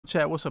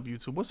chat? What's up,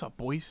 YouTube? What's up,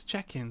 boys?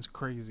 Check-in's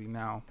crazy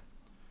now.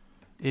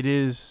 It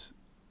is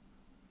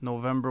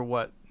November,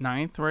 what,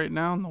 9th right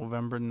now?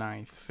 November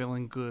 9th.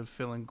 Feeling good,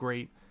 feeling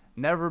great.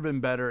 Never been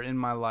better in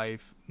my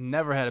life.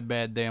 Never had a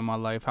bad day in my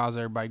life. How's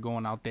everybody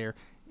going out there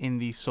in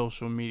the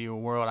social media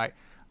world?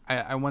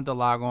 I went to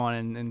log on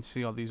and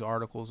see all these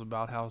articles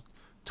about how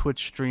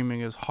Twitch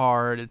streaming is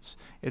hard. It's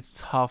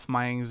tough.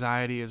 My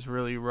anxiety is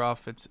really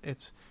rough.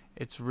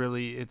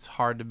 It's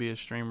hard to be a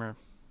streamer.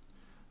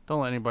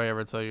 Don't let anybody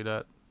ever tell you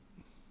that.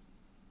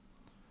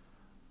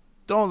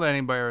 Don't let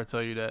anybody ever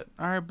tell you that.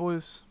 All right,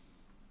 boys.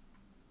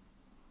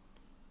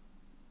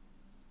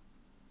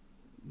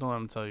 Don't let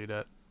them tell you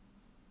that.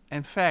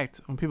 In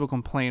fact, when people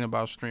complain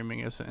about streaming,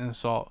 it's an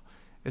insult.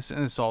 It's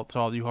an insult to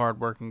all you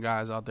hardworking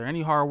guys out there.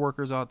 Any hard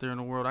workers out there in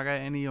the world. I got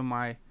any of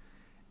my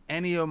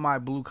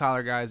blue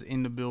collar guys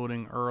in the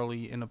building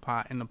early in the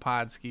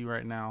pod ski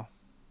right now.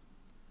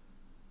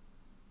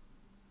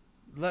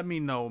 Let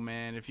me know,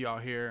 man, if y'all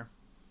here.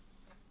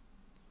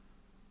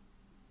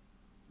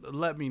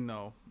 Let me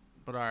know.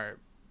 But all right.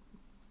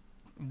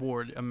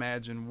 Ward,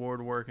 imagine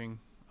Ward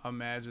working.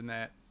 Imagine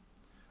that.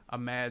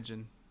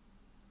 Imagine.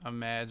 Oh,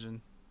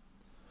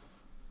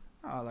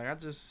 like I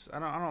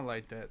don't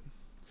like that.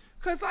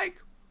 Cause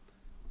like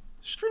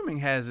streaming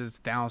has its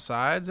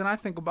downsides, and I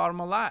think about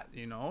them a lot,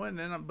 you know. And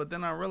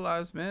then I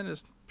realize, man,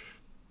 it's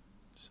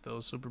still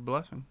a super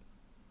blessing.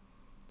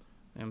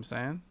 You know what I'm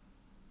saying?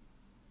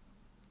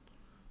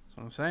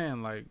 So I'm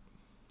saying, like,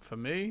 for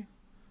me,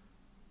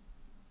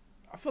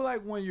 I feel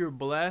like when you're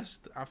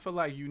blessed, I feel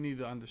like you need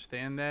to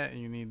understand that, and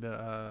you need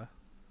to,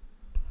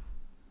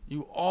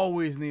 you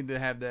always need to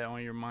have that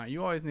on your mind.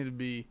 You always need to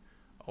be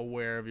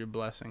aware of your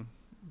blessing,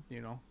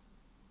 you know.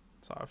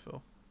 That's how I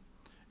feel.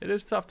 It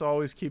is tough to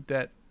always keep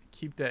that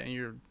in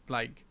your,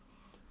 like,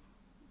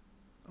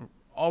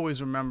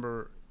 always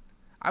remember.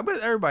 I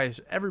bet everybody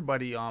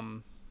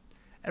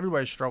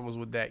struggles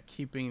with that,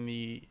 keeping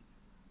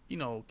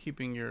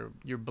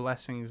your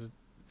blessings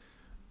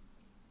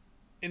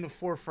in the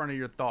forefront of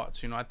your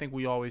thoughts. You know, I think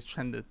we always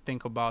tend to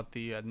think about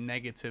the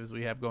negatives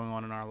we have going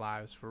on in our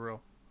lives, for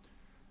real.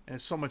 And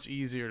it's so much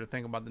easier to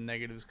think about the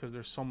negatives because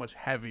they're so much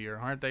heavier,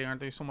 aren't they? Aren't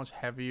they so much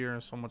heavier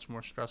and so much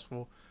more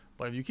stressful?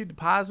 But if you keep the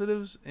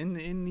positives in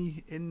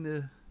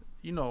the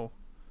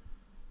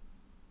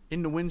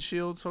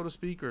windshield, so to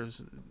speak, or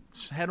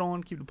head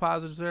on, keep the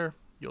positives there,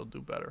 you'll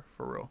do better,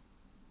 for real.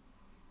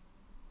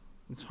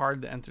 It's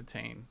hard to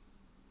entertain.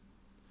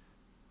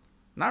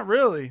 Not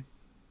really.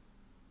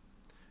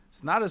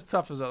 It's not as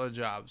tough as other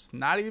jobs.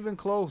 Not even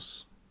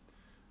close.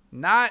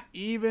 Not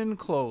even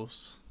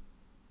close.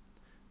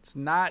 It's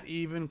not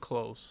even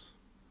close.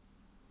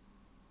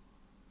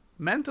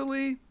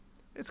 Mentally,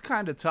 it's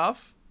kind of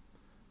tough.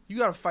 You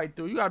got to fight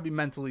through. You got to be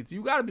mentally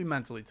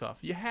tough.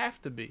 You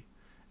have to be.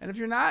 And if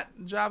you're not,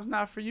 the job's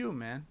not for you,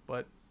 man.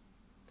 But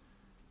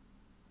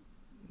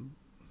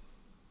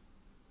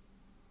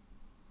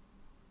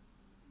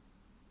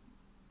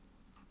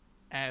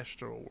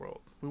Astro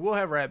World. We will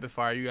have rapid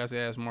fire. You guys can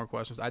ask more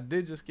questions. I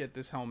did just get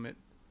this helmet.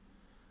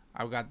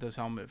 I got this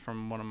helmet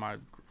from one of my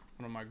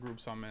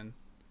groups I'm in.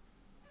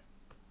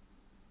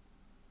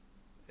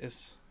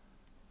 It's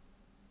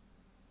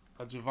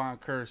a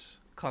Javon Curse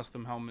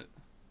custom helmet.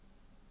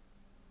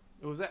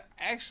 It was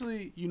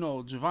actually, you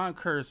know, Javon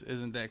Curse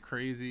isn't that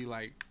crazy.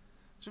 Like,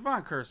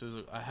 Javon Curse is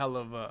a hell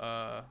of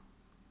a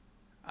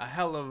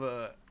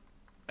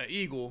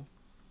eagle.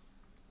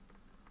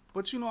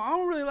 But, you know, I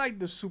don't really like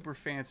the super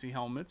fancy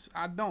helmets.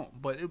 I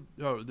don't. But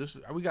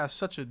we got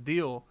such a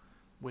deal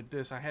with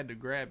this. I had to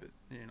grab it,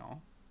 you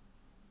know.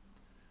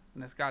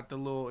 And it's got the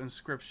little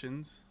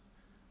inscriptions.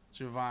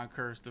 Javon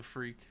Curse the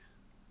Freak.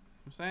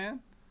 I'm saying,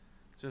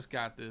 just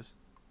got this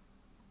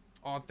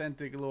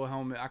authentic little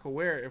helmet. I could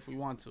wear it if we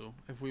want to,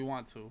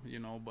 you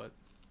know. But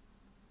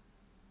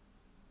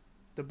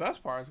the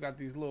best part, it's got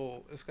the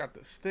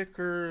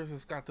stickers,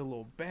 it's got the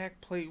little back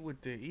plate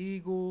with the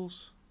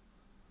eagles.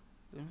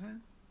 You know what I'm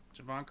saying?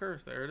 Javon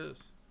Curse, there it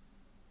is.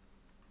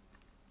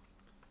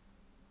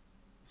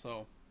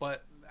 So,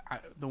 but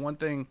the one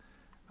thing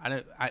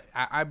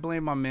I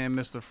blame my man,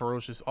 Mr.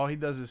 Ferocious. All he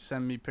does is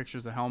send me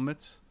pictures of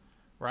helmets.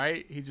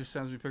 Right? He just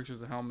sends me pictures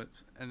of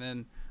helmets, and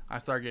then I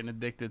start getting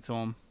addicted to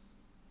them.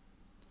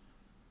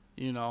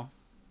 You know?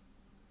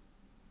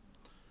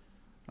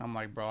 I'm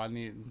like, bro, I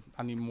need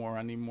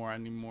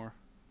more.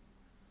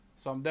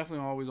 So I'm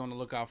definitely always on the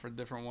lookout for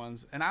different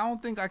ones. And I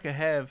don't think you could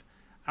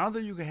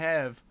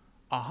have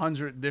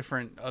 100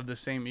 different of the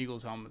same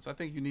Eagles helmets. I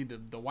think you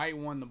need the white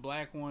one, the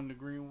black one, the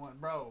green one.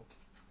 Bro,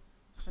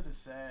 shit is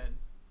sad.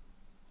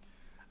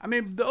 I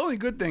mean, the only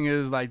good thing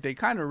is, like, they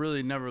kind of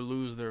really never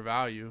lose their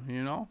value,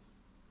 you know?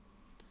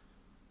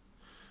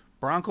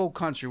 Bronco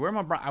country. Where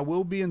am I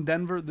will be in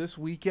Denver this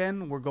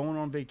weekend. We're going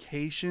on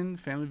vacation,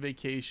 family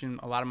vacation.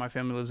 A lot of my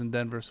family lives in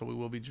Denver, so we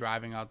will be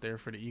driving out there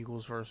for the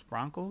Eagles versus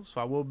Broncos.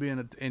 So I will be in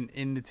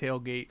the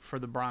tailgate for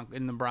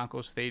in the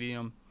Broncos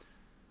stadium.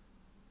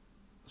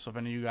 So if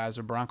any of you guys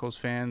are Broncos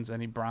fans,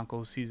 any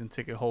Broncos season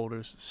ticket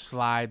holders,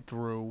 slide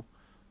through.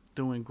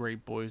 Doing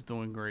great, boys.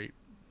 Doing great.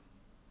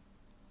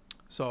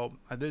 So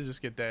I did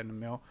just get that in the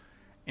mail.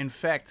 In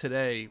fact,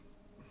 today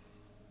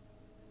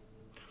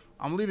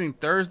I'm leaving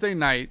Thursday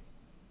night,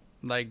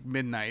 like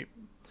midnight.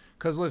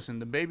 Cause listen,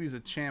 the baby's a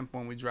champ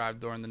when we drive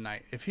during the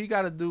night. If he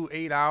got to do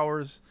 8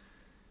 hours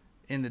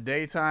in the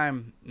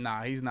daytime,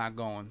 nah, he's not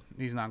going.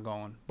 He's not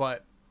going.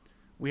 But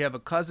we have a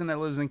cousin that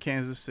lives in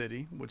Kansas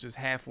City, which is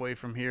halfway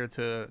from here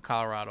to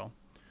Colorado.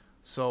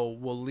 So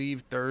we'll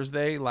leave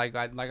Thursday. Like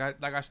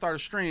I start a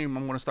stream,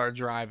 I'm gonna start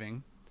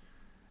driving,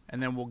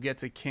 and then we'll get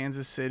to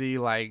Kansas City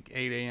like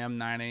 8 a.m.,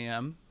 9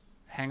 a.m.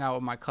 Hang out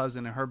with my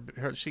cousin and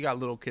her. She got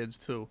little kids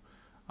too.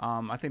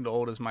 I think the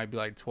oldest might be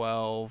like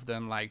 12,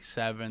 then like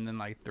 7, then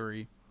like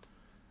 3.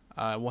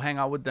 We'll hang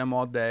out with them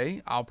all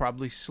day. I'll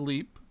probably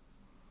sleep,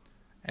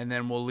 and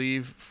then we'll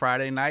leave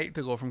Friday night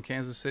to go from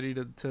Kansas City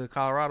to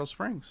Colorado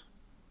Springs.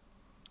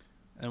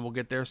 And we'll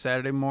get there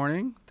Saturday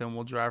morning. Then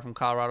we'll drive from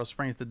Colorado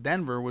Springs to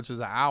Denver, which is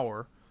an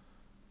hour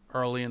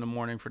early in the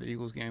morning for the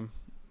Eagles game.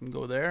 And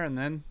go there, and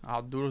then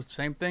I'll do the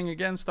same thing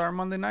again, start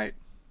Monday night.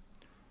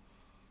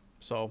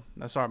 So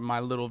that's my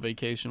little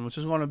vacation, which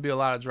is going to be a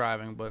lot of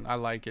driving, but I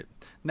like it.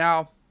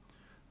 Now,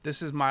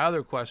 this is my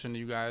other question to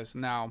you guys.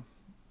 Now,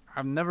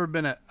 I've never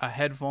been a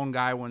headphone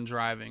guy when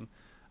driving.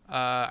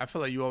 I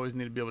feel like you always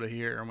need to be able to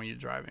hear when you're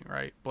driving,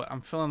 right? But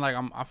I'm feeling like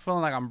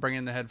I'm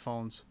bringing the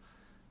headphones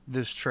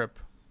this trip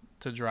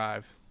to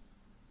drive.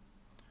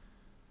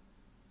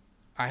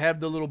 I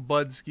have the little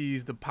bud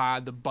skis, the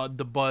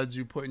buds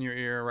you put in your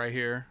ear right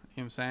here.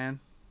 You know what I'm saying?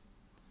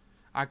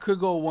 I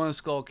could go one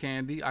skull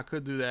candy. I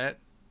could do that.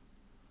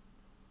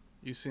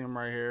 You see them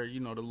right here. You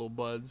know the little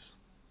buds.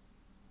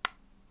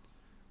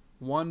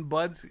 One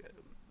buds.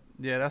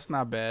 Yeah, that's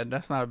not bad.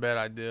 That's not a bad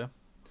idea.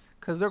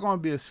 Because they're going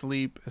to be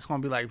asleep. It's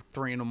going to be like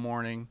 3 in the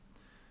morning.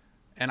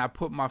 And I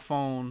put my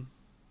phone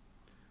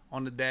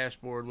on the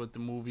dashboard with the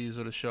movies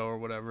or the show or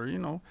whatever, you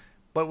know.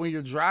 But when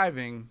you're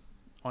driving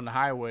on the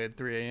highway at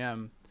 3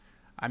 a.m.,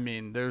 I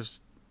mean,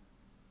 there's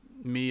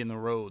me in the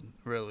road,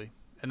 really.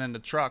 And then the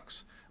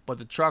trucks. But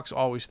the trucks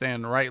always stay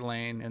in the right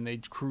lane, and they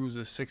cruise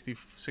at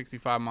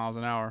 65 miles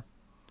an hour.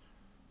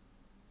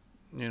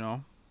 You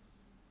know?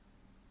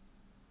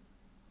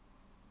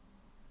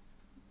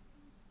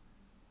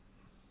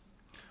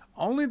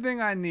 Only thing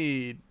I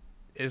need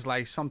is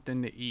like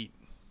something to eat.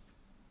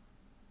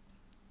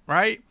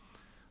 Right?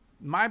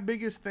 My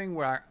biggest thing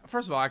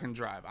first of all, I can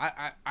drive.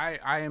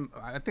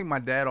 I think my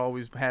dad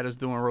always had us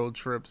doing road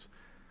trips.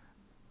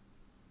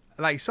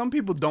 Like, some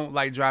people don't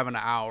like driving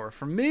an hour.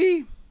 For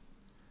me,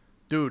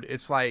 dude,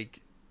 it's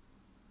like,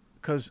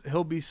 because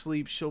he'll be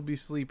asleep, she'll be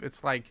asleep.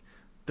 It's like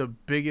the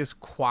biggest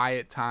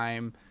quiet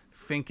time,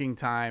 thinking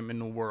time in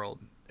the world.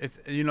 It's,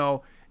 you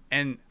know,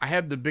 and I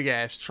have the big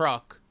ass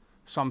truck,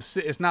 so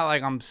it's not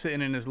like I'm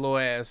sitting in this little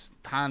ass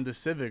Honda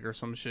Civic or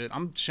some shit.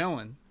 I'm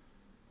chilling.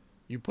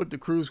 You put the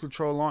cruise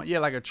control on. Yeah,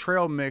 like a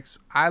trail mix.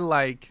 I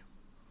like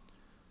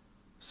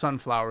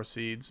sunflower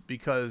seeds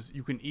because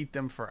you can eat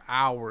them for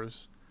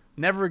hours,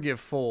 never get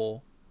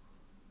full,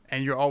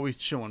 and you're always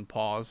chewing.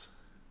 Pause.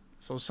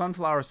 So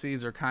sunflower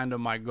seeds are kind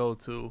of my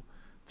go-to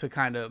to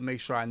kind of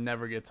make sure I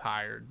never get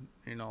tired.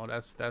 You know,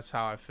 that's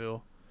how I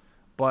feel.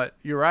 But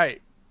you're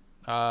right.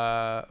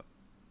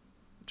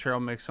 Trail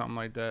mix, something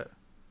like that.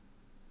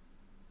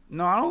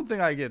 No, I don't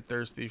think I get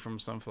thirsty from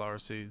sunflower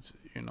seeds,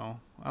 you know.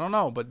 I don't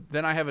know, but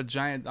then I'll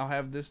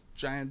have this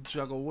giant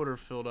jug of water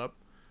filled up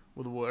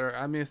with water.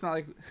 I mean, it's not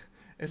like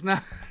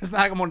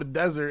I'm on the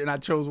desert and I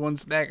chose one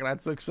snack and I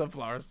took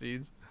sunflower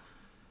seeds.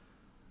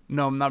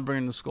 No, I'm not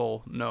bringing the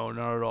skull. No,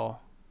 not at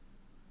all.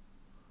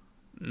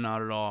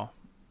 Not at all.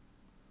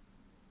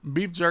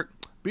 Beef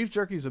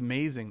jerky is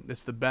amazing.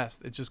 It's the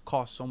best. It just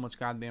costs so much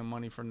goddamn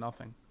money for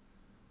nothing.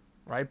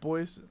 Right,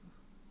 boys?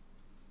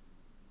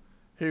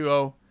 Here you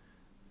go.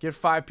 Get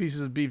 5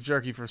 pieces of beef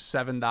jerky for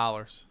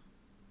 $7.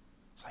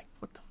 It's like,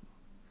 what the?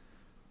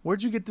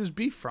 Where'd you get this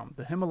beef from?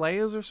 The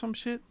Himalayas or some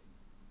shit?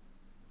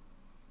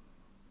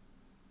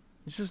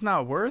 It's just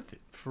not worth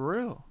it, for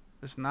real.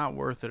 It's not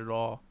worth it at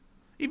all.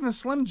 Even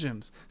Slim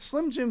Jims.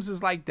 Slim Jims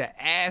is like the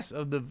ass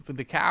of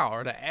the cow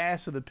or the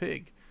ass of the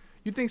pig.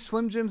 You think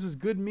Slim Jims is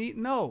good meat?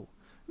 No.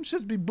 It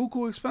should be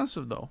buku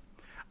expensive though.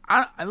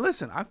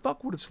 Listen, I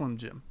fuck with a Slim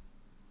Jim.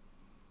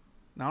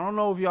 Now, I don't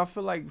know if y'all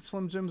feel like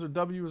Slim Jims are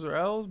W's or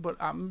L's, but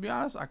I'm going to be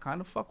honest, I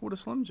kind of fuck with a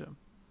Slim Jim.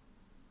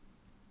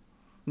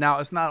 Now,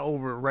 it's not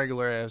over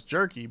regular-ass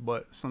jerky,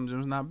 but Slim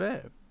Jim's not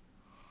bad.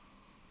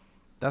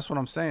 That's what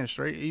I'm saying.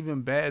 Straight,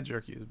 even bad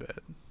jerky is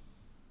bad.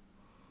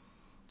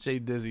 J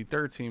Dizzy,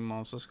 13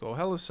 months. Let's go.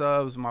 Hella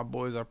subs, my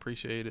boys. I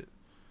appreciate it.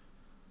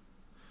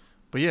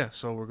 But, yeah,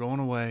 so we're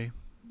going away.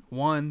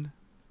 One,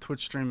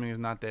 Twitch streaming is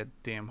not that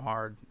damn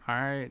hard. All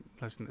right?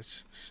 Listen,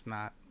 it's just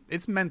not.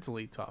 It's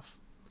mentally tough.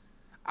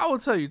 I will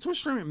tell you, Twitch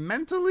streaming,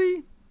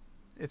 mentally,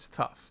 it's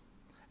tough.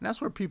 And that's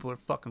where people are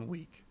fucking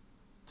weak.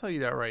 I'll tell you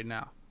that right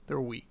now.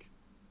 They're weak.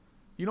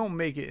 You don't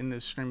make it in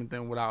this streaming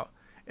thing without...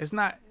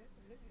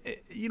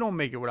 You don't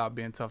make it without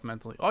being tough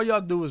mentally. All y'all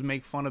do is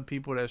make fun of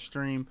people that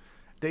stream.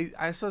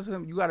 I said to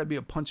them, you got to be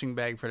a punching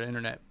bag for the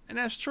internet. And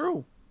that's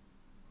true.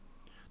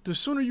 The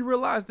sooner you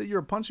realize that you're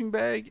a punching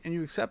bag and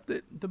you accept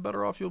it, the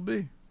better off you'll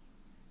be.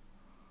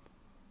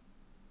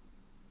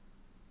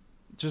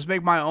 Just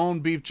make my own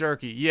beef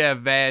jerky. Yeah,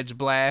 Vag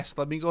Blast.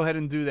 Let me go ahead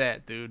and do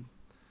that, dude.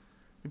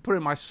 You put it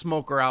in my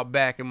smoker out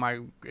back in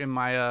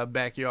my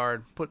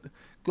backyard.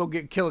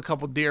 Kill a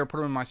couple deer, put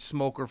them in my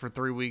smoker for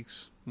 3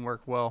 weeks.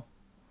 Work well.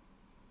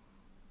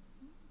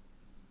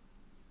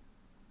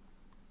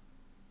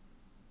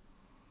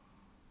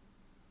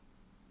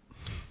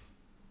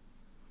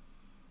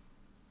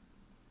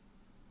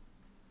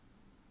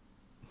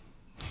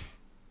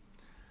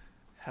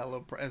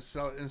 And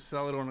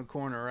sell it on the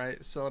corner,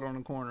 right? Sell it on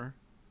the corner.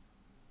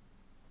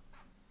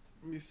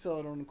 Let me sell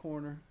it on the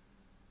corner.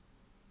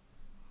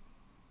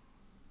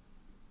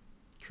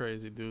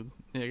 Crazy, dude.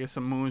 Yeah, get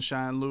some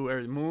moonshine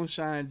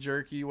moonshine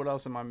jerky. What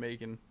else am I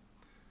making?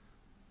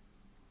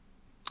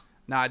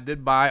 Now I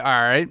did buy. All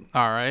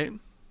right.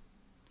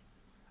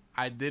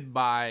 I did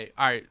buy.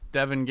 All right,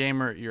 Devin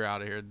Gamer, you're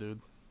out of here,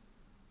 dude.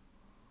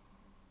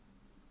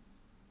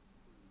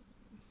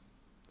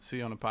 See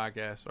you on the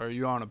podcast, or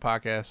you on the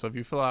podcast. So if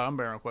you fill out an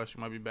unbearing question,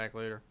 you might be back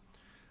later.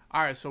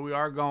 All right, so we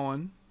are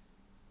going.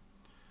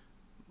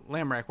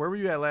 Lamrack, where were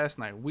you at last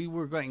night? We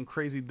were getting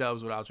crazy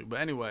dubs without you.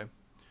 But anyway,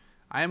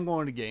 I am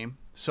going to game.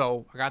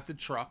 So I got the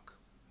truck.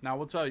 Now, I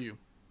will tell you,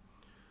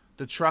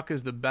 the truck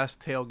is the best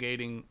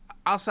tailgating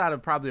outside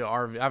of probably an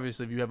RV.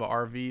 Obviously, if you have an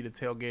RV, the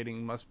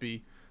tailgating must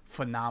be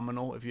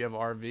phenomenal if you have an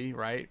RV,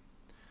 right?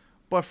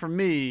 But for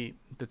me,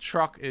 the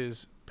truck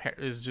is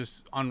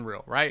just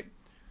unreal, right?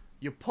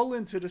 You pull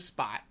into the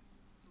spot,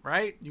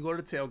 right? You go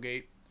to the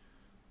tailgate,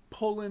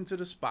 pull into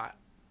the spot,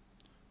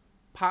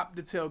 pop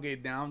the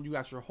tailgate down. You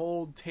got your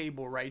whole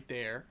table right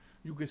there.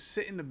 You could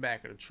sit in the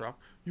back of the truck.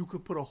 You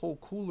could put a whole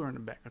cooler in the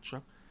back of the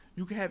truck.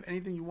 You could have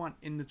anything you want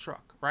in the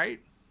truck,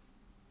 right?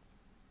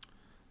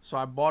 So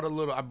I bought a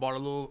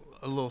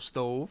little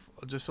stove,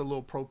 just a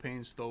little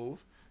propane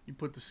stove. You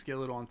put the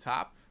skillet on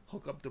top,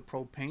 hook up the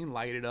propane,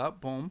 light it up,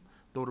 boom,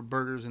 throw the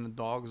burgers and the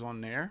dogs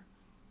on there.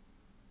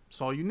 That's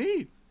all you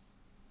need.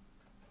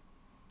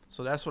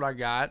 So that's what I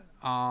got.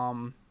 I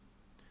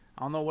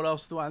don't know what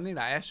else do I need.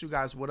 I asked you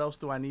guys what else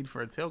do I need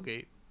for a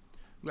tailgate.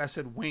 You guys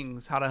said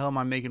wings. How the hell am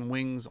I making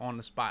wings on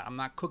the spot? I'm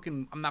not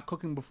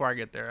cooking before I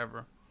get there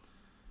ever.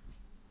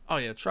 Oh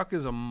yeah, truck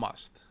is a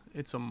must.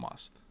 It's a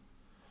must.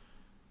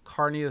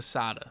 Carne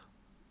asada.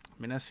 I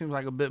mean, that seems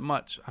like a bit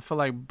much. I feel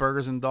like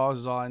burgers and dogs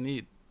is all I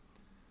need.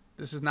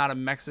 This is not a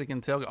Mexican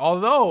tailgate.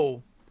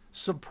 Although,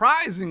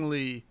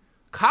 surprisingly,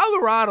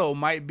 Colorado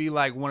might be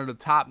like one of the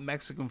top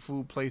Mexican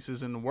food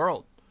places in the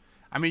world.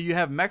 I mean, you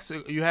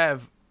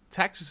have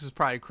Texas is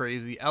probably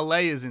crazy. LA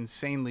is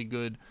insanely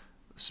good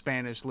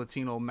Spanish,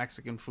 Latino,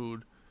 Mexican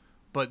food.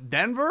 But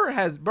Denver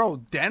has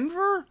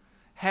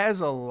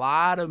a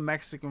lot of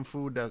Mexican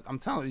food that I'm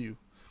telling you,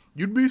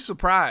 you'd be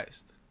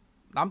surprised.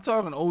 I'm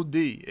talking OD.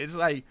 It's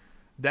like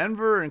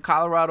Denver and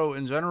Colorado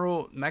in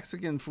general,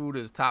 Mexican food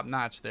is top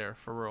notch there,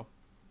 for real.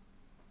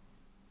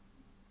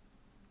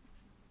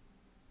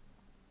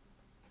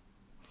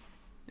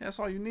 Yeah, that's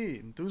all you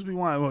need. Dudes be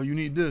wanting, well, you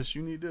need this.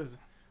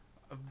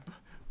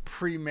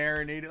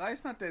 Pre-marinated. Like,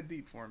 it's not that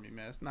deep for me,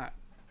 man. It's not.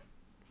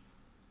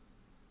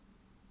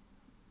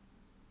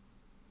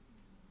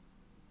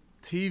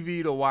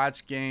 TV to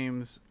watch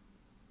games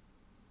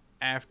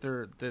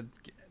after the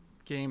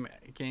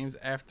games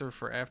after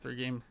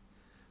game.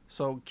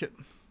 So,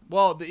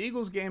 well, the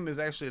Eagles game is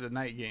actually the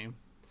night game.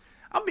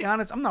 I'll be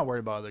honest, I'm not worried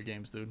about other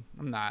games, dude.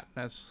 I'm not.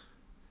 And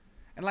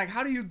like,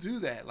 how do you do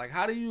that? Like,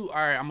 all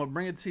right, I'm gonna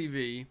bring a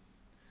TV.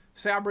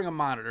 Say I bring a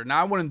monitor.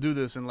 Now, I wouldn't do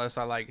this unless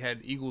I like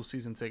had Eagles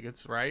season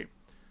tickets, right?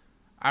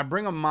 I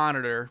bring a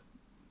monitor.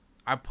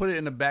 I put it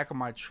in the back of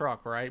my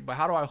truck, right? But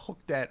how do I hook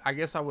that? I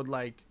guess I would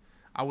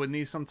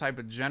need some type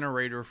of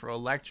generator for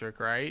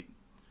electric, right?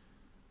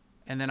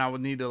 And then I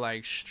would need to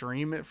like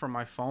stream it from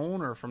my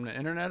phone or from the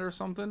internet or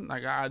something.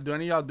 Like, do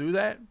any of y'all do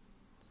that?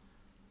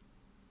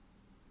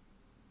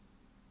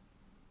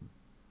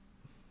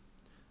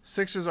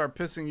 Sixers are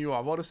pissing you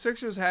off. Well, the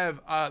Sixers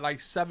have like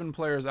 7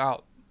 players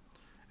out.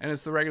 And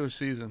it's the regular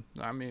season.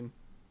 I mean,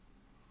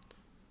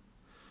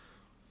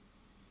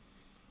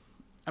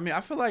 I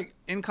feel like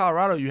in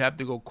Colorado you have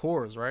to go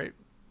cores, right?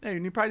 Yeah,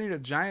 you probably need a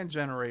giant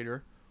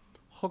generator,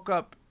 hook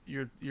up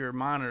your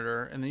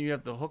monitor, and then you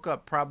have to hook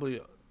up probably.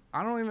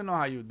 I don't even know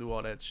how you would do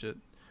all that shit.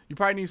 You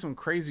probably need some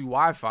crazy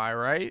Wi-Fi,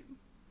 right?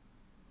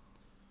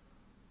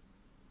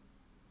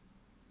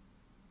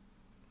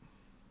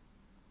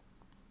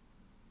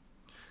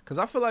 Because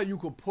I feel like you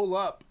could pull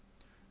up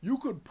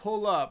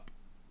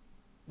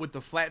with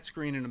the flat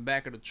screen in the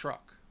back of the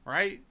truck,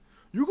 right?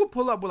 You could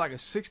pull up with like a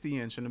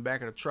 60-inch in the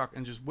back of the truck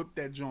and just whip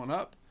that joint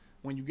up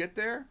when you get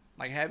there.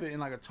 Like, have it in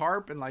like a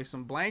tarp and like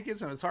some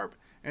blankets and a tarp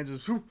and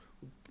just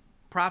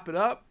prop it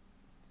up.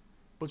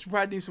 But you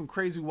probably need some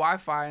crazy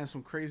Wi-Fi and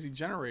some crazy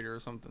generator or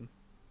something.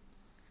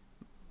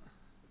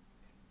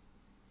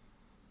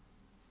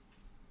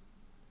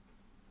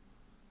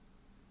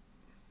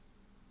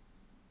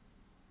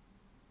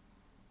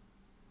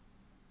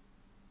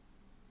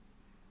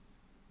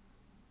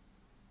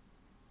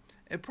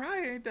 It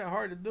probably ain't that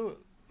hard to do it.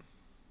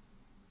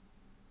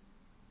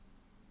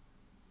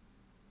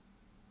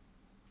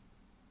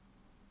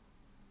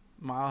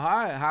 Mile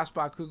high, hot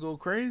spot could go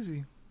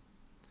crazy.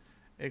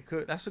 It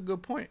could. That's a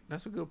good point.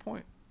 That's a good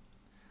point.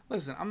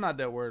 Listen, I'm not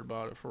that worried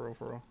about it, for real,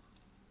 for real.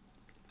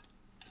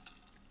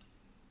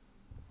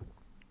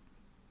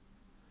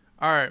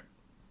 All right.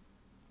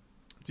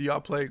 Do y'all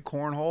play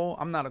cornhole?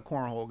 I'm not a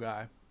cornhole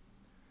guy.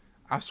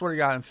 I swear to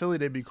God, in Philly,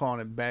 they be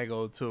calling it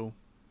bago, too.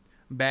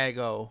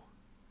 Bago.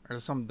 Or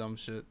some dumb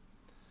shit.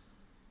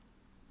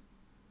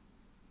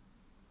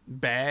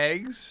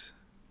 Bags?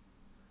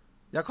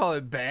 Y'all call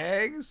it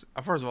bags?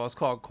 First of all, it's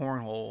called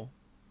cornhole.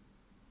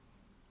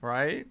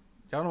 Right?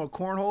 Y'all know what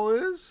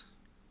cornhole is?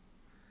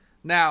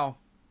 Now,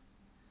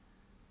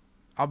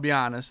 I'll be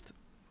honest.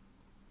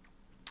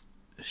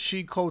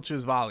 She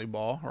coaches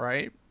volleyball,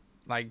 right?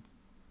 Like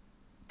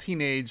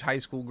teenage high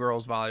school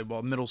girls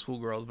volleyball, middle school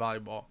girls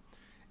volleyball.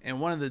 And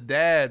one of the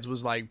dads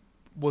was like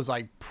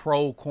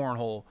pro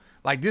cornhole.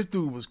 Like this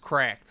dude was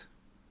cracked.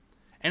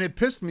 And it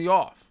pissed me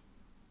off.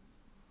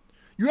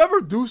 You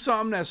ever do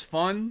something that's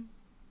fun?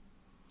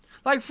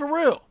 Like for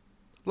real.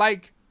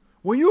 Like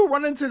when you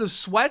run into the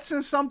sweats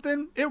in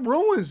something, it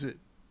ruins it.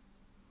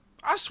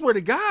 I swear to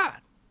God.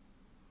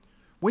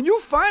 When you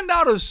find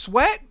out a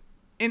sweat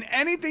in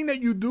anything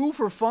that you do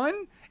for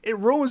fun, it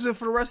ruins it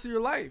for the rest of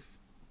your life.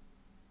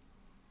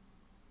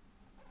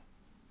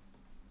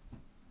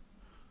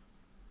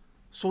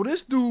 So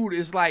this dude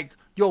is like,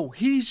 yo,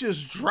 he's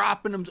just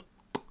dropping them.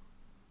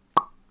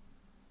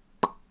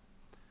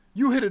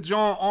 You hit a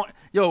joint on,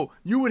 yo,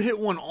 you would hit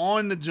one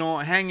on the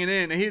joint, hanging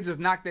in, and he'd just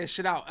knock that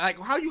shit out. Like,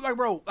 how you, like,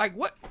 bro, like,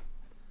 what?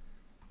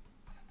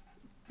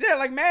 Yeah,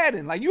 like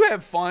Madden. Like, you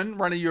have fun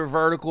running your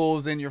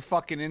verticals in your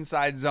fucking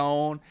inside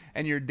zone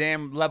and your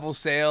damn level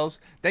sales.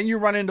 Then you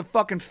run into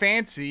fucking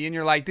fancy, and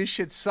you're like, this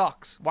shit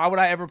sucks. Why would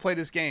I ever play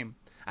this game?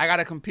 I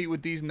gotta compete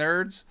with these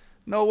nerds?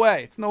 No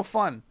way. It's no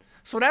fun.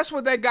 So that's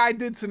what that guy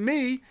did to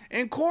me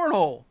in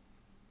cornhole.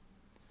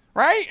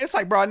 Right? It's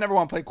like, bro, I never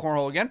want to play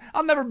cornhole again.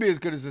 I'll never be as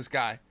good as this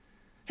guy.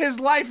 His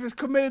life is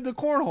committed to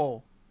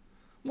cornhole.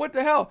 What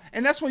the hell?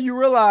 And that's when you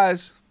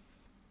realize,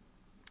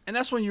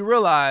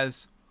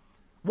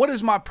 what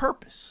is my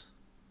purpose?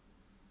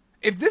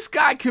 If this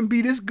guy can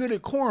be this good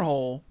at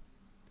cornhole,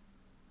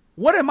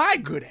 what am I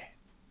good at?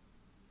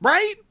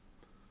 Right?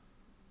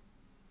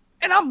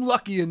 And I'm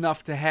lucky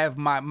enough to have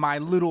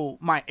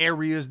my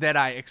areas that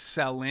I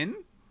excel in.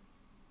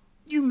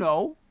 You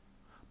know.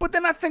 But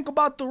then I think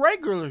about the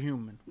regular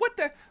human. Look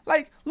at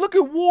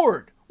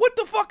Ward. What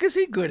the fuck is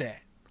he good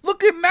at?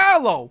 Look at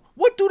Mallow.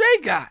 What do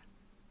they got?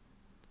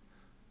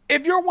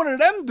 If you're one of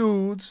them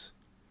dudes,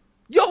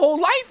 your whole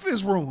life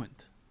is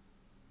ruined.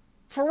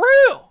 For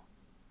real.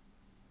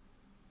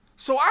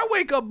 So I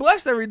wake up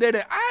blessed every day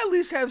that I at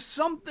least have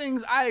some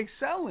things I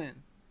excel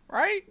in.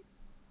 Right?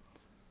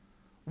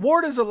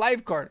 Ward is a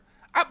lifeguard.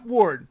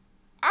 Ward,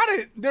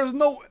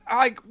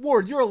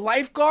 you're a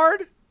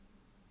lifeguard?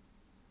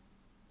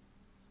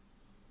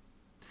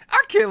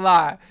 I can't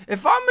lie.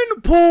 If I'm in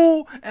the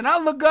pool and I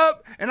look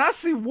up and I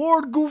see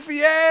Ward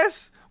goofy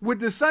ass with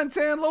the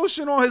suntan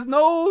lotion on his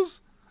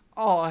nose,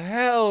 oh,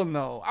 hell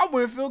no. I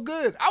wouldn't feel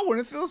good. I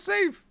wouldn't feel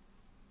safe.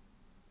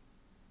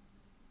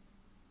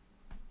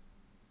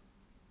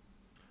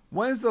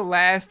 When's the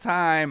last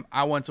time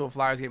I went to a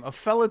Flyers game? A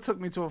fella took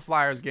me to a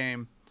Flyers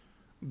game.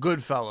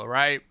 Good fella,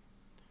 right?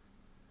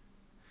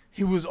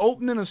 He was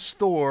opening a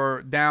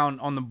store down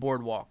on the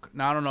boardwalk.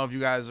 Now, I don't know if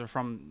you guys are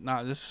from...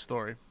 Nah, this is a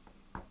story.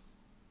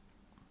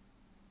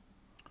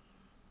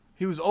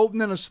 He was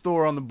opening a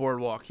store on the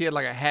boardwalk. He had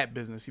like a hat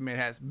business. He made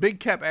hats.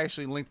 Big Kep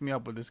actually linked me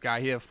up with this guy.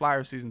 He had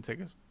Flyer season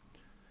tickets.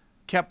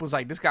 Kep was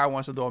like, this guy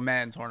wants to do a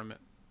Madden tournament.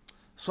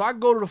 So I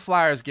go to the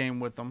Flyers game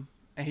with him,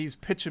 and he's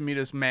pitching me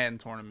this Madden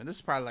tournament. This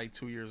is probably like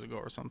 2 years ago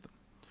or something.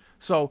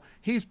 So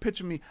he's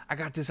pitching me, I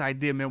got this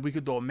idea, man. We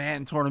could do a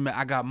Madden tournament.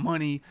 I got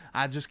money.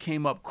 I just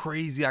came up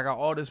crazy. I got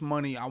all this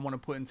money I want to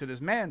put into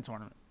this Madden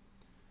tournament.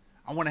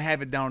 I want to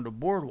have it down at the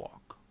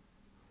boardwalk.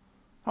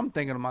 I'm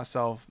thinking to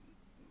myself,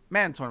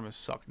 Madden tournaments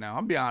suck now.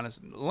 I'll be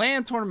honest.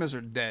 LAN tournaments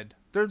are dead.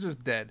 They're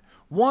just dead.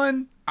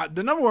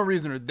 The number one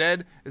reason they're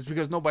dead is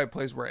because nobody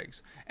plays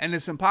regs. And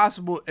it's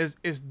impossible.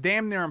 It's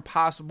damn near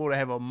impossible to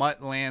have a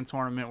MUT LAN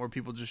tournament where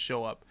people just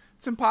show up.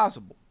 It's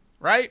impossible.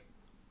 Right?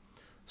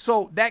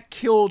 So that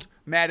killed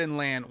Madden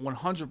LAN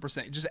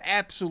 100%. It just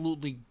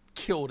absolutely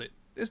killed it.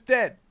 It's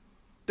dead.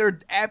 They're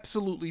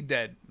absolutely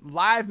dead.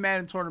 Live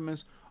Madden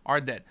tournaments are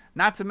dead.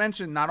 Not to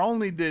mention, not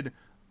only did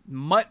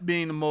MUT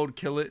being the mode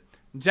kill it,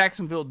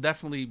 Jacksonville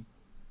definitely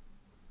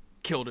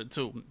killed it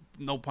too.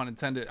 No pun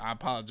intended. I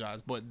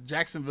apologize. But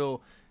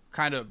Jacksonville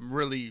kind of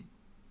really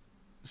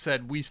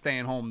said, we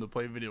staying home to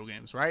play video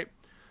games, right?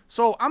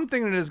 So I'm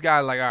thinking to this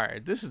guy like, all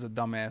right, this is a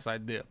dumbass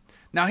idea.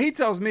 Now he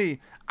tells me,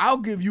 I'll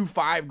give you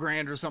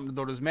 $5,000 or something to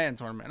go to this Madden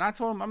tournament. And I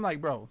told him, I'm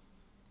like, bro,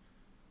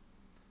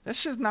 that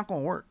shit's not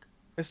going to work.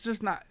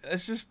 It's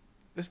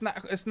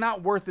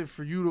not worth it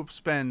for you to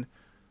spend.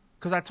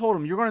 Because I told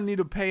him, you're going to need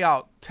to pay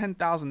out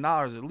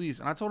 $10,000 at least.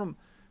 And I told him,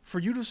 for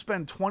you to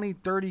spend 20,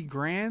 30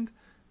 grand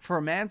for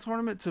a Madden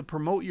tournament to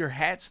promote your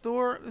hat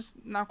store, it's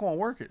not going to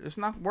work. It's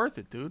not worth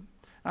it, dude. And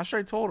I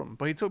straight told him.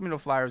 But he took me to a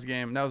Flyers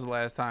game. And that was the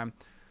last time.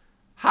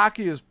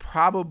 Hockey is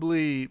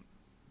probably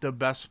the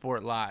best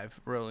sport live,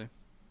 really.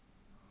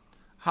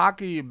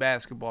 Hockey and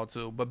basketball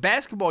too, but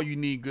basketball you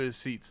need good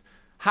seats.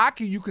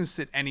 Hockey you can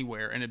sit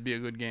anywhere and it'd be a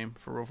good game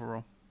for real, for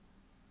real.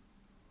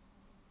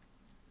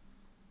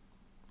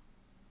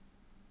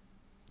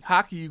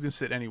 Hockey you can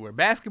sit anywhere.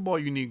 Basketball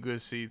you need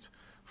good seats.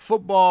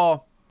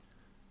 Football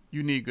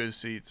you need good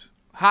seats.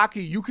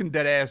 Hockey you can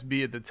dead ass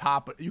be at the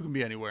top. You can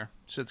be anywhere.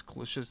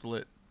 Shit's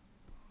lit.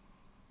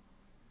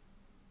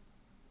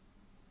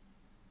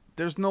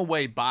 There's no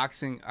way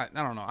boxing. I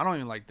don't know. I don't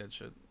even like that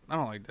shit. I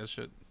don't like that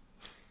shit.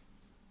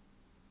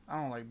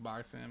 I don't like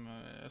boxing.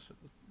 Man. That shit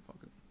is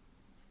fucking.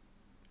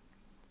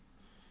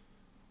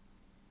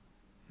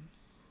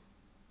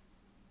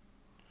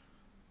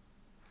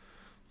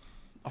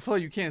 I feel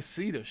like you can't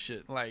see the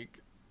shit. Like,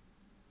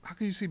 how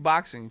can you see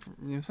boxing? You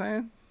know what I'm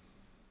saying?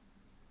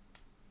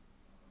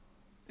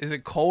 Is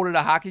it cold at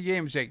a hockey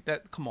game, Jake?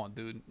 That come on,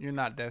 dude. You're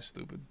not that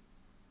stupid.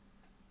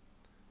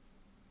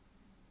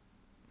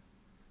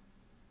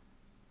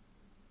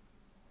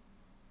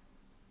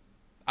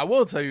 I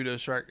will tell you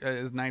this, Shrek.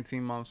 It's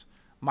 19 months.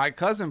 My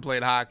cousin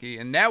played hockey,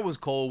 and that was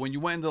cold. When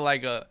you went into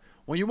like a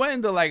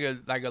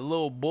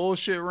little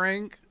bullshit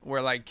rink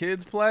where like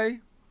kids play.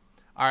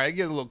 All right, it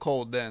gets a little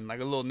cold then, like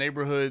a little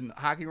neighborhood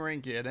hockey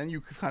rink. Yeah, then you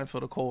kind of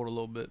feel the cold a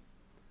little bit,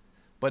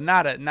 but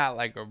not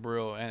like a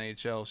real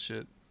NHL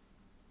shit.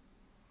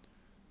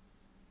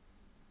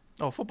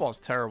 Oh, football's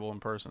terrible in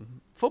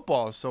person.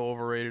 Football is so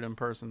overrated in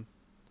person.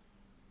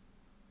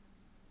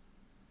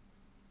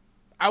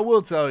 I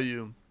will tell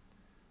you,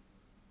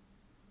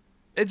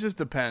 it just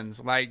depends.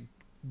 Like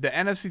the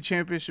NFC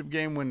Championship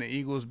game when the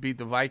Eagles beat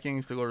the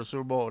Vikings to go to the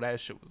Super Bowl, that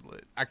shit was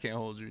lit. I can't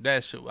hold you.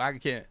 That shit,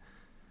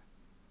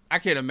 I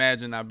can't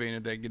imagine not being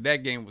at that game. That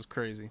game was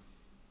crazy.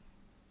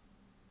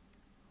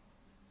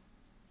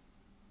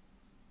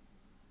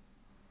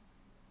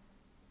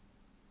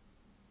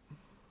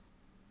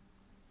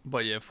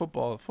 But yeah,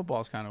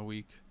 football's kind of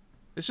weak.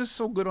 It's just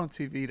so good on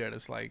TV that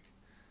it's like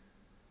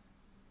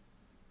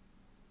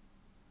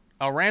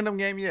a random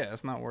game. Yeah,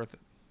 it's not worth it.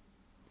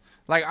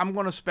 Like I'm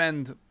gonna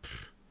spend.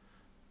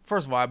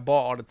 First of all, I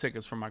bought all the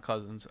tickets for my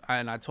cousins,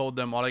 and I told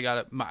them all they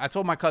got. I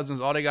told my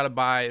cousins all they got to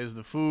buy is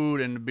the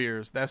food and the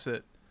beers. That's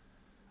it.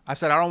 I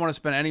said I don't want to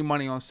spend any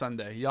money on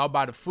Sunday. Y'all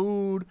buy the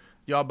food,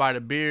 y'all buy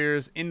the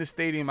beers in the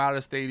stadium, out of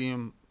the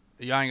stadium.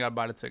 Y'all ain't gotta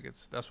buy the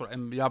tickets. That's what,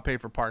 and y'all pay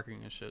for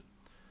parking and shit.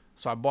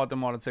 So I bought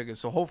them all the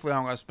tickets. So hopefully I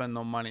don't gotta spend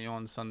no money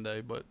on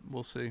Sunday, but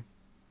we'll see.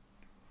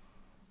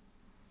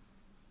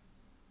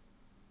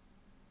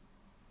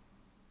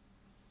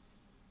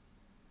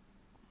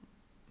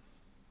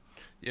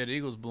 Yeah, the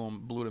Eagles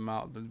blew them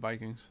out. The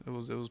Vikings. It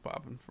was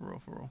popping for real,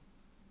 for real.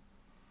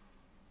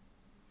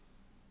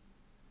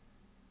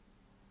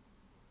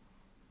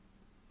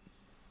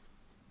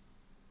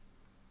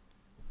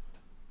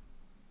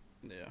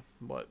 Yeah,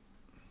 but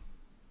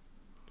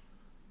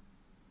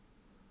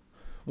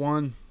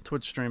one,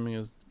 Twitch streaming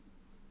is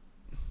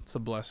it's a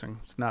blessing.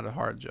 It's not a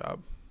hard job.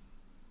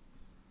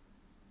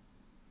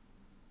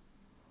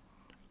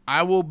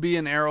 I will be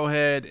an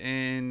Arrowhead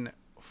in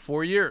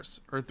 4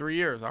 years or 3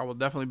 years. I will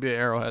definitely be an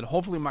Arrowhead.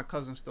 Hopefully, my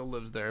cousin still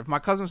lives there. If my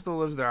cousin still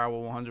lives there, I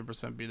will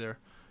 100% be there.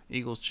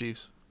 Eagles,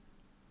 Chiefs.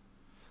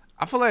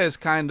 I feel like it's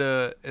kind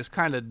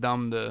of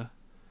dumb to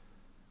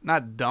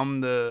not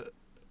dumb to.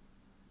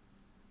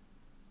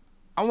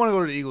 I want to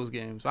go to the Eagles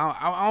games.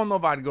 I don't know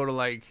if I'd go to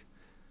like.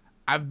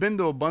 I've been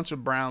to a bunch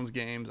of Browns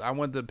games. I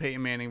went to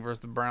Peyton Manning versus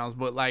the Browns,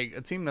 but like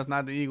a team that's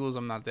not the Eagles,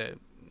 I'm not that.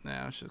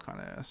 Nah, it's just kind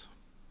of ass.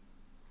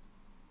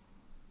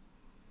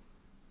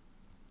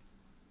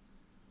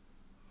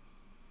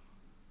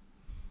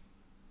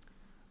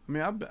 I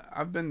mean,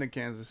 I've been to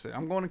Kansas City.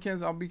 I'm going to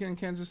Kansas. I'll be in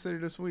Kansas City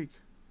this week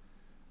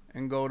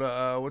and go to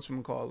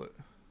whatchamacallit.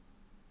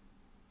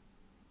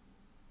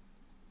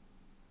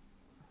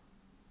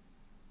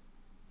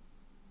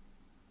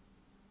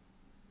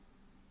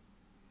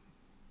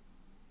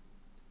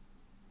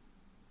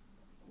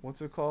 What's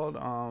it called?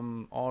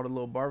 All the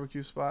little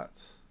barbecue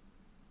spots.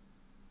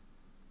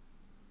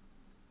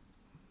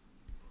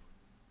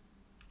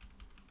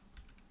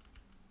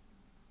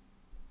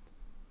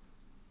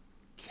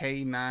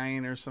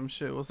 K9 or some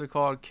shit. What's it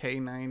called?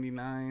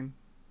 K99.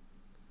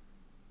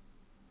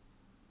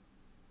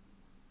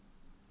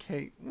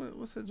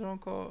 What's that joint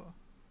called?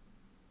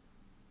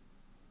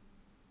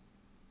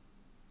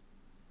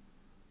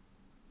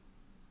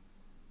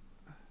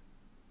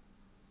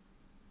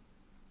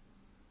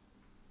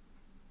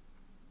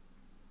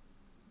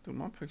 Dude,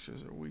 my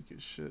pictures are weak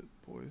as shit,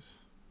 boys.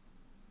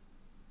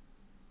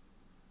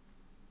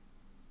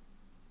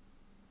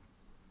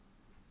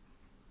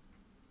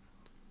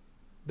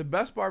 The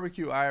best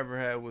barbecue I ever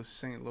had was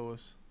St.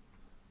 Louis.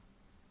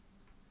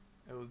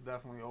 It was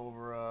definitely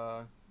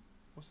over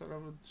what's that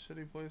other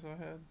shitty place I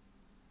had?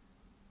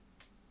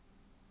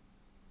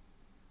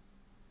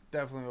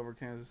 Definitely over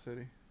Kansas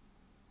City.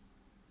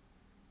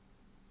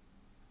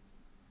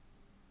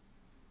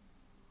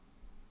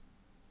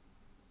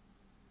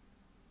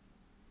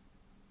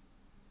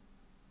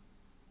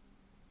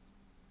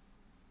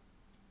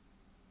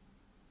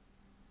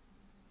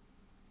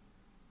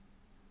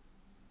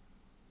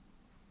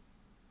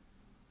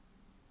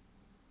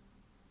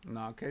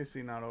 No,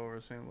 KC not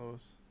over St.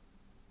 Louis.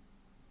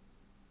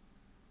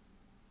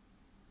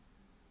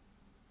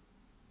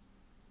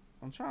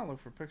 I'm trying to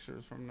look for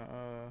pictures from the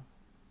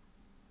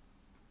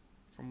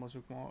from what's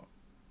it called?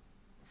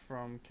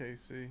 From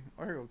KC.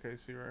 Oh, here go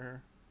KC right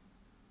here.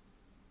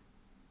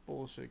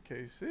 Bullshit,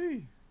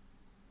 KC.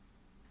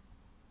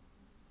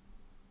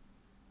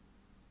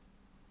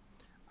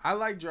 I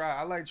like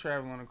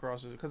traveling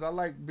across it because I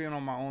like being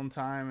on my own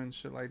time and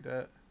shit like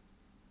that.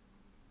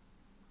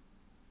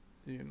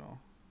 You know.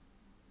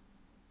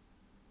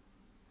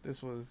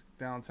 This was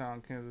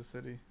downtown Kansas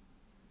City.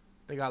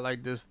 They got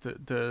like this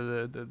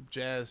the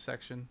jazz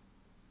section.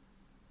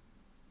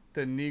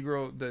 The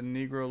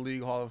Negro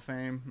League Hall of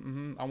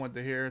Fame. I went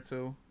to here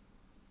too.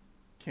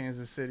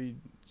 Kansas City.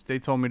 They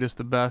told me this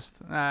the best.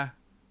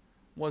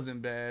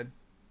 Wasn't bad.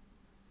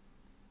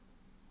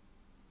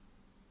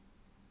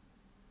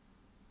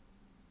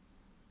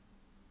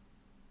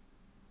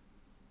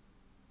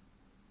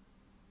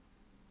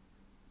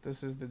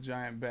 This is the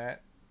giant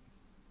bat.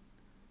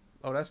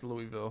 Oh, that's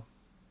Louisville.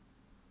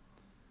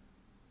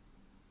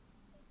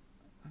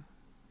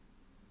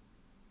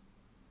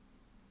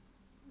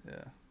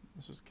 Yeah,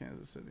 this was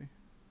Kansas City.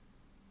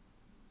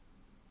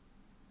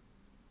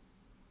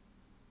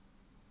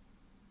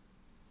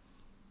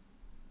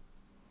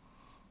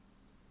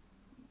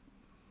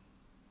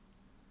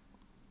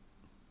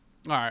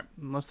 All right,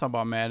 let's talk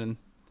about Madden.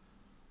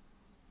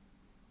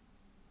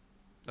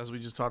 As we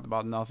just talked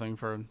about nothing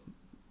for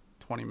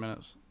 20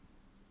 minutes.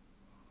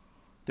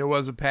 There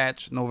was a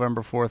patch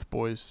November 4th,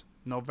 boys.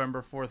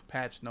 November 4th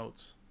patch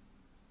notes.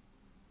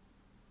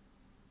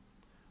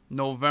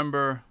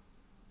 November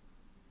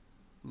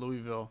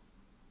Louisville.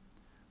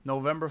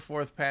 November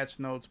 4th patch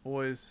notes,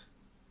 boys.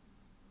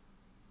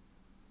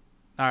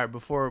 All right,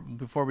 before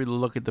we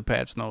look at the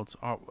patch notes,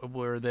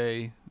 were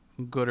they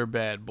good or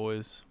bad,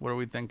 boys? What are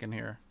we thinking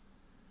here?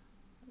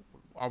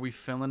 Are we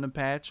feeling the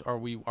patch? Are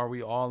we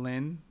all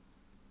in?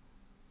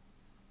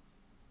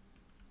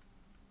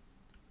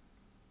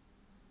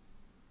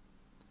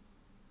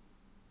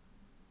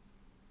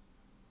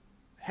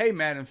 Hey,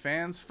 Madden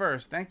fans.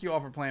 First, thank you all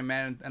for playing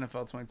Madden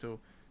NFL 22.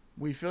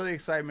 We feel the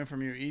excitement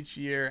from you each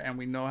year, and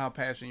we know how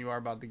passionate you are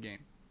about the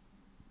game.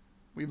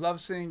 We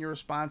love seeing your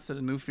response to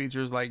the new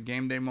features like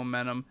Game Day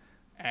Momentum,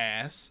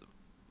 and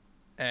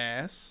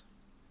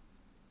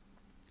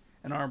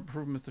our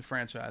improvements to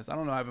franchise. I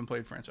don't know. I haven't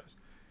played franchise.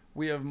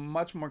 We have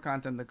much more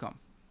content to come.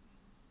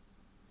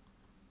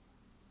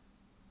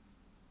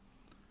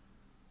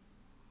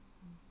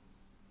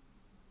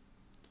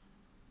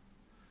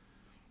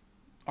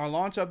 Our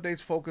launch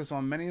updates focus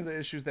on many of the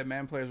issues that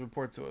Madden players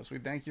report to us. We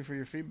thank you for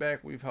your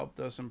feedback. We've helped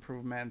us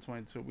improve Madden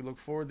 22. We look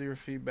forward to your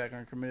feedback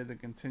and are committed to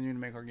continuing to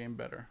make our game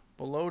better.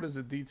 Below is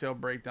a detailed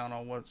breakdown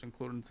on what's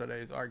included in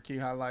today's. Our key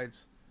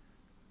highlights.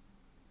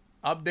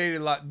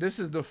 Updated lot. This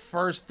is the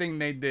first thing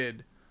they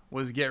did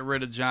was get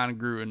rid of John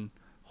Gruden.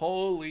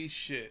 Holy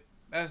shit.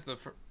 That's the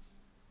first.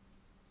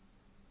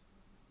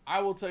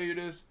 I will tell you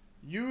this.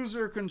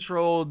 User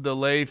controlled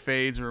delay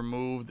fades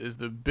removed is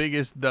the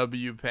biggest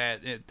W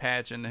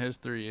patch in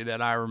history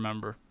that I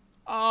remember.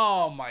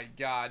 Oh my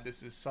god,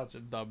 this is such a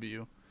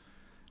W.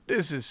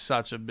 This is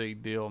such a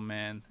big deal,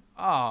 man.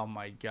 Oh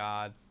my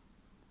god.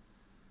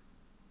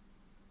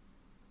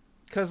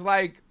 Cause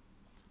like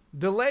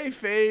delay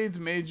fades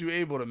made you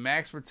able to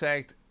max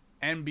protect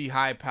and be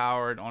high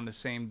powered on the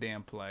same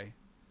damn play.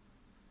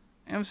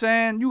 You know what I'm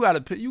saying?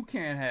 You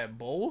can't have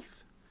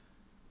both.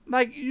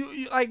 Like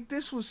like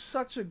this was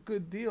such a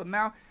good deal.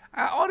 Now,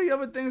 all the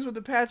other things with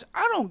the patch,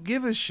 I don't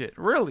give a shit,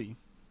 really.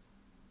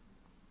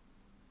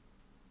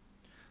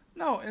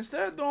 No,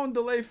 instead of doing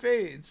delay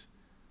fades,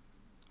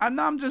 I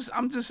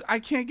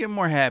can't get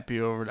more happy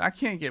over it. I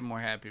can't get more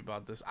happy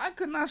about this. I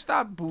could not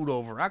stop boot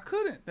over. I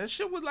couldn't. That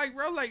shit was like,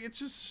 bro, like it's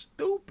just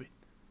stupid.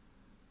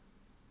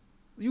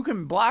 You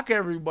can block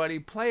everybody,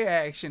 play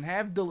action,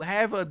 have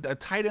a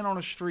tight end on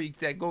a streak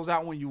that goes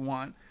out when you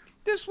want.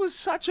 This was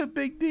such a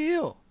big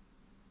deal.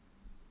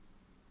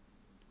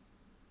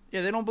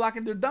 Yeah, they don't block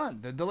it. They're done.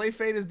 The delay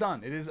fade is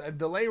done. It is a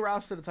delay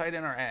routes to the tight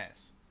end or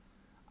ass.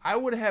 I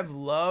would have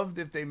loved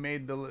if they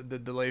made the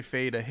delay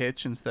fade a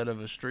hitch instead of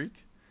a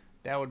streak.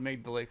 That would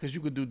make delay, because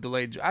you could do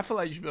delay. I feel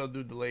like you should be able to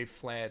do delay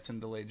flats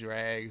and delay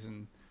drags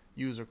and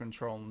user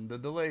control. And the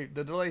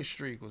delay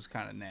streak was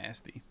kind of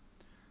nasty.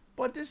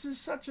 But this is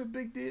such a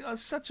big deal,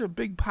 such a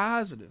big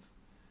positive.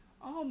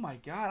 Oh my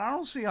god, I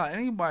don't see how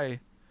anybody.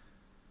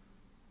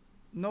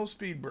 No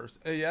speed burst.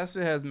 Yes,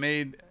 it has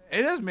made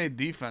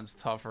defense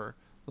tougher.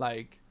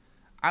 Like,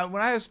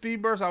 when I have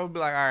speed burst, I would be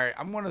like, all right,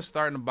 I'm going to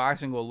start in the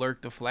box and go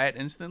lurk the flat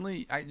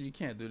instantly. You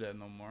can't do that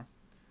no more.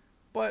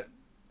 But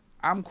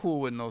I'm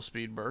cool with no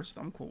speed burst.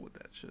 I'm cool with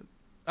that shit.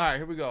 All right,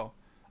 here we go.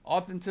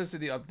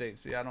 Authenticity updates.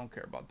 See, I don't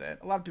care about that.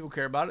 A lot of people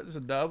care about it. It's a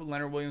dub.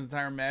 Leonard Williams and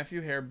Tyrann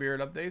Mathieu, hair, beard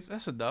updates.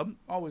 That's a dub.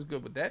 Always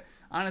good with that.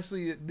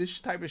 Honestly,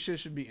 this type of shit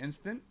should be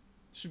instant.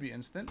 Should be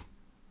instant.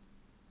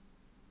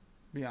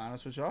 Be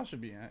honest with y'all.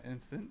 Should be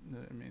instant.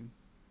 I mean...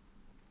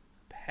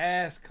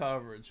 Pass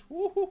coverage.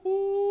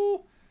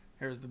 Woo-hoo-hoo.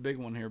 Here's the big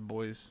one here,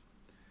 boys.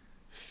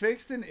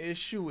 Fixed an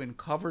issue in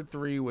cover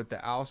 3 with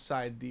the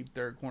outside deep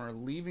third corner,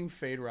 leaving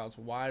fade routes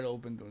wide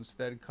open to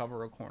instead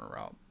cover a corner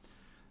route.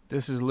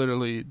 This is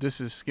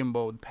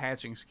Skimbo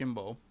patching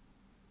Skimbo.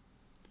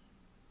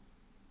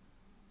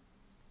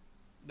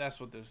 That's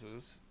what this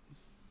is.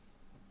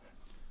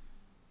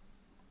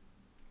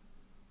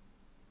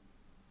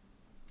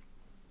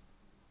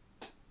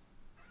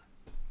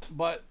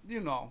 But, you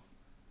know,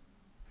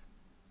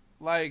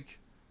 like,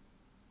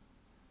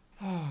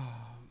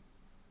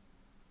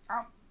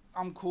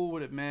 I'm cool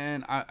with it,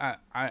 man. I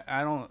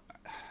don't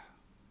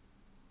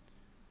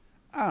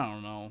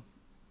know.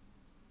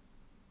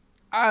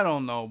 I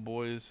don't know,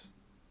 boys,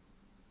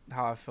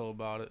 how I feel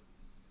about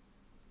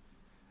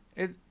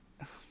it.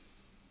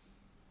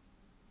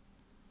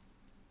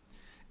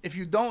 If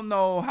you don't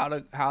know how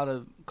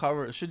to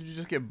cover it, should you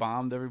just get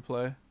bombed every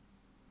play?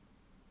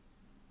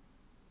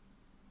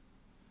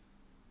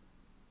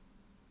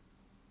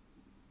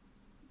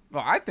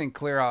 Well, I think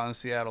clear out in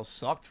Seattle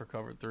sucked for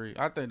cover 3.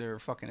 I think they were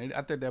fucking.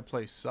 I think that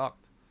play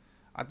sucked.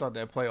 I thought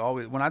that play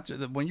always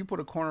when you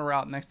put a corner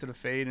route next to the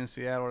fade in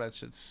Seattle, that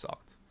shit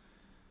sucked.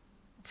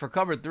 For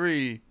cover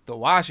 3, the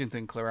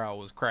Washington clear out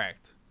was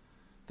cracked.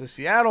 The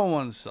Seattle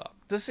one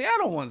sucked. The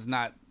Seattle one's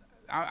not.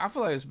 I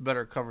feel like it's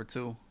better cover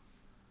 2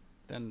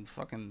 than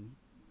fucking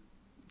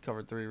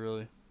cover 3,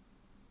 really.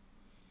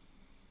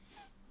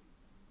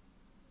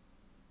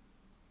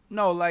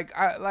 No, I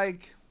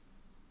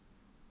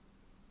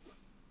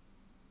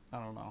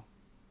don't know.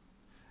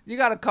 You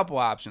got a couple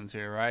options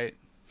here, right?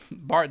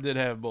 Bart did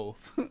have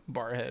both.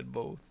 Bart had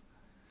both.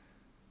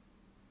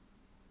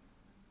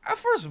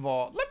 First of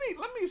all, let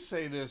me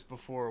say this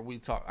before we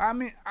talk. I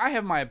mean, I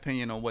have my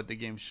opinion on what the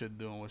game should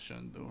do and what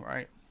shouldn't do,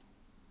 right?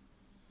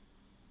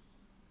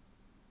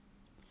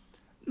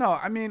 No,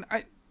 I mean,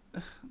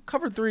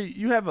 cover 3,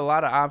 you have a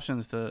lot of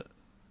options to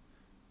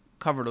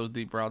cover those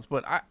deep routes,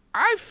 but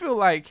I feel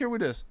like, here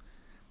with this,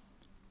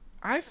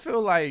 I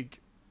feel like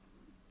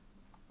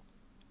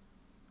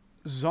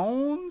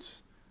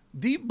zones,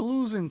 deep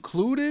blues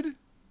included,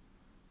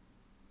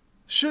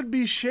 should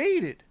be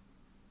shaded.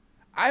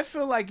 I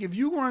feel like if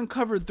you run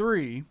cover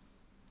 3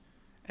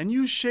 and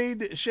you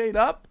shade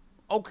up,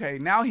 okay,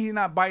 now he's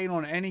not biting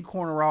on any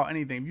corner route,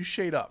 anything. You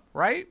shade up,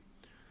 right?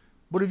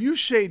 But if you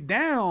shade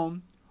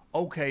down,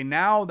 okay,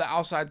 now the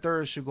outside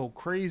third should go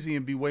crazy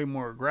and be way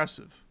more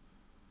aggressive.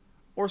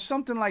 Or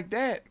something like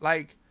that.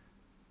 Like,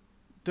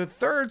 the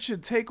third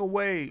should take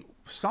away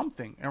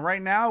something. And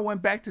right now it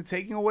went back to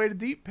taking away the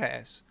deep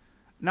pass.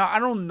 Now, I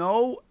don't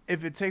know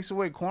if it takes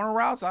away corner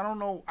routes. I don't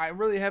know. I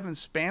really haven't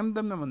spammed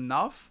them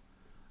enough.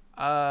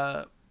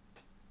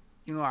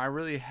 You know, I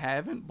really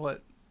haven't.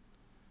 But,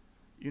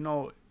 you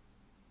know,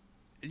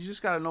 you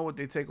just got to know what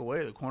they take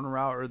away. The corner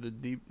route or the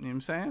deep, you know what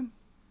I'm saying?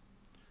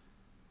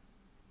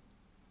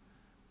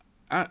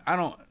 I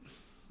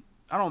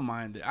don't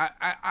mind it.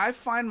 I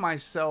find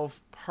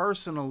myself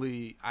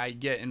personally, I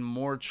get in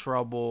more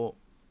trouble.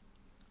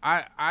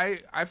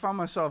 I find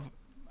myself,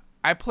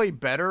 I play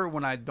better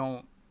when I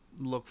don't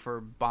look for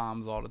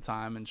bombs all the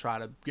time and try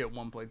to get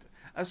one play,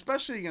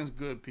 especially against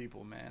good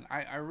people, man.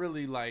 I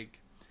really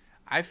like,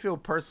 I feel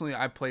personally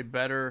I play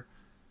better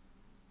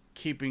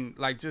keeping,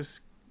 like,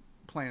 just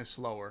playing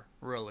slower,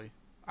 really.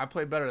 I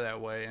play better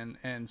that way.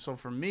 And so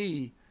for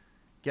me,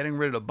 getting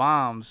rid of the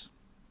bombs,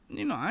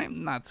 you know,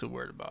 I'm not too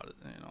worried about it,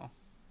 you know.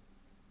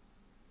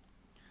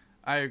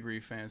 I agree,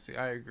 Fancy.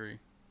 I agree.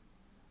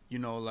 You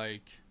know,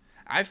 like,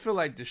 I feel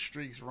like the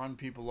streaks run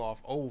people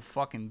off. Oh,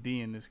 fucking D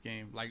in this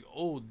game. Like,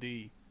 oh,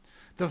 D.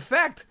 The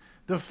fact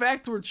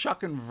we're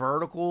chucking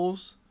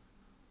verticals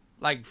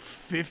like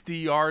 50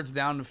 yards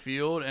down the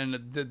field and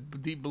the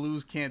deep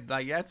blues can't,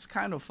 like, that's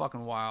kind of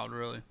fucking wild,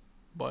 really.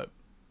 But,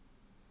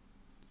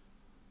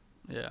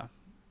 yeah.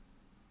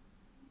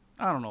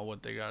 I don't know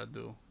what they got to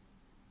do.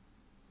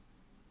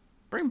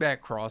 Bring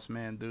back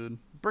Crossman, dude.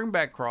 Bring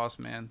back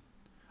Crossman.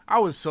 I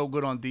was so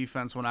good on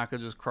defense when I could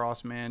just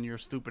Crossman your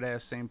stupid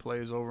ass same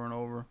plays over and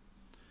over.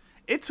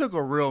 It took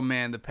a real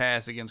man to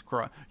pass against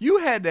Cross. You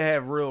had to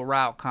have real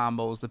route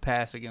combos to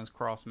pass against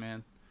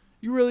Crossman.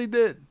 You really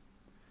did.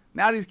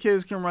 Now these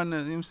kids can run the,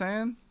 you know what I'm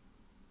saying?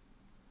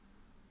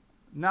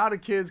 Now the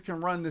kids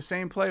can run the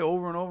same play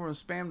over and over and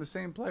spam the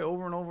same play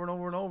over and over and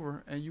over and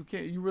over, and you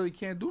really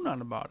can't do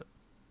nothing about it.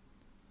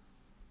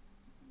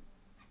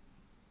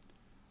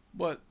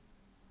 But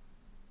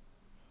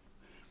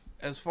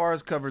as far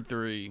as cover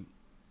 3,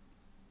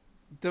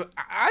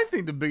 I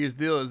think the biggest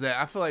deal is that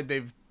I feel like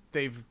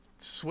they've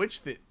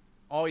switched it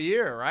all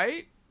year,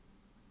 right?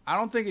 I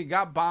don't think it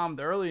got bombed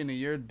early in the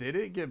year. Did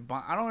it get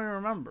bombed? I don't even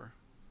remember.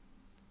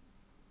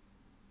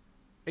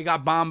 It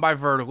got bombed by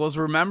verticals.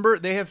 Remember,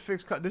 they have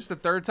fixed. This is the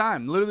third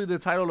time. Literally, the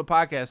title of the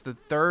podcast, the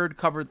third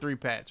cover 3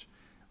 patch.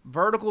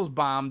 Verticals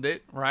bombed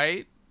it,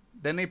 right?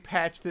 Then they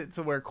patched it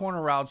to where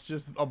corner routes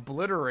just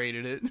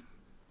obliterated it.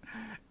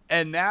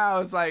 And now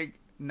it's like,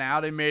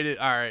 now they made it,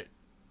 all right,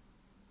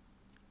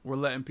 we're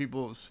letting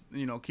people,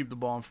 you know, keep the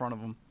ball in front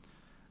of them.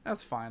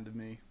 That's fine to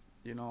me,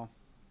 you know.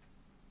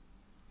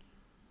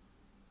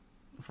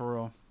 For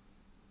real.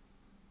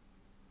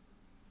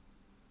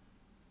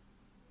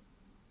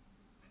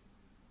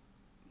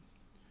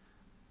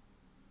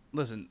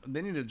 Listen,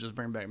 they need to just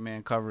bring back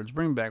man coverage.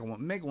 Bring back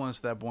one. Make one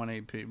step 1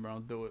 AP, bro.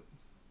 Do it.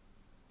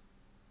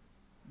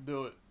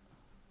 Do it.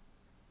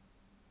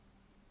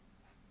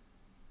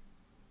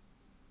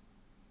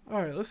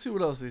 All right, let's see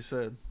what else they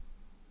said.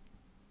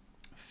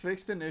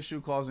 Fixed an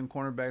issue causing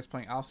cornerbacks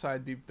playing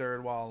outside deep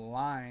third while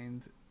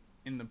aligned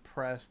in the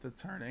press to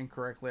turn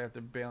incorrectly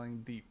after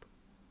bailing deep.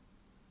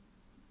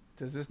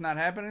 Does this not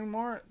happen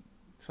anymore?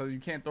 So you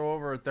can't throw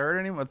over a third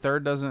anymore? A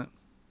third doesn't.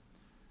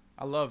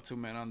 I love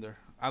two-man under.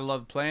 I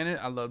loved playing it.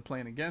 I loved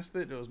playing against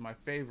it. It was my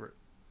favorite.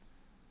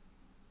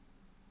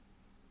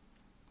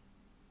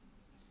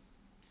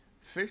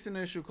 Fixed an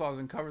issue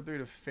causing cover 3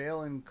 to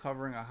fail in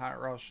covering a hot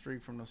route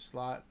streak from the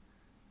slot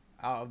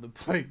out of the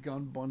play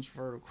gun bunch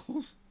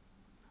verticals.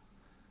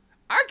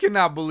 I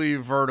cannot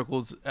believe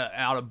verticals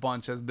out of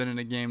bunch has been in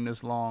the game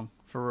this long,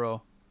 for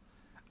real.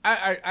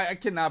 I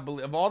cannot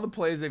believe, of all the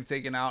plays they've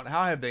taken out,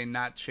 how have they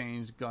not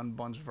changed gun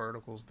bunch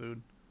verticals,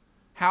 dude?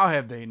 How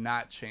have they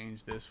not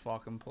changed this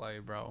fucking play,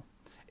 bro?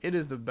 It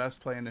is the best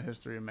play in the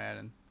history of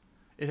Madden.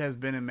 It has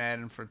been in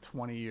Madden for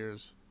 20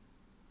 years.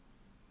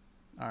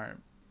 All right.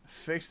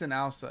 Fixed an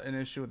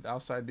issue with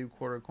outside deep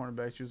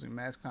cornerbacks using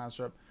match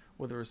construct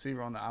with a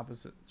receiver on the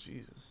opposite.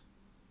 Jesus.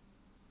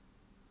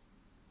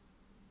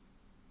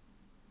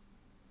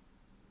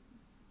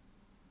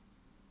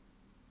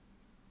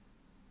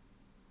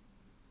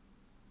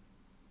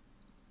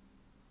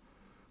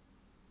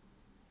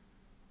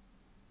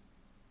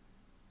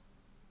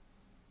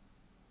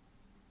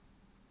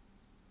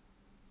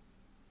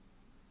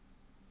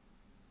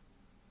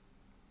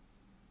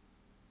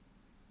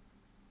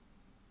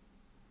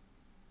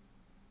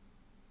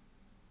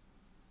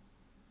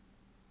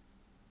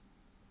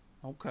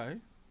 Okay.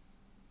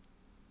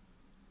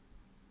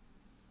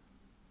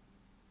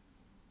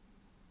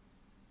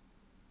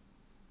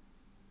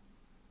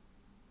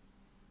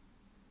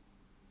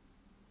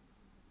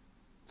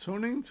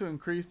 Tuning to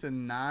increase the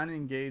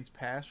non-engaged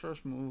pass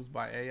rush moves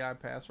by AI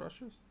pass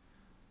rushers.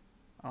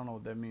 I don't know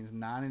what that means.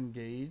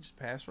 Non-engaged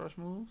pass rush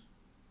moves?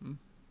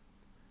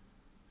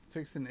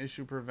 Fixed an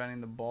issue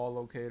preventing the ball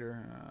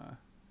locator.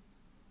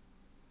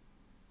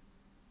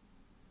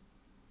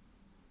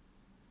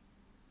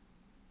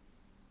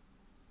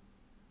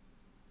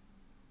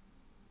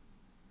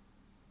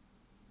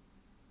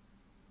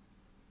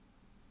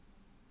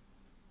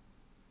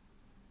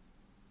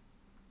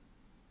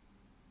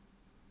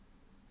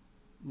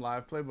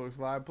 Live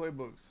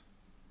playbooks.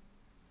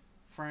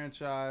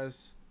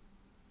 Franchise.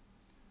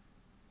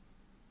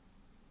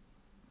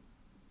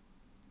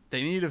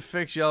 They need to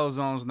fix yellow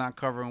zones not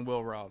covering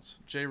wheel routes.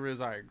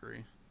 J-Riz, I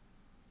agree.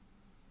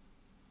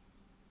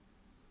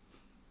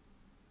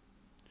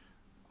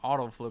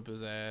 Auto flip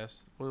his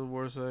ass. What did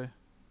War say?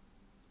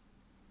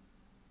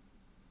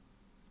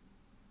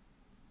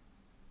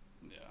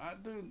 Yeah,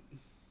 dude.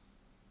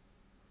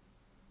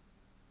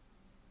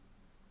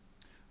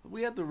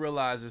 We have to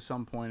realize at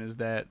some point is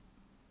that,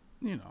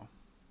 you know,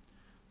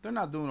 they're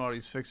not doing all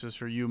these fixes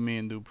for you, me,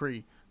 and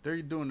Dupree. They're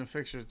doing the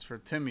fixes for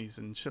Timmy's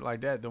and shit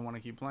like that. They want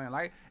to keep playing.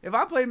 Like, if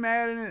I played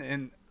Madden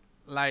and,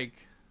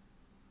 like,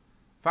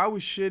 if I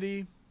was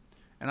shitty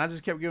and I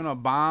just kept giving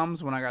up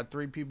bombs when I got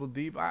 3 people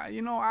deep, I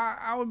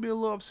would be a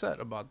little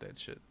upset about that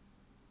shit.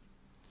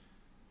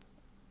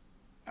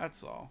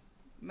 That's all.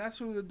 And that's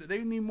who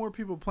they need more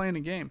people playing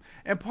the game.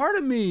 And part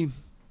of me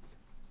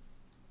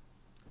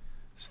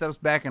steps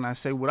back and I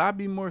say, would I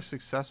be more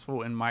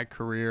successful in my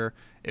career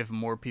if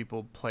more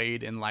people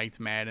played and liked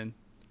Madden?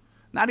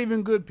 Not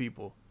even good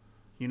people.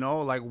 You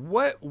know, like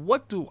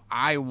what do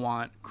I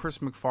want, Chris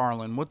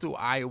McFarland, what do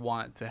I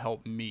want to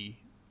help me,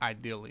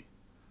 ideally?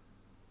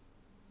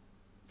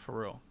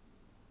 For real.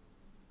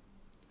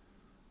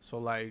 So,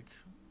 like,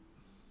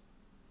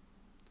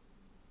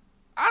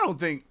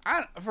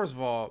 first of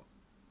all,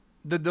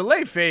 the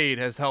delay fade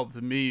has helped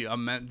me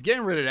immense.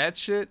 Getting rid of that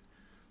shit,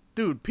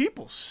 dude,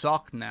 people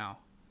suck now.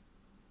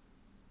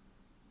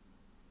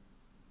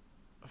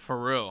 For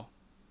real.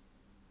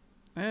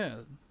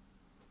 Yeah.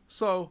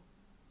 So,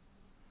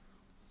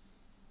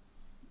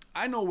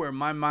 I know where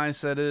my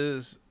mindset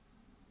is.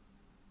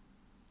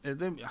 If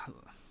they,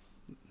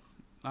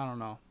 I don't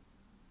know.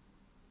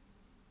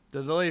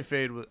 The delay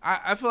fade was.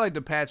 I feel like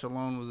the patch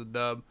alone was a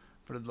dub.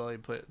 For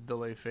the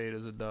delay fade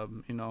is a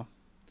dub, you know.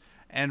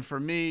 And for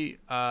me,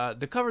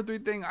 the cover 3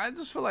 thing, I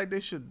just feel like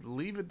they should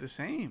leave it the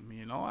same.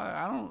 You know,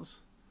 I don't.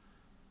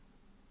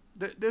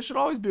 There should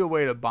always be a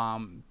way to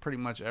bomb pretty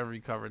much every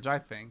coverage, I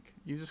think.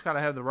 You just got to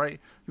have the right...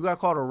 You got to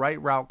call the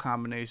right route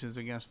combinations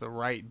against the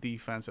right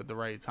defense at the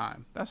right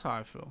time. That's how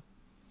I feel.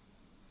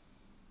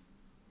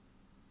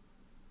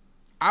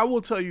 I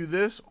will tell you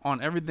this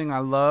on everything I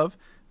love,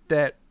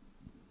 that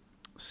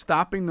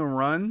stopping the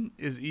run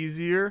is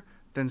easier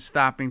than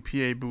stopping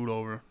PA boot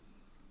over.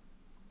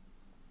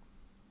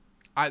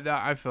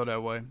 I feel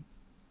that way.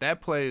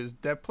 That play is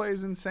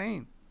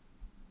insane.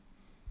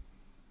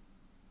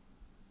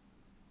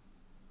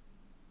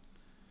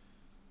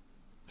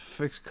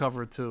 Fix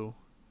cover 2.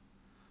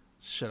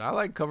 Shit, I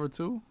like cover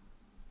 2.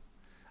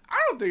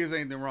 I don't think there's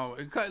anything wrong with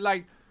it.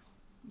 Like,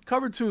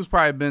 Cover two has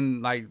probably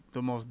been like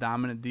the most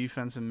dominant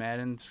defense in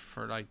Madden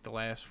for like the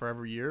last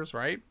forever years,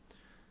 right?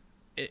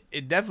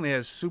 It definitely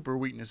has super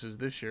weaknesses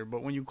this year,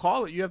 but when you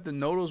call it, you have to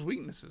know those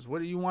weaknesses.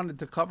 What do you want it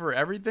to cover?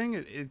 Everything?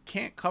 It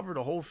can't cover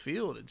the whole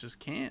field. It just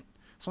can't.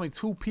 It's only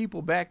two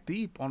people back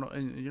deep on.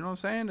 You know what I'm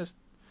saying?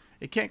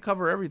 It can't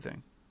cover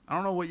everything. I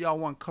don't know what y'all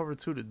want cover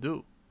two to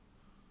do.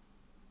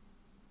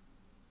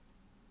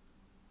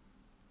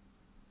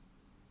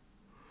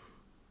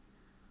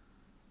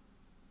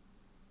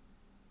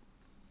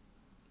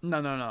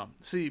 No.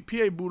 See,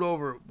 PA boot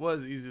over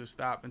was easier to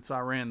stop until I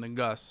ran the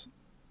Gus.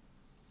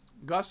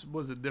 Gus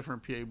was a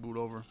different PA boot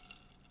over.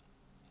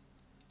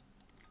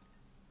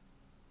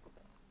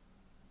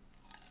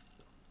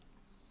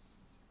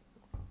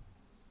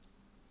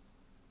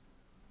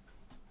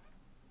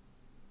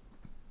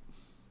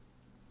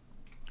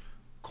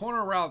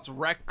 Corner routes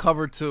wreck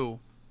cover two.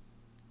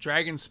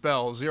 Dragon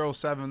spell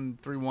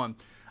 0731.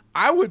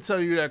 I would tell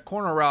you that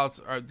corner routes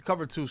are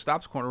cover two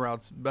stops corner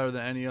routes better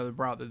than any other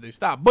route that they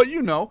stop. But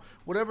you know,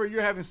 whatever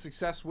you're having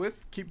success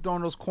with, keep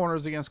throwing those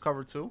corners against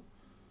cover two.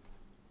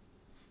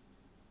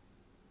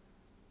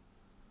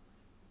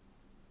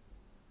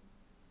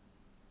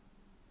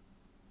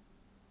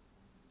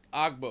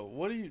 Agbo,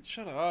 what are you?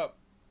 Shut up.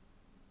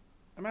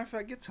 As a matter of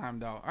fact, get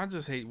timed out. I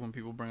just hate when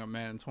people bring up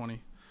Madden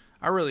 20.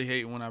 I really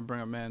hate when I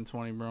bring up Madden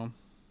 20, bro.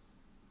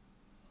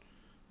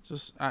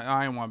 Just,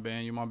 I ain't want to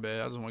ban you, my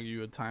bad. I just want to give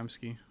you a time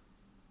ski.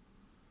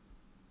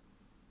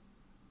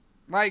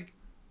 Like,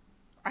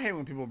 I hate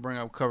when people bring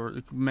up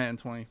cover Madden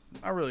 20.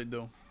 I really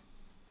do.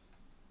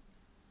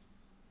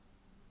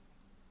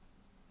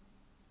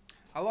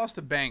 I lost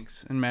to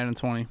Banks in Madden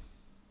 20.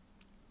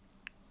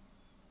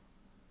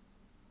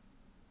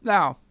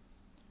 Now,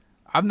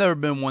 I've never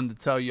been one to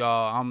tell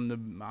y'all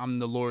I'm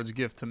the Lord's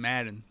gift to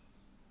Madden.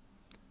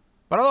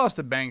 But I lost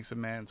to Banks in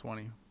Madden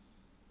 20.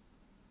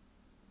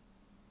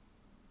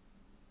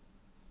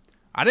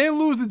 I didn't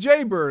lose to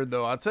Jaybird,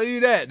 though. I'll tell you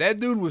that. That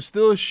dude was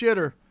still a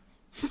shitter.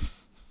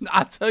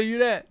 I'll tell you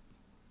that.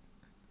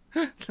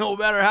 No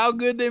matter how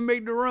good they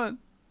make the run.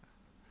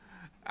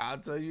 I'll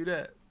tell you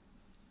that.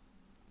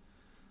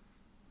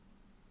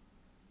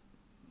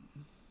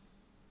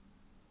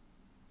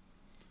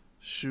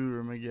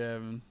 Shooter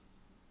McGavin.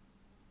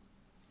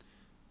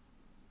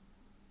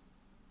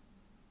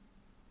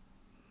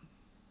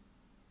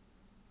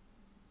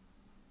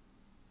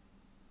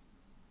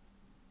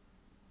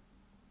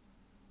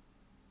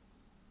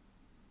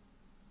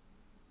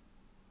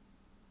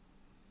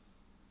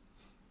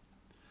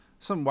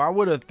 Why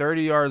would a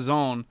 30-yard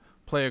zone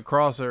play a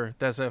crosser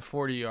that's at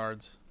 40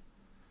 yards?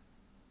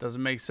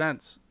 Doesn't make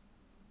sense.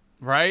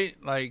 Right?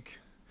 Like,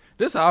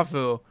 this how I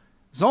feel.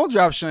 Zone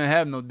drop shouldn't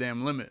have no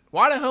damn limit.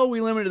 Why the hell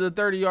we limited the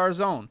 30-yard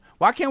zone?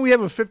 Why can't we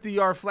have a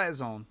 50-yard flat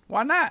zone?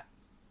 Why not?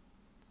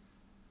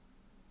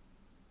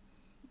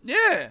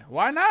 Yeah,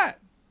 why not?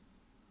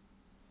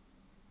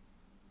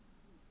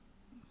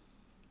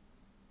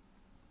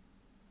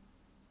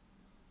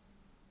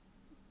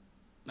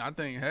 I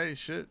think, hey,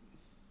 shit.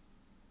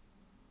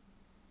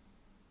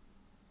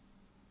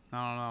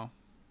 I don't know.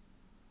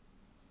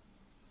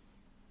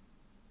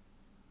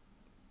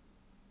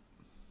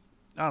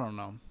 I don't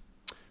know.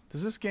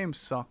 Does this game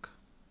suck?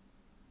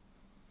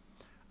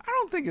 I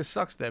don't think it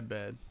sucks that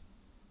bad.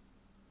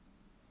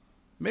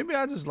 Maybe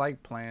I just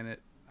like playing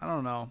it. I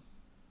don't know.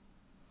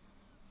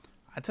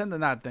 I tend to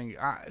not think,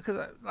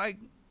 because like,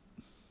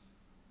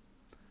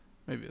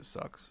 maybe it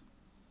sucks.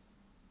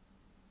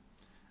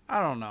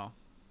 I don't know.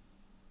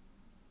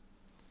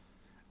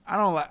 I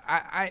don't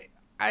like.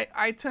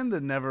 I tend to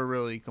never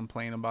really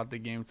complain about the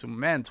game too.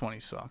 Madden 20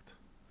 sucked.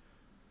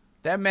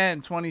 That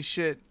Madden 20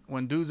 shit,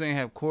 when dudes ain't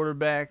have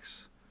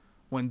quarterbacks,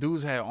 when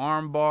dudes had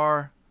arm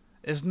bar,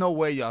 there's no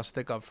way y'all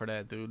stick up for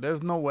that, dude.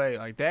 There's no way.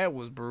 Like, that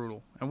was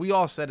brutal. And we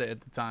all said it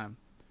at the time.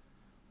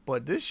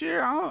 But this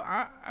year,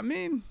 I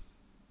mean,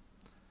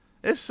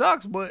 it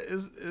sucks, but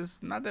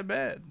it's not that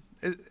bad.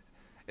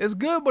 It's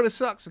good, but it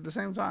sucks at the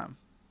same time.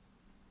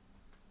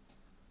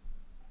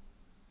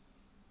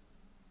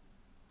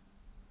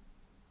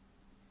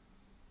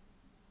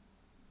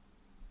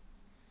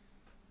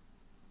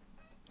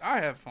 I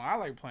have fun. I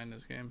like playing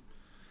this game.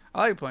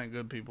 I like playing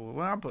good people.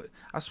 When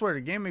I swear, the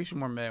game makes you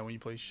more mad when you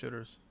play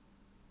shitters.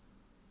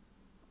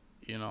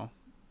 You know,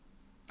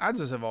 I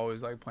just have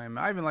always liked playing.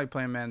 I even like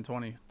playing Madden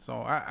 20.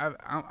 So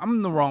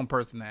I'm the wrong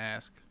person to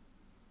ask.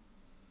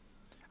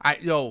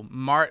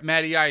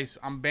 Matty Ice,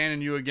 I'm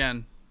banning you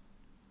again.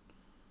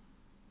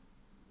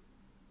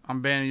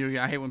 I'm banning you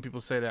again. I hate when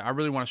people say that. I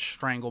really want to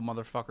strangle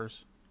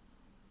motherfuckers.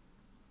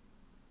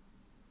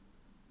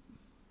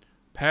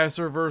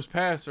 Passer versus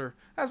passer.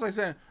 That's like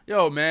saying,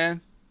 yo, man,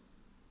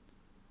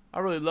 I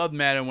really loved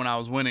Madden when I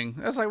was winning.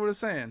 That's like what it's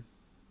saying.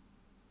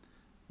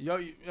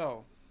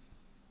 Yo.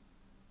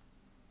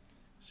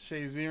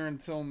 Shazier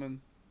and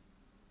Tillman.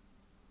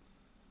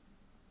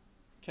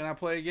 Can I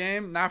play a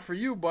game? Not for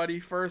you, buddy.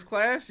 First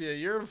class? Yeah,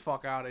 you're the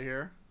fuck out of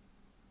here.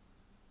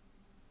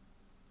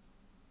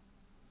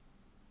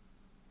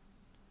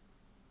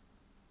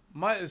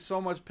 Mutt is so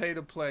much pay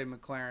to play,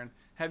 McLaren.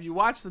 Have you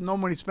watched the No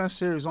Money Spent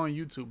series on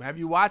YouTube? Have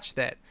you watched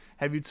that?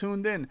 Have you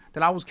tuned in?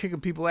 That I was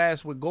kicking people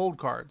ass with gold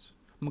cards.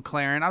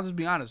 McLaren, I'll just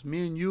be honest.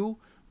 Me and you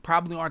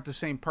probably aren't the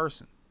same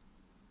person.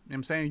 You know what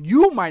I'm saying?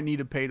 You might need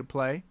to pay to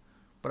play,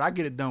 but I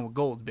get it done with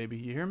golds, baby.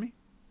 You hear me?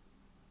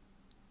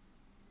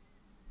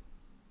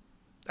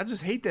 I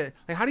just hate that.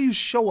 Like, how do you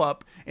show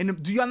up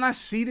and do y'all not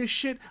see this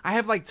shit? I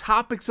have like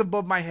topics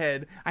above my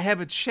head. I have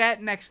a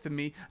chat next to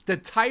me. The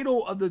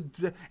title of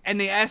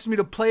and they asked me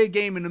to play a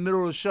game in the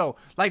middle of the show.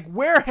 Like,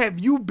 where have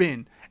you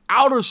been?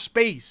 Outer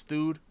space,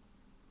 dude.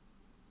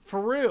 For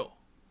real.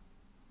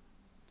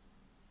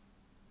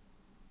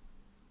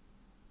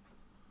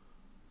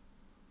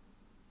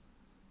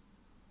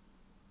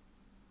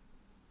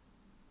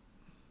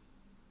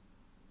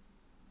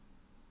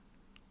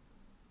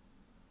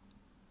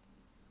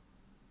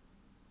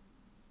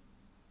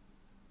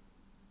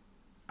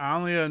 I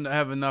only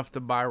have enough to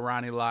buy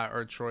Ronnie Lott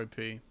or Troy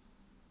P.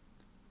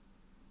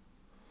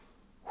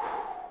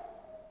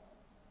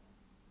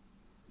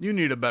 You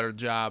need a better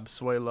job,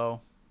 Swalo.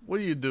 What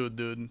do you do,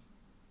 dude?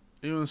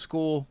 You in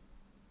school?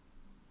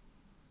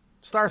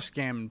 Start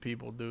scamming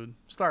people, dude.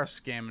 Start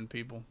scamming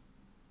people.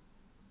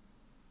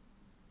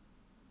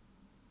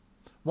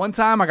 One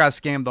time I got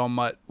scammed on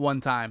Mutt.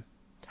 One time.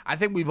 I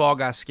think we've all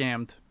got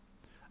scammed.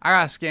 I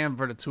got scammed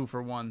for the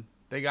 2-for-1.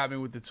 They got me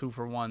with the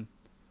 2-for-1.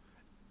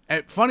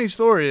 And funny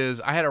story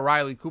is, I had a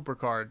Riley Cooper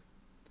card.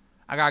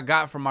 I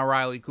got from my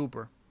Riley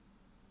Cooper.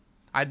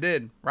 I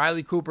did.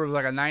 Riley Cooper was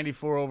like a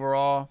 94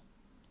 overall.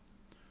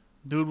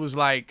 Dude was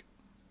like...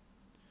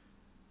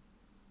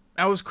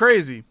 That was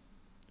crazy.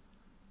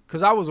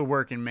 Because I was a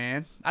working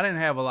man. I didn't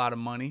have a lot of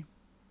money.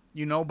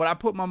 You know, but I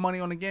put my money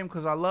on the game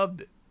because I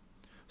loved it.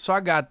 So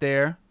I got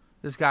there.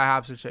 This guy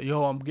hops and said,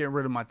 yo, I'm getting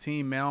rid of my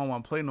team, man. I don't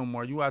want to play no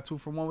more. You got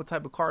 2-for-1? What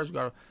type of cards you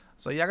got?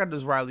 So yeah, I got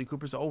this Riley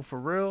Cooper. So, oh, for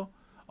real?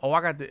 Oh,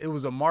 it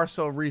was a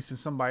Marcel Reese and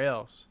somebody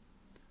else.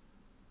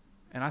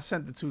 And I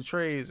sent the 2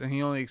 trades, and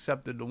he only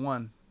accepted the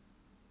 1.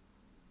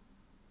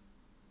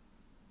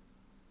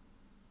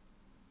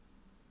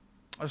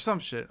 Or some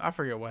shit. I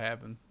forget what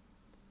happened.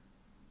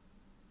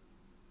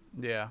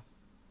 Yeah.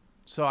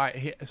 So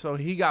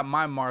he got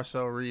my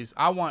Marcel Reese.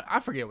 I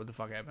forget what the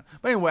fuck happened.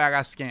 But anyway, I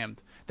got scammed.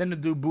 Then the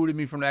dude booted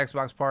me from the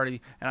Xbox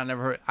party, and I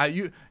never heard.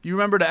 You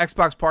remember the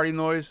Xbox party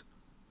noise?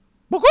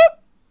 Boop, boop!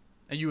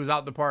 And you was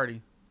out the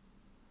party.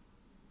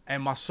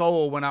 And my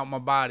soul went out my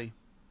body.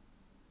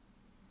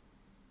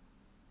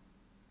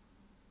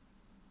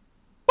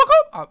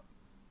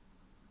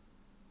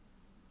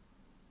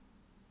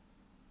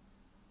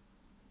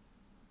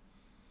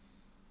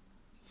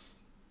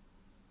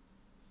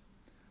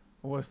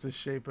 What's the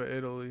shape of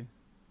Italy?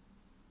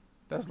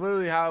 That's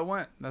literally how it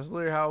went. That's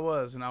literally how it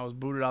was. And I was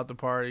booted out the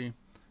party.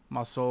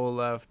 My soul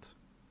left.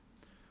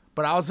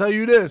 But I'll tell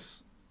you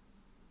this.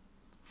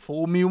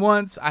 Fool me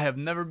once. I have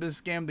never been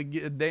scammed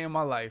a day in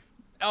my life.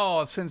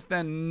 Oh, since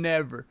then,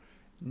 never.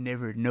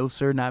 Never. No,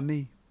 sir, not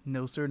me.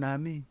 No, sir,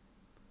 not me.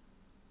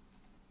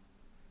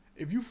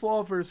 If you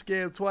fall for a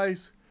scam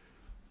twice,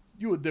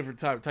 you a different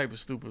type of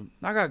stupid.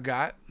 I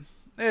got.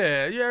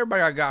 Yeah,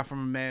 everybody got from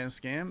a man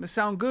scam. It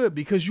sound good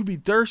because you be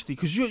thirsty.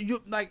 Because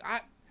you like,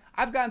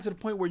 I've gotten to the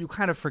point where you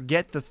kind of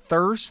forget the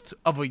thirst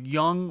of a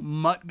young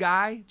mutt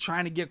guy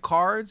trying to get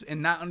cards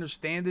and not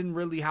understanding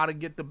really how to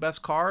get the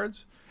best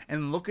cards.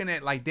 And looking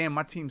at like, damn,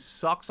 my team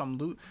sucks. I'm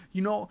losing.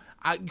 You know,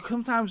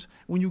 sometimes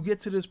when you get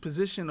to this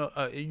position,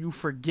 you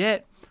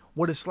forget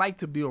what it's like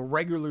to be a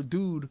regular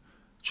dude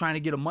trying to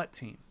get a mutt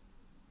team.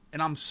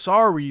 And I'm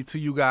sorry to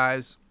you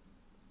guys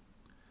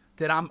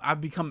that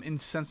I've become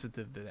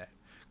insensitive to that.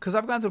 Because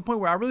I've gotten to the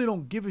point where I really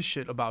don't give a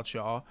shit about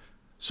y'all.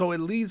 So it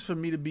leads for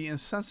me to be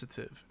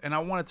insensitive. And I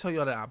want to tell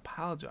y'all that I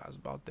apologize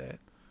about that.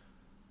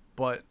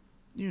 But,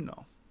 you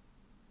know.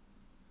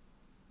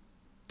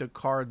 The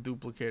card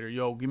duplicator.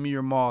 Yo, give me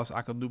your moss.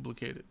 I can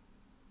duplicate it.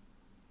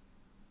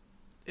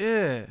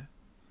 Yeah.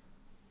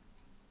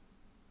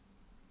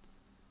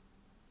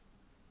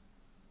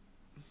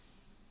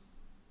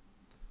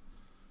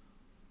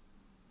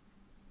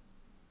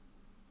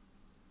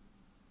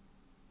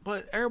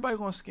 But everybody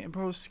gonna scam,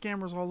 bro.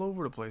 Scammers all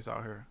over the place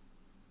out here.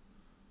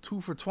 2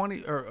 for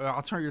 20, or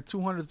I'll turn your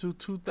 200 to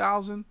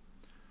 2,000.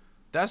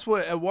 That's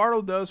what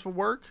Eduardo does for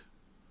work.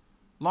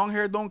 Long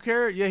hair don't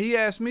care. Yeah, he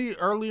asked me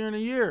earlier in the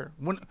year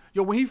when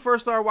he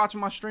first started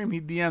watching my stream.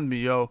 He DM'd me,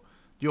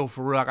 yo,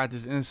 for real, I got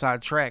this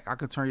inside track. I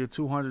could turn your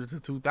 200 to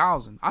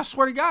 2,000. I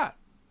swear to God.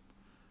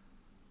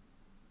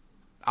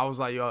 I was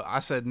like, yo, I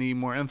said need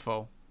more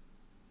info.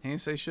 He didn't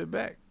say shit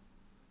back.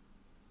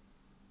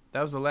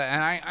 That was the last,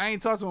 and I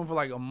ain't talked to him for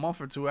like a month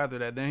or two after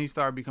that. Then he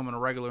started becoming a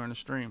regular in the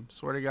stream.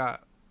 Swear to God.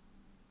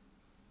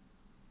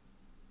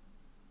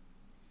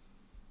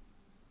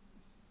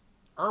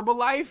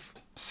 Herbalife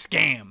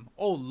scam.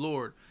 Oh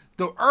Lord,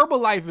 the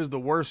Herbalife is the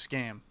worst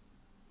scam.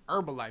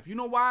 Herbalife. You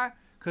know why?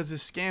 Because it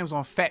scams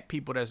on fat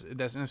people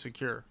that's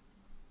insecure.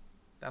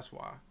 That's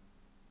why.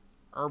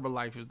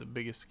 Herbalife is the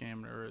biggest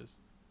scam there is.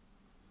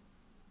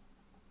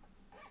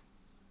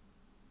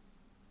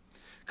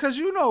 Because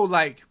you know,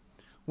 like,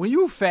 when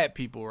you fat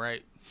people,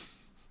 right?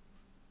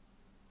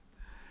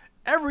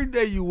 Every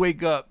day you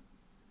wake up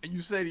and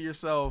you say to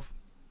yourself,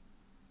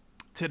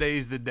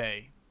 today's the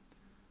day.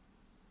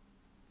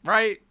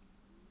 Right?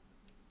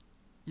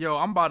 Yo,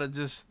 I'm about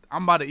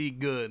to eat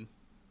good.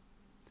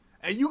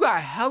 And you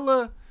got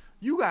hella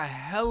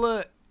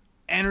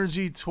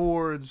energy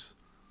towards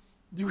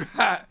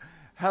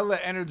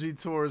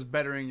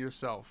bettering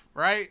yourself,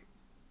 right?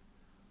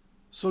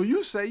 So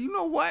you say, you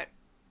know what?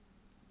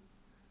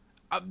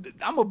 I'm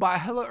gonna buy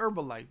hella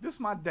Herbalife. This is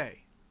my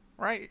day,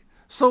 right?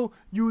 So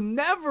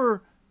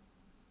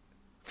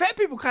fat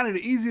people kind of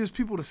the easiest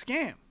people to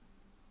scam,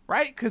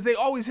 right? Because they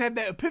always have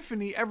that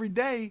epiphany every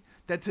day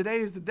that today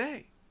is the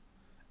day.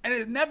 And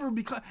it never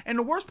becomes, and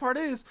the worst part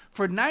is,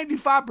 for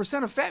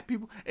 95% of fat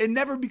people, it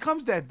never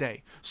becomes that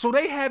day. So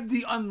they have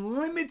the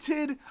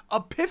unlimited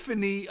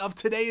epiphany of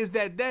today is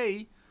that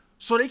day,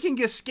 so they can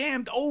get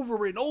scammed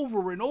over and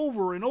over and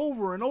over and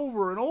over and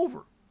over and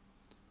over.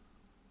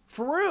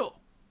 For real.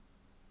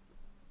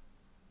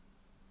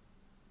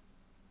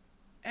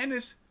 And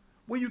it's,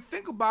 when you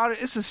think about it,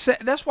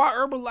 that's why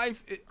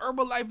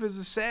Herbalife is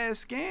a sad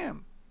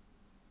scam.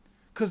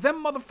 Because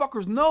them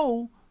motherfuckers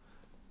know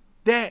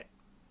that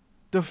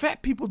the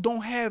fat people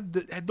don't have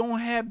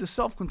the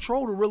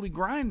self-control to really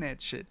grind that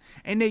shit.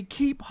 And they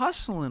keep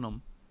hustling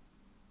them.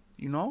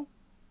 You know?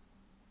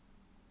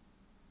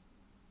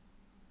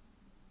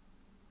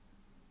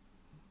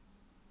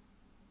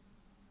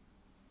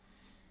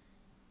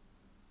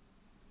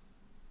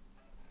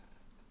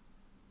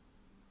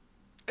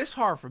 It's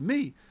hard for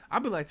me. I'll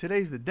be like,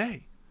 today's the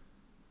day.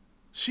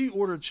 She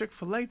ordered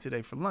Chick-fil-A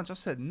today for lunch. I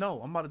said, no,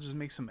 I'm about to just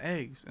make some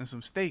eggs and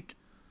some steak.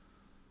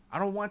 I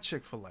don't want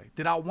Chick-fil-A.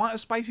 Did I want a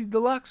spicy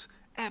deluxe?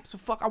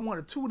 Absolutely. I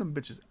wanted 2 of them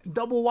bitches.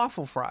 Double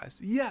waffle fries.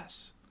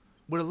 Yes.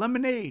 With a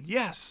lemonade.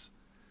 Yes.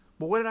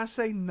 But what did I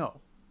say?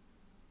 No.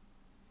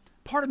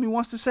 Part of me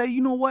wants to say,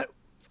 you know what?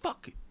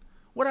 Fuck it.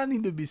 What I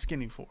need to be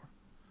skinny for?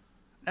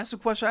 That's the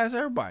question I ask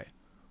everybody.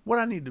 What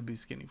I need to be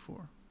skinny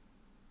for?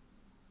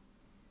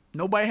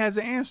 Nobody has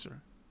an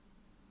answer.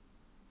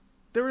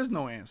 There is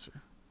no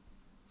answer.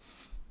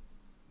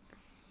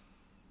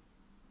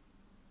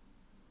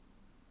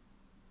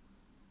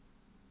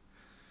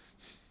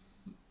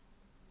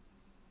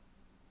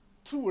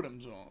 Two of them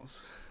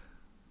Jones.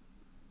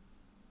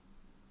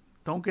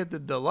 Don't get the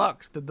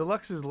deluxe. The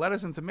deluxe is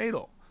lettuce and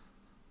tomato.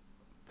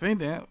 If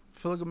anything, I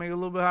feel like it'll make it a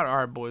little bit hotter. All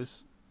right,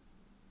 boys.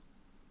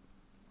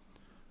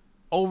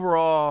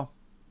 Overall,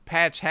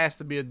 patch has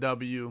to be a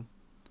W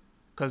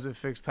because it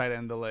fixed tight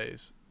end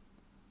delays.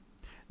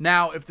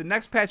 Now, if the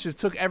next patch just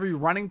took every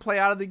running play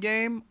out of the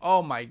game,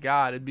 oh my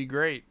God, it'd be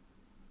great.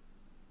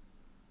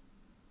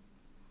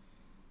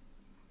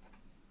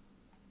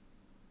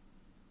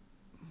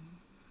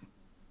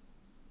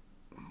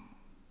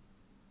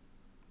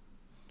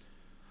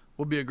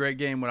 Would be a great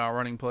game without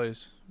running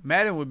plays.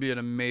 Madden would be an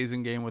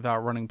amazing game without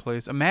running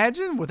plays.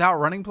 Imagine without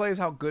running plays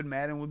how good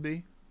Madden would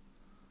be.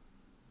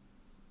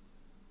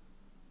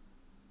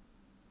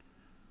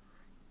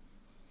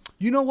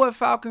 You know what,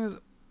 Falcons?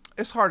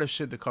 It's hard as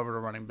shit to cover the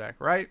running back,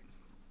 right?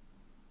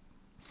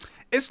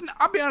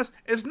 I'll be honest,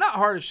 it's not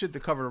hard as shit to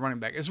cover the running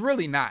back. It's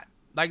really not.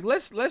 Like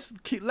let's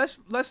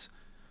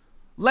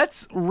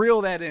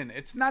reel that in.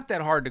 It's not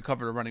that hard to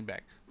cover the running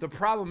back. The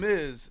problem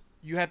is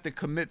you have to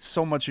commit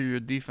so much of your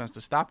defense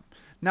to stop him.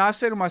 Now I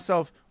say to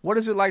myself, what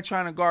is it like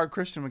trying to guard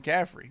Christian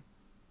McCaffrey?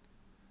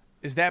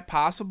 Is that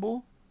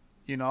possible?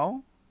 You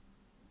know?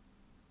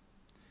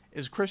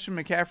 Is Christian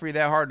McCaffrey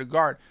that hard to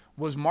guard?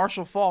 Was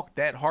Marshall Faulk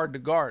that hard to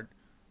guard?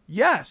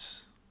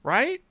 Yes,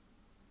 right?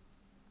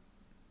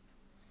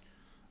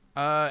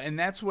 And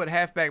that's what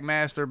halfback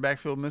master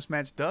backfield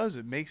mismatch does.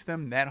 It makes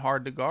them that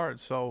hard to guard.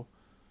 So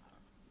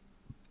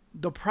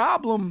the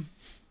problem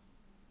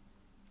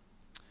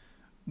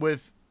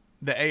with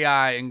the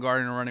AI and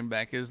guarding a running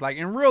back is, like,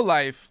 in real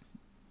life,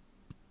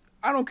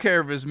 I don't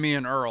care if it's me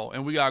and Earl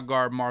and we got to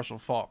guard Marshall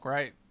Faulk,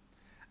 right?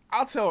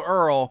 I'll tell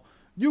Earl,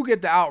 you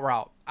get the out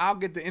route. I'll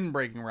get the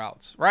in-breaking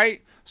routes,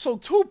 right? So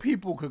 2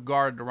 people could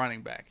guard the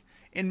running back.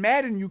 In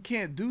Madden, you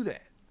can't do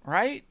that,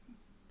 right?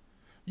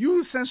 You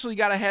essentially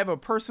got to have a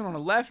person on the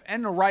left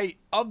and the right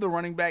of the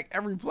running back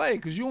every play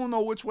because you don't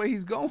know which way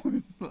he's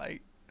going.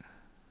 Like,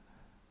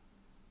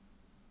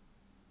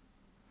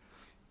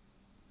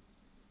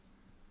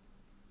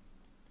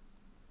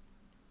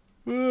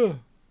 ugh.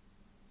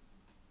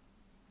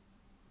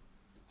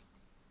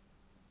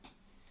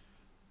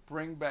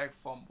 Bring back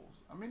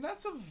fumbles. I mean,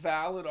 that's a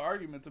valid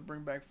argument to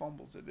bring back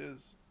fumbles. It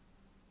is.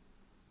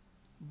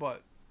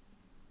 But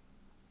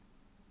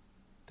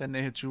then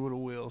they hit you with a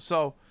wheel.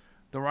 So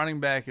the running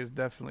back is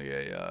definitely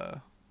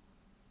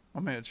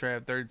I'm in a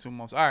trap 32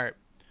 months. All right.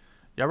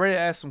 Y'all ready to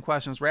ask some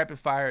questions? Rapid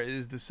fire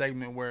is the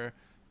segment where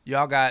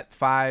y'all got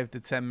 5 to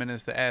 10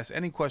 minutes to ask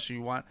any question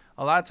you want.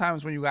 A lot of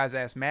times when you guys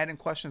ask Madden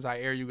questions, I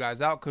air you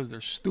guys out because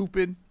they're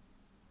stupid.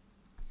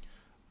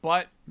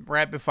 But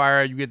rapid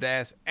fire, you get to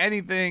ask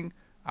anything.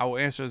 I will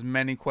answer as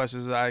many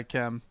questions as I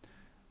can.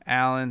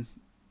 Alan.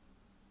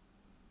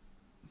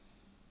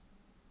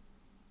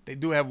 They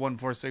do have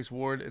 146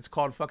 Ward. It's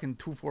called fucking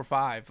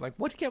 245. Like,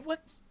 what? Get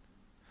what?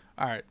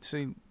 All right,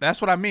 see, that's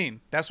what I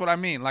mean. That's what I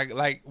mean.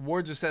 Like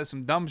Ward just said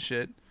some dumb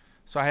shit,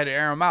 so I had to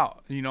air him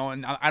out. You know,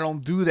 and I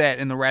don't do that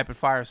in the rapid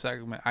fire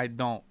segment. I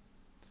don't.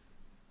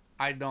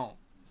 All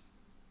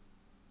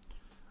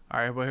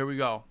right, well, here we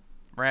go.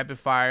 Rapid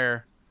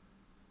fire.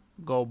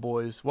 Go,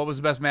 boys. What was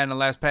the best Madden in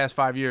the past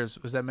 5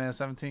 years? Was that Madden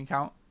 17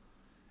 count?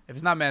 If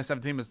it's not Madden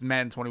 17, it's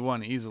Madden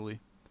 21 easily.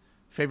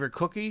 Favorite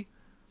cookie?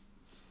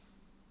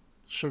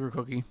 Sugar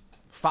cookie.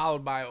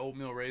 Followed by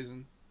oatmeal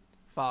raisin.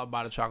 Followed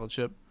by the chocolate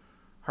chip.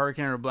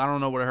 Hurricane or I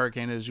don't know what a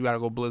hurricane is. You got to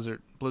go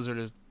Blizzard. Blizzard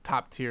is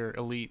top tier,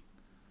 elite.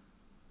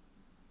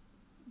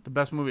 The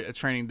best movie, A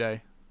Training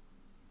Day.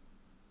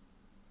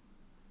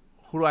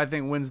 Who do I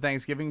think wins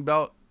Thanksgiving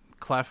belt?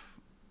 Clef.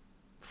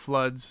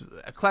 Floods.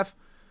 Clef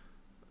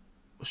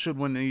should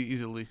win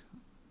easily.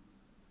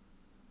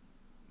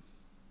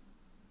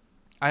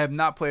 I have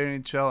not played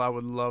NHL. I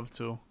would love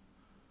to.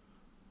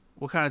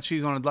 What kind of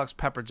cheese on a deluxe?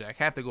 Pepper jack.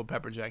 Have to go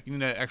pepper jack. You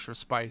need that extra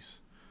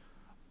spice.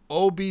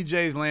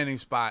 OBJ's landing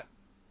spot.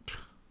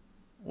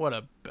 What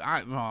a...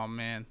 oh,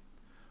 man.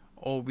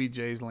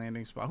 OBJ's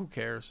landing spot. Who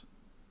cares?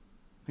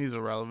 He's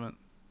irrelevant.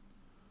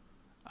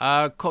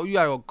 You gotta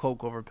go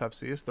Coke over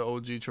Pepsi. It's the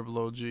OG, triple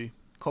OG.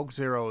 Coke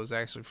Zero is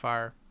actually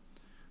fire.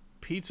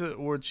 Pizza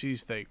or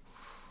cheesesteak?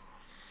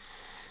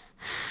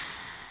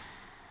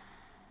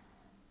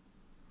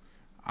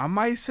 I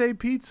might say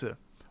pizza.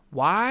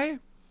 Why?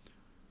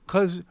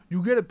 Because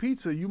you get a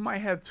pizza, you might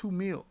have 2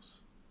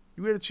 meals.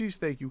 You get a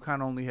cheesesteak, you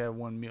kind of only have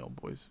 1 meal,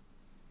 boys.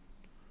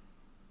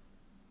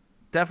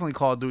 Definitely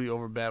Call of Duty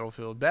over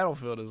Battlefield.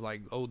 Battlefield is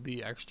like OD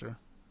extra.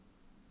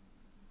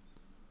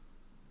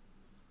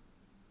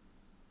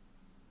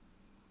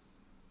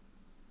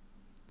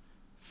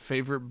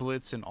 Favorite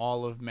blitz in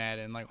all of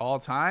Madden, like all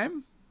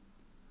time?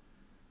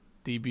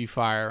 DB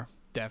Fire,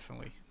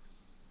 definitely.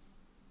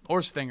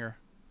 Or Stinger.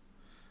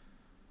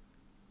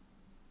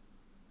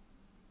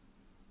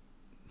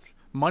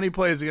 Money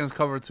plays against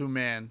cover 2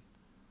 man.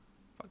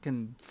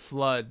 Fucking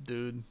flood,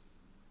 dude.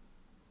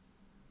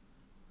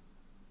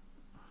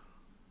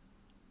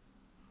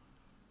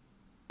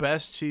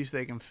 Best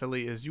cheesesteak in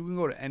Philly is you can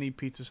go to any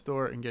pizza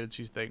store and get a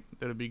cheesesteak.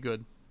 That'll be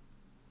good.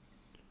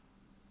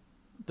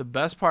 The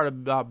best part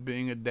about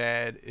being a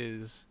dad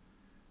is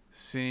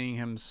seeing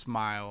him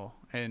smile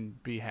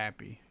and be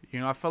happy.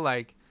 You know, I feel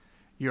like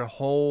your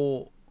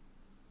whole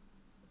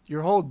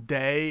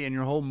day and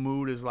your whole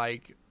mood is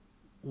like,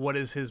 what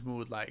is his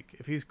mood like?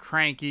 If he's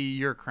cranky,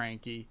 you're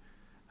cranky.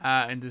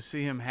 And to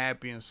see him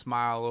happy and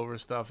smile over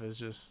stuff is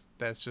just,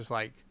 that's just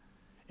like,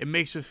 it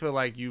makes you feel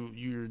like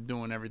you're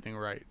doing everything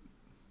right.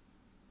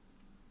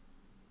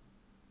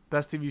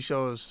 Best TV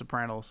show is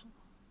Sopranos.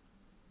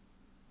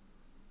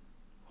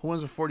 Who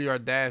wins a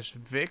 40-yard dash,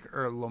 Vic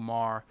or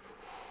Lamar?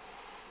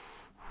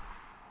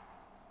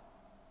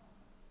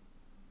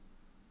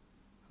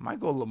 I might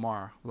go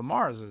Lamar.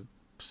 Lamar is a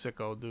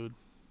sicko, dude.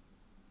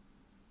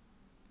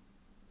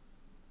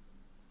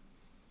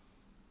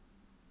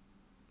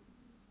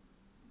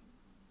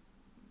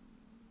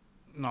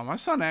 No, my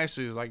son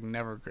actually is like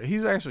never.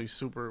 He's actually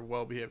super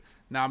well behaved.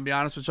 Now, I'll be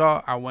honest with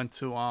y'all.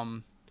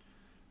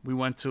 We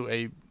went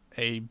to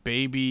a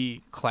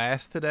baby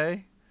class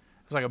today.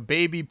 It's like a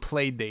baby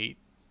play date.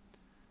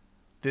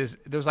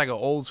 There's like an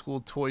old school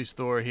toy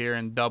store here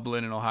in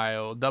Dublin, in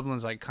Ohio.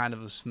 Dublin's like kind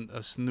of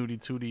a snooty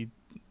tooty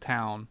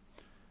town,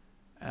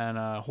 and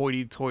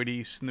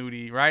hoity-toity,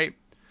 snooty, right?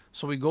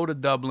 So we go to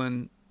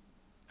Dublin,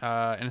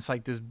 and it's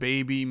like this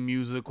baby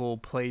musical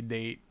play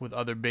date with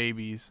other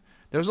babies.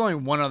 There was only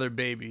one other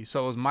baby,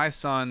 so it was my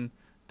son,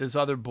 this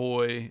other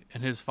boy,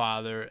 and his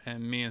father,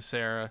 and me and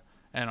Sarah,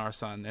 and our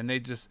son. And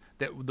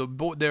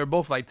they were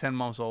both like 10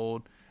 months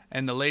old,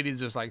 and the lady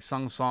just like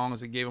sung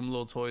songs and gave him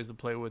little toys to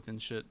play with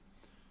and shit.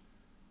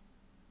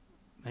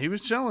 He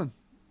was chilling.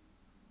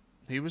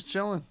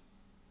 The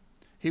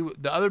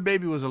other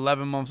baby was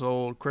 11 months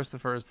old.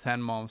 Christopher is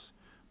 10 months.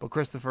 But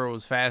Christopher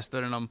was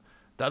faster than him.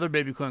 The other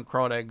baby couldn't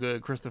crawl that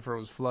good. Christopher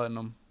was flooding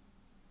him.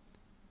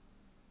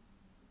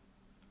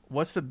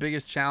 What's the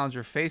biggest challenge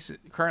you're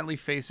currently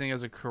facing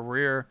as a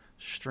career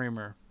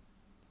streamer?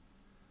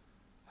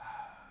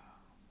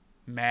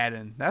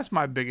 Madden. That's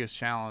my biggest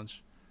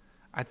challenge.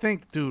 I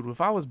think, dude,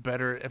 if I was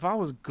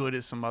good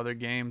at some other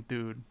game,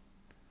 dude,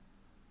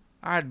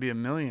 I'd be a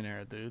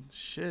millionaire, dude.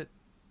 Shit.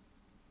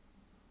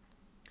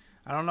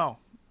 I don't know.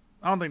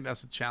 I don't think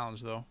that's a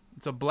challenge, though.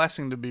 It's a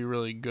blessing to be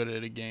really good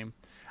at a game.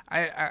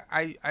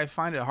 I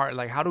find it hard.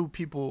 Like, how do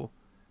people...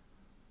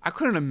 I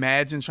couldn't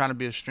imagine trying to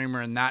be a streamer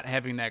and not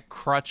having that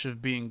crutch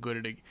of being good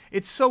at it.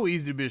 It's so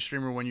easy to be a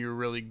streamer when you're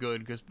really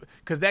good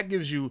because that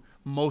gives you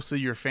most of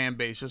your fan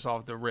base just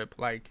off the rip.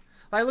 Like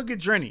look at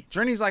Drenny.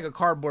 Drenny's like a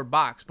cardboard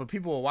box, but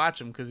people will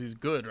watch him because he's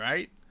good,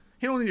 right?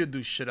 He don't need to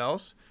do shit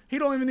else. He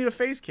don't even need a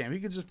face cam. He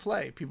could just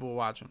play. People will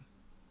watch him,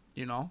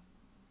 you know?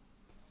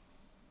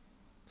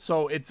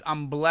 So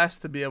I'm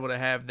blessed to be able to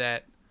have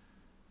that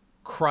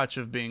crutch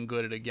of being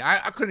good at a game.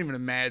 I couldn't even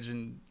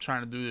imagine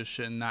trying to do this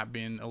shit and not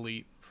being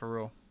elite, for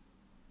real.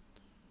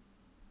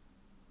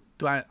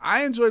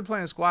 I enjoyed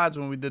playing squads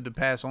when we did the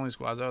pass-only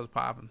squads. That was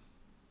popping.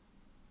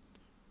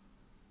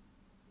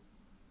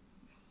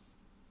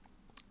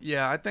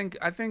 Yeah, I think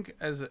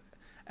as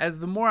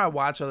the more I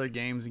watch other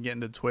games and get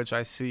into Twitch,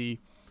 I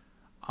see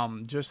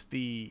just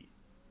the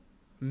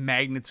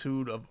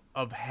magnitude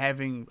of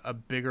having a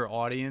bigger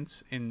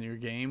audience in your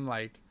game.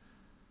 Like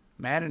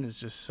Madden is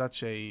just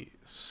such a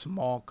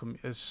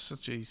it's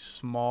such a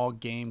small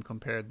game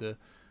compared to,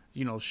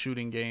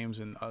 shooting games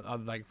and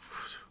like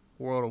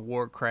World of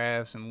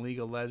Warcrafts and League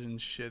of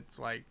Legends shit's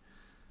like,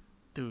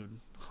 dude,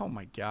 oh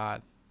my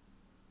god.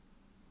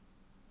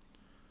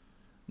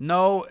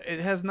 No, it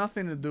has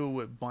nothing to do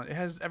with it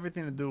has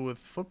everything to do with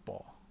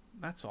football.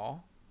 That's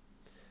all.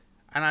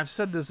 And I've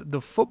said this,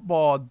 the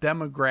football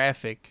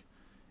demographic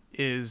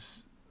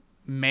is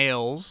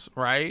males,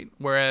 right?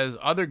 Whereas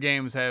other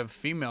games have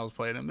females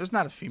play them. There's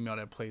not a female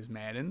that plays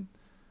Madden.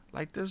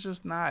 Like there's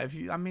just not.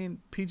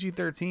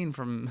 PG-13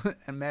 from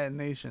Madden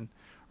Nation,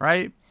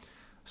 right?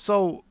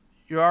 So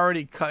you're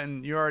already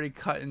cutting.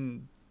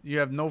 You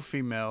have no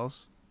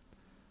females.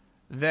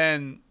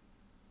 Then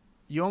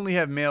you only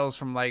have males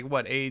from like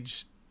what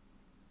age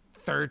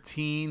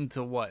 13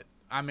 to what?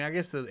 I mean, I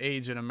guess the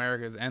age in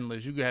America is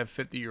endless. You could have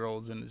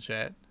 50-year-olds in the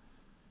chat,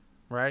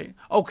 right?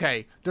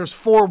 Okay, there's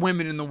 4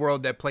 women in the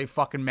world that play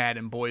fucking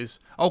Madden, boys.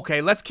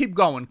 Okay, let's keep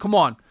going. Come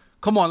on.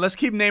 Let's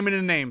keep naming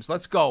the names.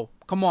 Let's go.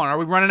 Come on. Are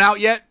we running out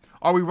yet?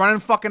 Are we running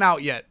fucking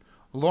out yet?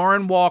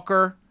 Lauren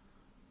Walker,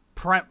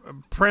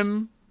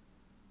 Prim,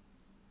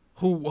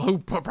 who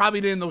probably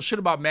didn't know shit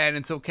about Madden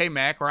until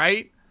K-Mac,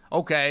 right?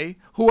 Okay.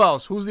 Who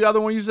else? Who's the other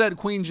one you said?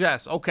 Queen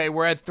Jess. Okay,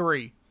 we're at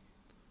 3.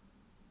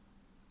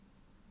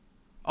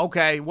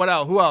 Okay, what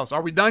else? Who else?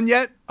 Are we done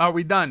yet? Are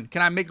we done?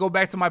 Can I go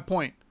back to my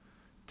point?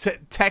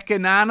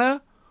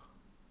 Tekanana?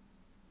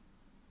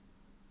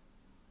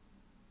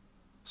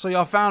 So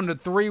y'all found the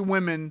 3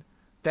 women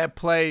that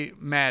play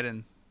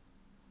Madden.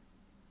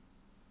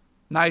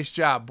 Nice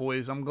job,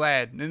 boys. I'm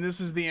glad. And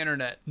this is the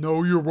internet.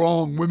 No, you're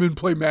wrong. Women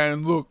play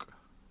Madden. Look.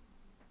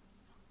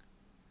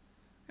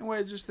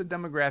 Anyway, it's just the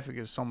demographic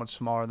is so much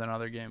smaller than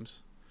other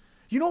games.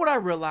 You know what I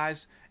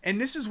realized?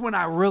 And this is when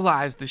I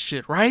realized the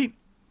shit, right?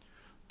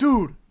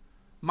 Dude,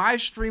 my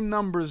stream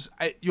numbers,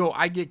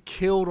 I get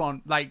killed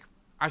on, like,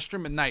 I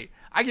stream at night.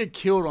 I get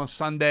killed on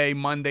Sunday,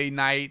 Monday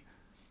night,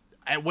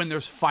 when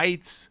there's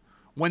fights,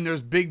 when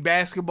there's big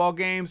basketball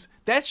games.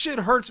 That shit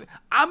hurts.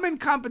 I'm in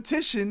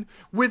competition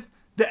with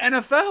the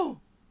NFL.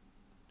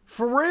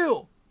 For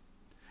real.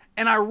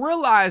 And I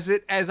realized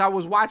it as I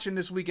was watching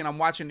this week, and I'm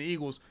watching the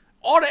Eagles.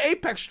 All the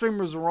Apex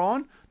streamers are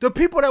on. The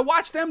people that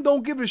watch them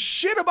don't give a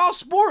shit about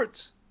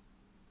sports.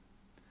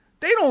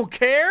 They don't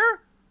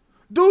care.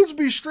 Dudes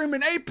be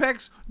streaming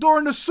Apex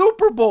during the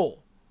Super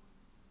Bowl.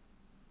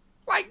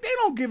 Like, they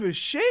don't give a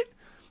shit.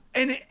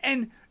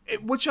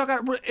 What y'all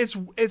got,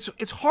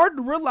 it's hard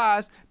to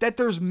realize that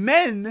there's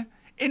men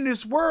in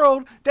this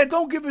world that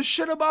don't give a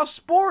shit about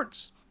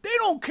sports. They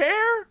don't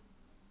care.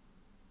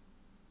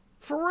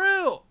 For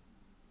real.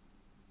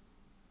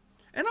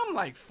 And I'm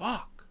like,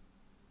 fuck.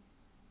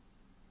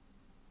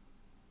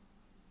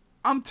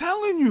 I'm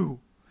telling you,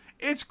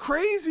 it's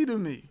crazy to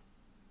me.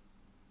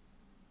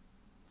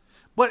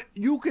 But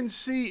you can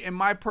see in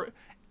my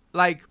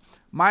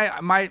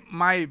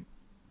my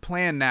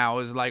plan now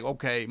is like,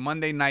 okay,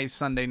 Monday night,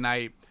 Sunday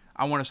night,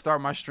 I want to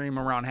start my stream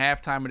around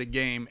halftime of the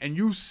game, and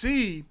you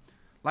see,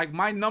 like,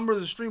 my numbers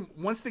of stream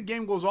once the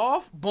game goes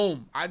off,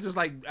 boom, I just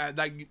like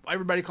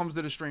everybody comes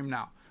to the stream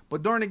now.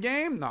 But during the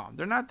game, no,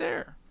 they're not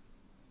there.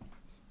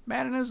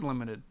 Madden is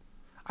limited.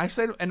 I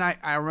said, and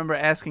I remember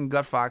asking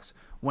Gutfox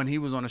when he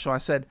was on the show. I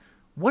said,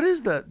 what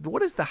is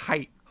the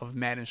height of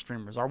Madden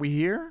streamers? Are we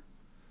here?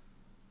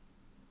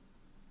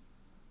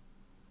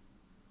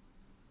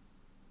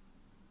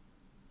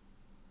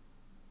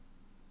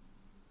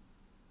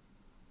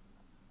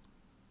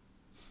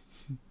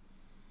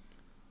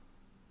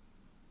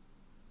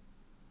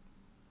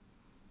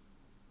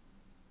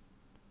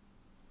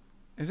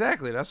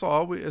 Exactly. That's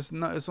all.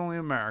 It's only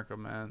America,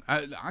 man.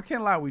 I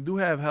can't lie. We do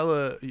have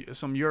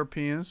some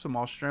Europeans, some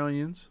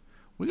Australians.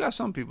 We got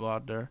some people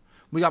out there.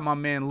 We got my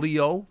man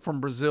Leo from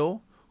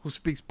Brazil who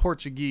speaks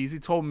Portuguese. He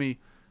told me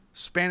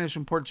Spanish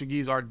and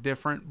Portuguese are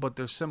different, but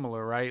they're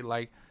similar, right?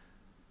 Like,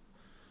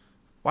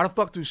 why the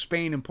fuck do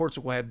Spain and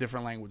Portugal have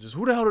different languages?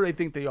 Who the hell do they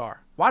think they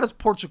are? Why does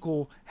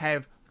Portugal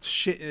have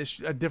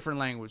a different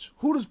language?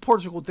 Who does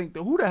Portugal think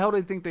who the hell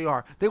they think they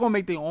are? They're gonna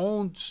make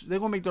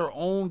their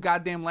own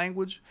goddamn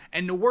language.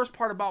 And the worst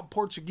part about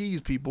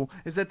Portuguese people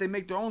is that they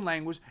make their own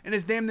language and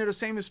it's damn near the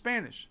same as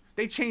Spanish.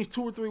 They change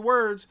 2 or 3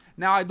 words.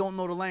 Now I don't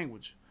know the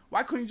language.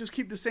 Why couldn't you just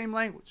keep the same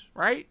language,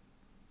 right?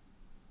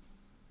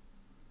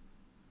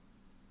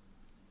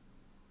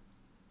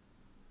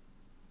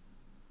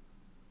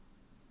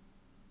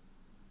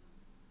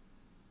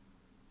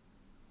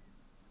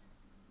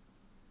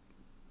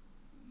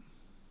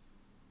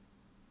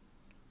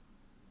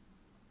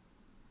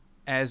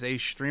 As a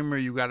streamer,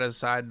 you gotta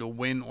decide to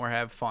win or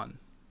have fun.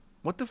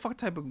 What the fuck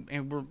type of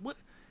what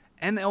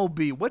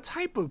NLB? What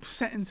type of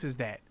sentence is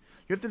that?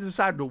 You have to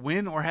decide to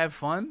win or have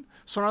fun.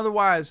 So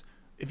otherwise,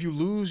 if you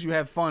lose, you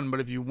have fun, but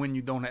if you win,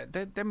 you don't have.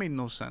 That made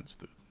no sense,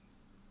 dude.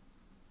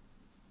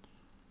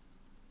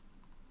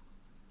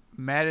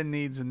 Madden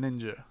needs a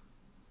ninja.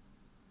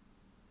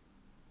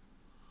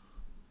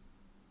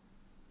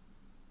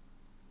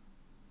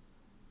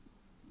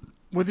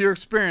 With your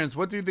experience,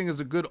 what do you think is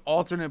a good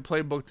alternate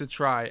playbook to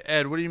try?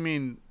 Ed, what do you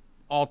mean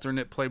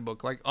alternate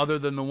playbook? Like other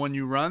than the one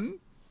you run?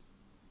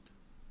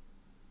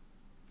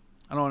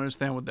 I don't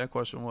understand what that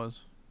question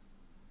was.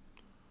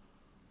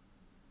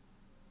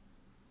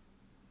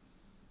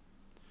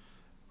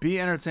 Be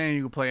entertaining,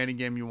 you can play any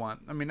game you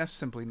want. I mean, that's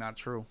simply not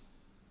true.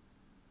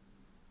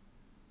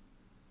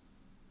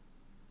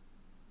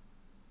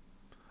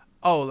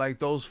 Oh, like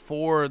those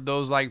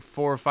like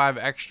 4 or 5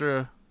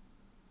 extra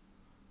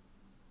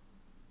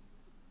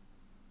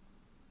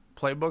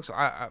playbooks?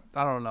 I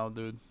don't know,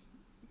 dude.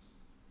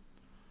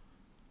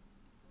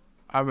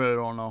 I really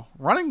don't know.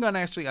 Running Gun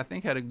actually, I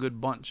think, had a good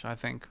bunch, I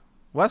think.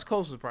 West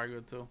Coast is probably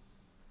good, too.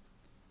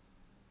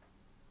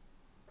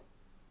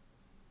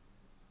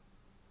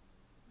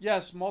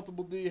 Yes,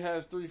 Multiple D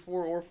has 3-4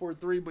 or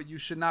 4-3, but you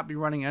should not be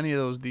running any of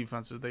those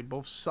defenses. They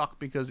both suck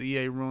because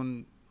EA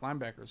ruined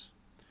linebackers.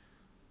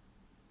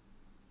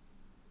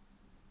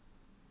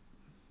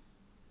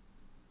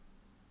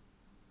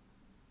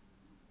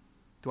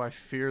 Do I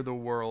fear the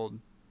world?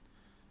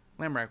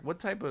 Lamrack, what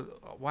type of...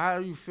 Why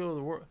do you feel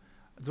the world?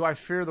 Do I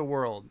fear the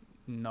world?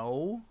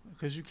 No,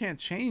 because you can't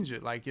change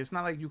it. Like, it's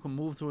not like you can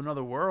move to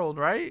another world,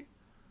 right?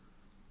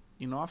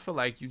 You know, I feel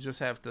like you just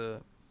have to...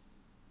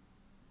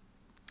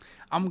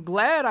 I'm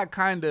glad I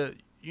kind of...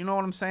 You know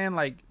what I'm saying?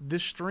 Like,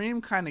 this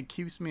stream kind of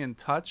keeps me in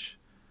touch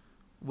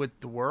with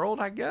the world,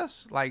 I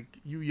guess. Like,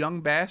 you young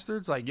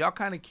bastards, like, y'all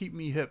kind of keep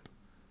me hip.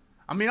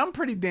 I mean, I'm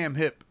pretty damn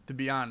hip, to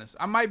be honest.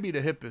 I might be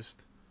the hippest.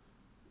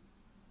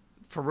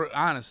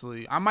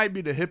 Honestly, I might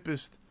be the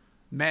hippest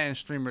Madden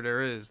streamer there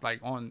is,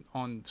 like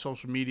on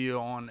social media,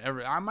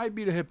 I might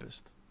be the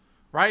hippest,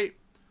 right?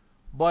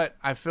 But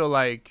I feel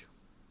like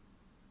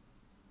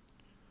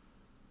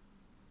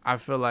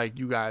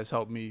you guys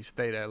help me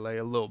stay that way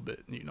a little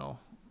bit, you know.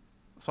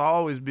 So I'll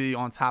always be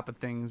on top of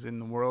things in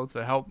the world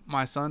to help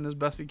my son as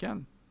best he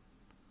can.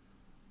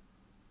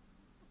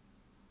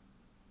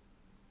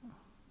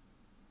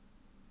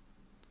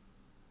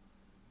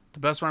 The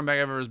best running back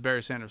ever is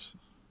Barry Sanders.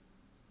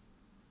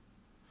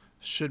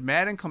 Should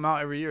Madden come out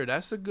every year?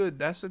 That's a good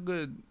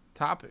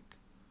topic.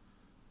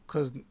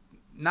 Because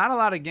not a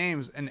lot of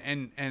games, and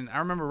I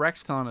remember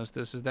Rex telling us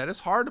this, is that it's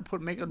hard to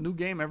make a new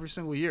game every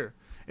single year.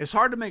 It's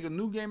hard to make a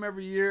new game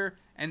every year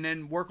and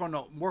then work on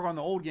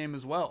the old game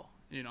as well,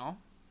 you know?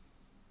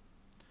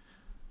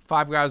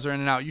 Five Guys are in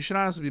and out. You should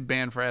honestly be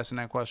banned for asking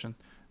that question.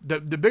 The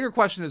bigger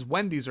question is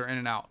Wendy's are in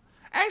and out.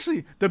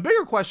 Actually, the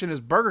bigger question is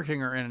Burger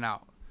King are in and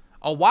out.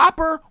 A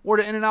Whopper or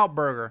the In-N-Out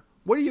burger?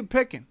 What are you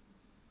picking?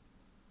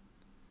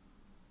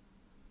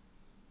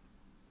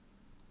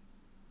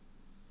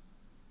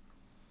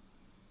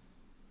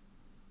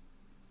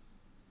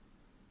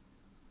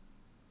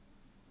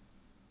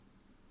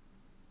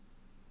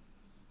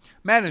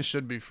 Madden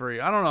should be free.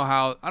 I don't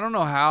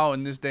know how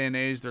in this day and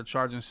age they're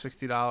charging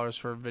 $60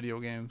 for video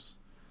games.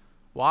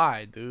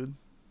 Why, dude?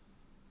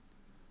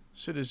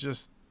 Shit is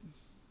just...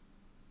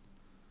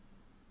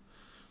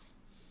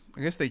 I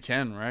guess they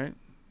can, right?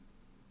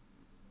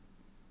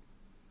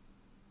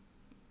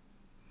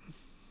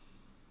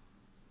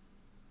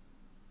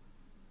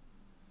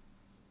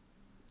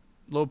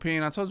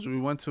 Lopine, I told you we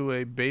went to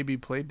a baby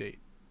play date.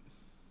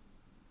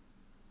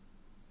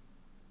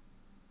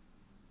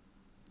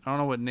 I don't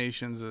know what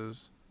Nations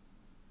is.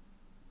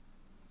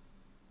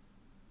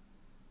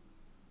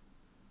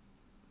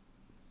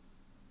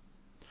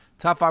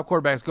 Top 5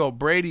 quarterbacks go.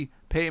 Brady,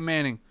 Peyton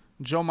Manning,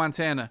 Joe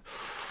Montana.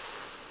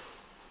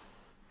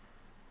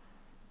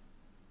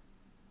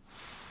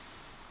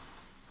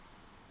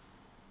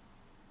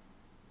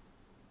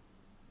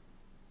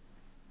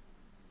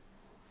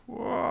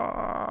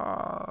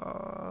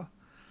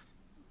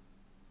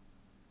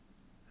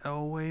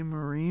 Elway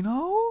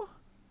Marino?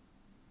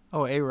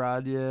 Oh,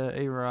 A-Rod, yeah,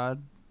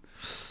 A-Rod.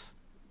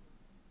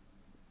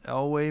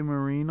 Elway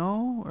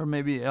Marino? Or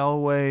maybe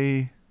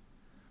Elway...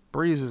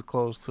 Breeze is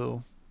close,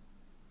 too.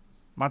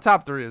 My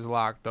top 3 is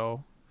locked,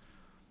 though.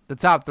 The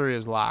top 3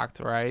 is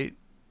locked, right?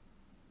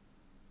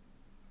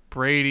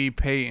 Brady,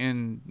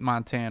 Peyton,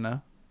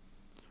 Montana.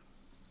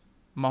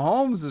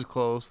 Mahomes is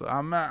close.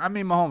 I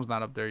mean, Mahomes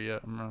not up there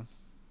yet.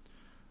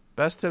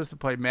 Best tips to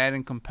play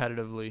Madden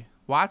competitively.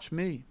 Watch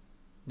me,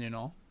 you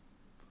know.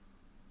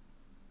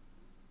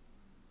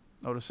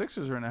 Oh, the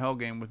Sixers are in a hell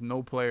game with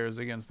no players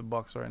against the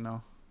Bucks right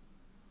now.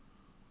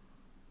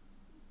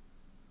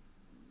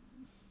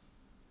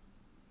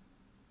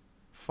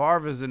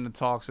 Favre is in the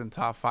talks in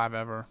top 5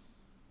 ever.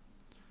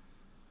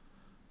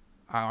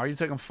 Are you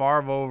taking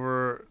Favre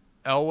over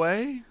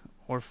Elway?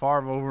 Or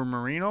Favre over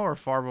Marino? Or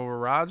Favre over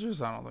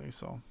Rodgers? I don't think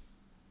so.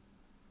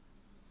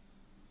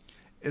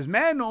 Is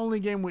Madden the only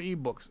game with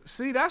ebooks?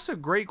 See, that's a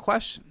great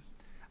question.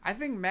 I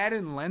think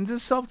Madden lends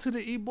itself to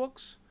the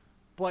ebooks,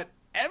 but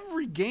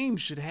every game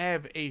should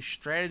have a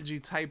strategy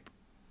type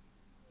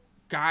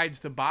guides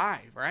to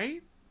buy,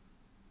 right?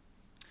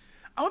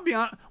 I'm gonna be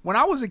honest. When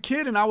I was a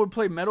kid and I would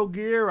play Metal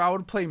Gear, or I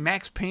would play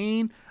Max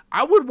Payne,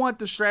 I would want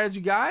the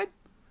strategy guide.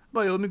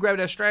 But let me grab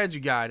that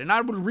strategy guide. And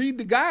I would read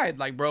the guide,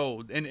 like,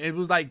 bro. And it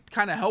was like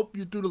kind of help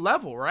you through the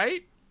level,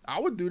 right? I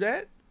would do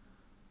that.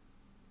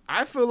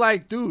 I feel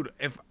like, dude,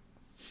 if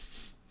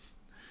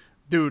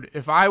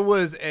I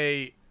was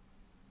a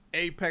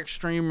Apex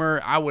streamer,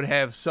 I would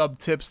have sub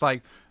tips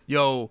like,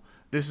 yo,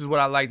 this is what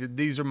I like to,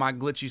 these are my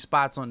glitchy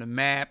spots on the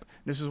map.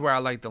 This is where I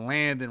like to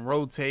land and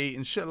rotate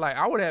and shit. Like,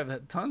 I would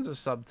have tons of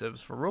sub tips,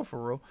 for real, for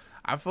real.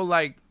 I feel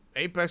like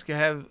Apex could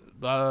have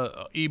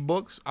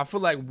ebooks. I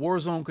feel like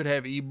Warzone could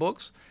have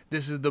ebooks.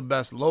 This is the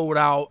best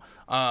loadout.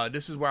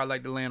 This is where I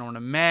like to land on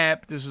the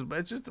map. It's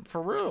just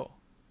for real.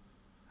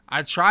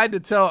 I tried to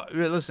tell,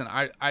 listen,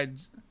 I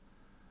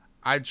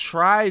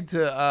tried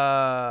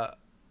to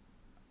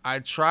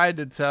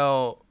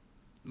tell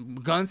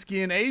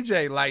Gunsky and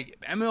AJ, like,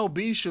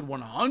 MLB should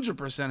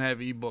 100% have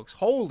ebooks.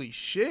 Holy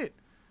shit.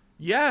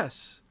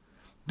 Yes.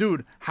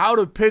 Dude, how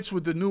to pitch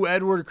with the new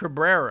Edward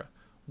Cabrera.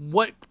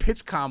 What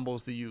pitch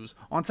combos to use.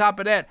 On top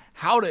of that,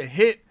 how to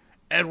hit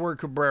Edward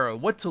Cabrera.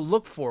 What to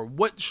look for.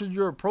 What should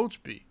your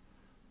approach be?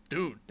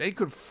 Dude, they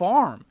could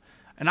farm.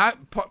 And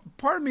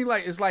part of me,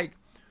 like, is like,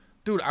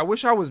 dude, I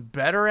wish I was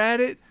better at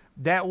it.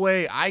 That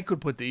way I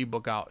could put the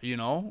ebook out, you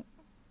know?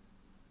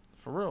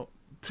 For real.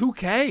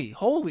 2K.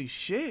 Holy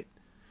shit.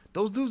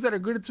 Those dudes that are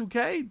good at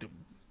 2K, dude,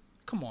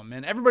 come on,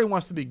 man. Everybody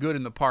wants to be good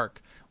in the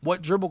park.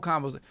 What dribble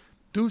combos?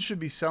 Dudes should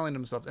be selling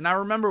themselves. And I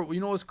remember, you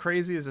know what's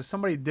crazy is that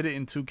somebody did it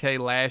in 2K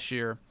last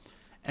year,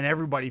 and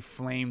everybody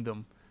flamed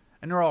them.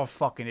 And they're all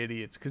fucking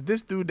idiots. Because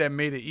this dude that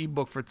made an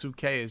ebook for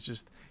 2K is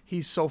just,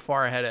 he's so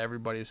far ahead of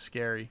everybody. It's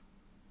scary.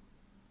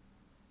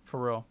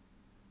 For real.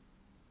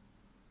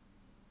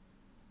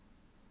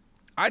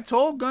 I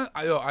told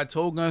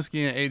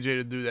Gunsky and AJ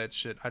to do that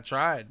shit. I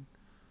tried.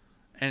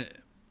 And,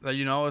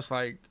 you know, it's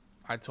like,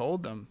 I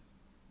told them.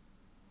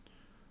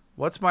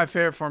 What's my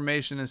favorite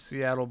formation in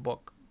Seattle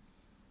book?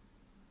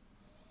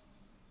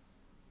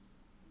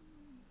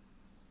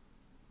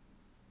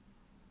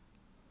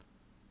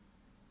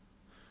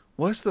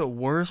 What's the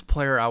worst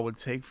player I would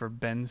take for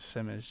Ben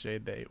Simmons,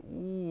 J-Day?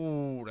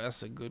 Ooh,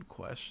 that's a good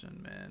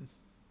question, man.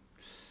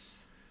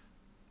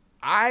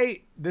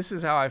 This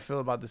is how I feel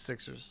about the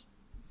Sixers.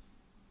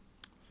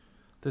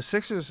 The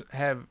Sixers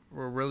have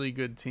a really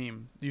good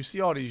team. You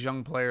see all these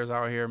young players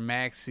out here.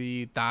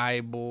 Maxey,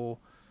 Thibault,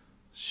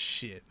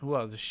 shit. Who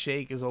else? The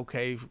Shake is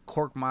okay.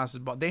 Korkmaz is...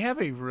 They have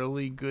a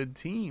really good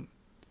team.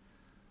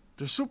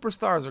 Their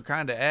superstars are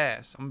kind of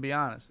ass. I'm going to be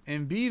honest.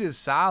 Embiid is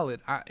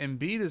solid.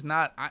 Embiid is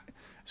not...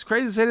 it's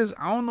crazy to say this.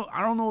 I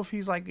don't know if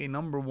he's like a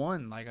number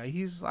one. Like,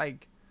 he's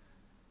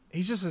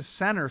just a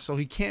center, so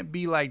he can't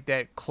be like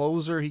that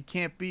closer. He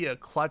can't be a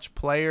clutch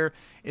player.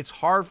 It's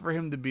hard for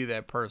him to be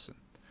that person.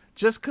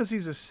 Just because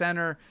he's a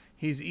center,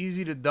 he's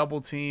easy to double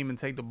team and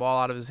take the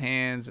ball out of his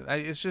hands.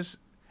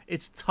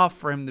 It's tough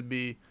for him to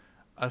be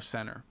a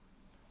center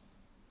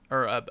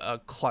or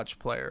a clutch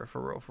player, for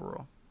real, for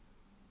real.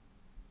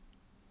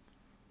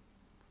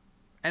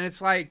 And it's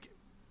like,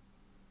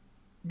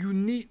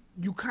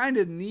 you kind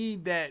of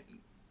need that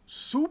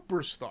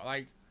superstar.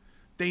 Like,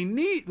 they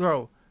need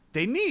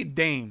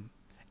Dame.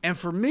 And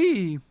for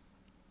me,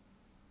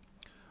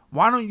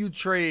 why don't you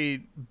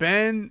trade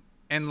Ben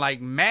and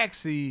like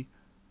Maxey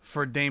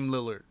for Dame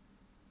Lillard?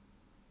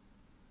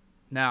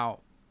 Now,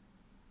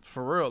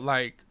 for real,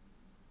 like,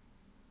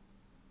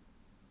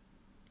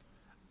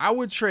 I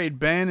would trade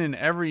Ben and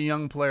every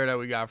young player that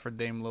we got for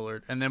Dame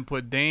Lillard and then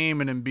put Dame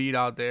and Embiid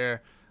out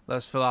there.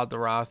 Let's fill out the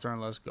roster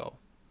and let's go.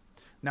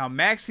 Now,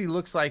 Maxey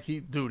looks like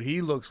he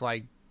looks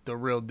like the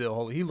real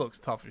deal. He looks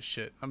tough as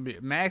shit.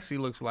 Maxey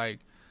looks like...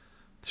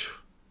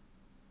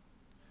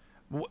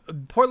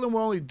 Portland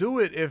will only do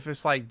it if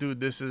it's like,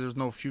 dude, there's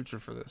no future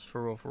for this.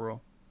 For real, for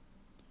real.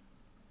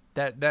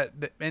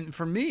 And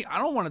for me, I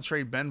don't want to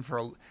trade Ben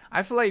for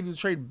I feel like if you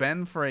trade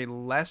Ben for a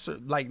lesser,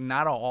 like,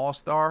 not an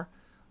all-star,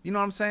 you know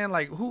what I'm saying?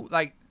 Like,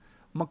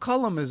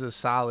 McCollum is a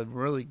solid,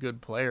 really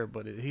good player,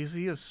 but is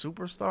he a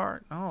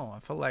superstar? No, I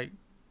feel like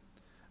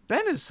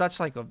Ben is such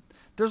like a...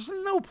 There's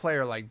no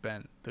player like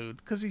Ben, dude,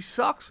 because he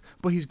sucks,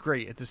 but he's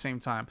great at the same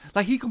time.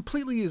 Like, he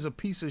completely is a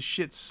piece of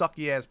shit,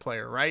 sucky-ass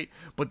player, right?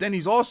 But then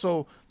he's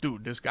also,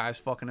 dude, this guy's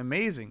fucking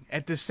amazing.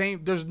 At the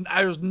same... There's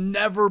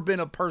never been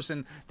a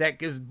person that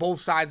gives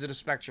both sides of the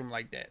spectrum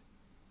like that.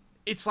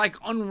 It's, like,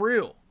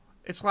 unreal.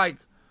 It's like...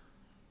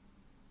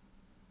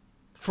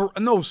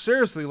 No,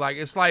 seriously, like,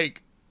 it's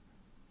like...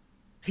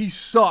 He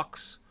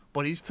sucks,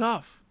 but he's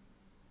tough.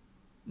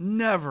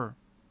 Never.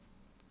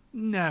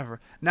 Now,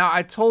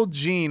 I told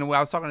Gene, I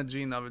was talking to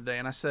Gene the other day,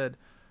 and I said,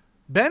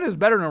 Ben is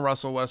better than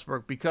Russell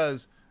Westbrook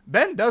because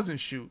Ben doesn't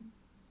shoot.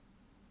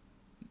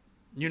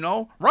 You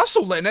know?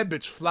 Russell letting that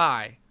bitch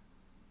fly.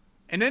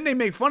 And then they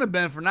make fun of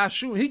Ben for not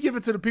shooting. He give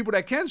it to the people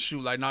that can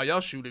shoot. Like, nah, y'all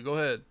shoot it. Go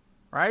ahead.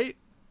 Right?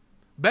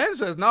 Ben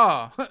says,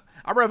 nah.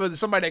 I'd rather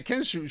somebody that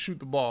can shoot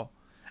the ball.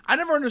 I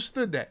never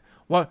understood that.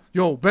 Well,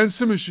 yo, Ben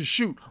Simmons should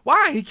shoot.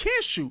 Why? He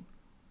can't shoot.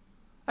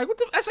 Like,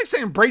 that's like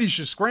saying Brady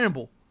should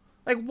scramble.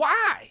 Like,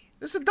 why?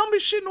 That's the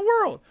dumbest shit in the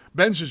world.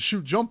 Ben should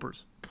shoot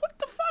jumpers. What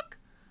the fuck?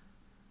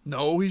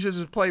 No, he should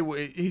just play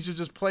with. He should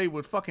just play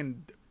with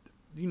fucking.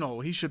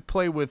 He should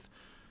play with,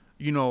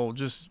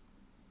 just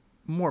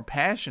more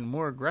passion,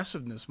 more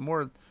aggressiveness,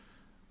 more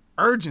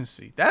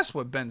urgency. That's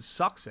what Ben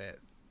sucks at.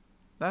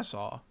 That's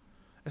all.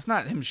 It's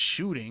not him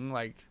shooting.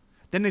 Like,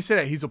 then they say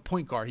that he's a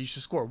point guard. He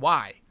should score.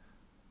 Why?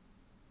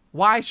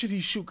 Why should he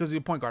shoot because he's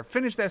a point guard?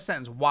 Finish that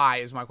sentence. Why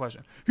is my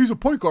question. He's a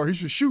point guard. He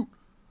should shoot.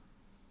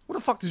 What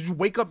the fuck? Did you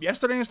wake up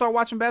yesterday and start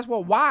watching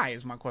basketball? Why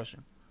is my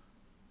question.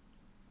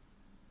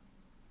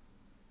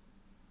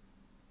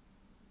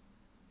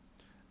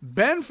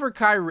 Ben for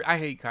Kyrie. I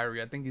hate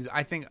Kyrie. I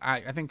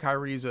think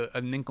Kyrie's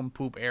a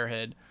nincompoop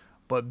airhead.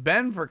 But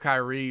Ben for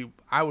Kyrie,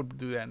 I would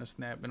do that in a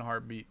snap, in a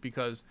heartbeat,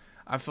 because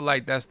I feel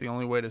like that's the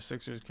only way the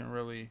Sixers can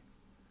really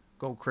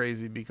go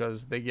crazy,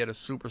 because they get a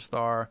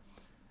superstar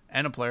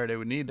and a player they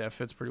would need that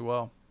fits pretty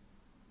well.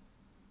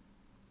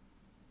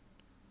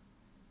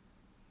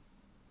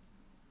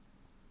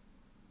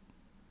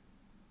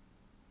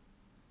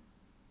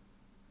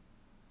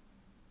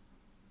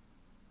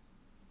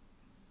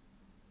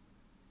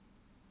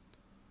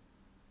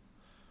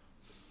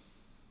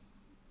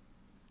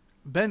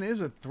 Ben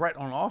is a threat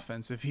on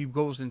offense if he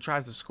goes and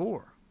tries to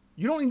score.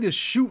 You don't need to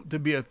shoot to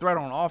be a threat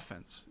on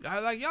offense.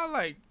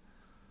 Y'all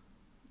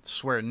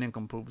swear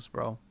nincompoops,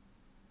 bro.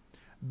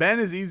 Ben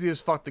is easy as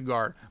fuck to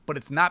guard, but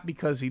it's not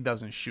because he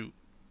doesn't shoot.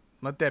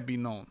 Let that be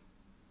known.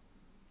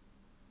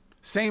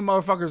 Same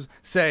motherfuckers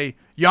say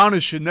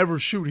Giannis should never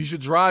shoot. He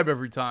should drive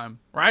every time,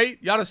 right?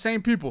 Y'all the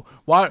same people.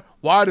 Why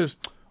does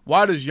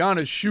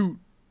Giannis shoot?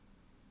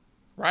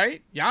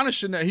 Right? Giannis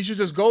shouldn't. He should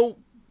just go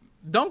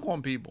dunk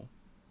on people.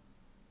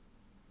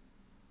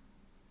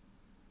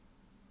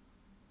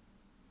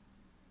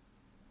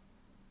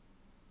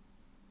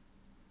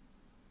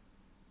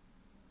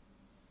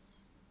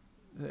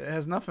 It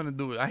has nothing to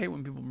do with. I hate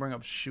when people bring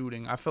up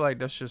shooting. I feel like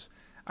that's just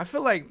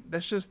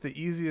the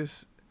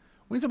easiest.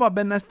 When you talk about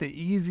Ben, that's the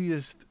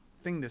easiest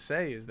thing to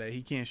say is that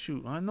he can't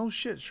shoot. No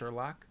shit,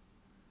 Sherlock.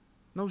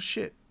 No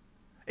shit.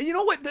 And you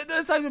know what?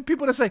 There's like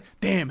people that say,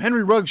 "Damn,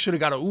 Henry Ruggs should have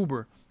got an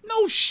Uber."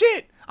 No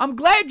shit. I'm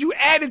glad you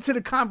added to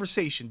the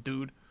conversation,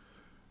 dude.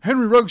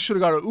 Henry Ruggs should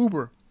have got an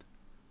Uber.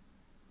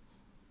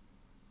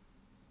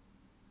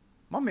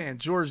 My man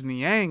George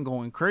Niang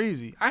going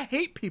crazy. I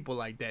hate people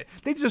like that.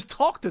 They just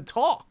talk to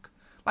talk.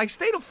 Like,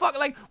 stay the fuck.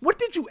 Like, what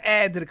did you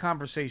add to the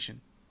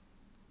conversation?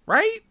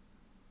 Right?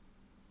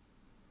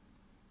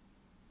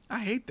 I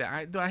hate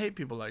that. I hate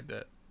people like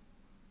that.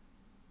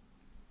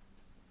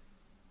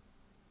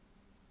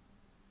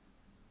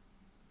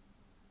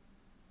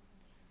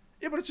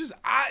 Yeah, but it's just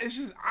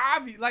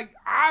obvious, like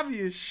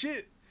obvious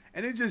shit,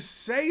 and they just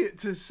say it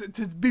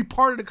to be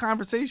part of the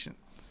conversation.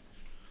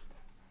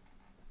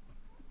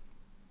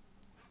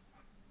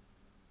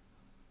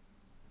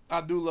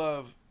 I do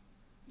love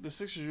the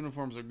Sixers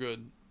uniforms are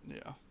good,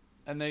 yeah,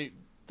 and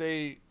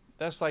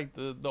that's like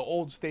the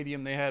old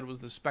stadium they had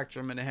was the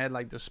Spectrum, and it had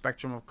like the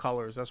spectrum of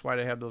colors. That's why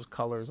they have those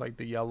colors like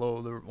the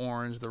yellow, the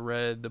orange, the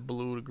red, the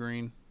blue, the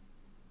green.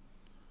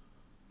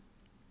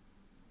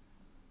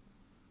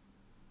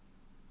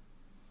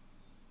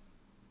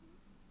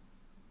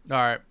 All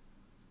right,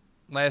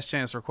 last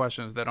chance for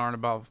questions that aren't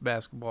about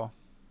basketball.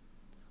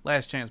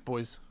 Last chance,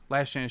 boys.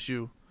 Last chance,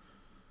 you.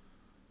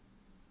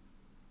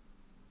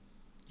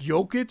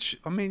 Jokic?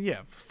 I mean,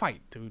 yeah,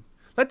 fight, dude.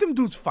 Let them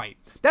dudes fight.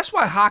 That's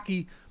why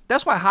hockey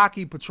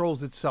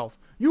patrols itself.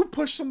 You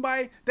push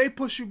somebody, they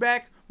push you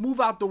back, move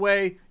out the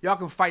way, y'all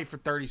can fight for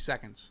 30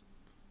 seconds.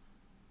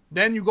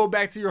 Then you go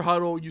back to your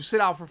huddle, you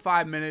sit out for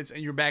 5 minutes,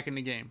 and you're back in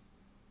the game.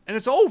 And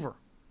it's over.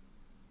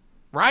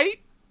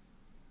 Right?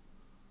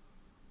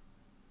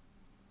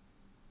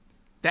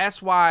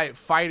 That's why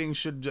fighting you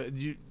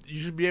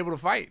should be able to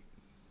fight.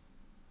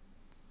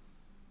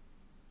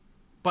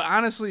 But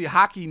honestly,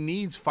 hockey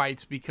needs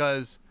fights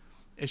because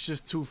it's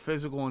just too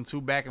physical and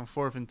too back and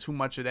forth and too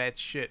much of that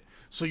shit.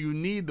 So you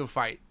need the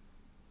fight.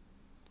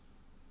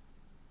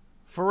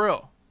 For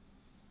real.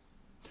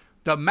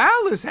 The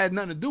malice had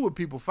nothing to do with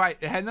people fight.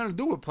 It had nothing to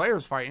do with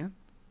players fighting.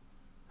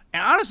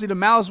 And honestly, the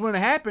malice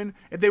wouldn't have happened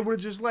if they would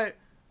have just let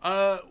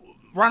Ron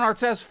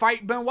Artest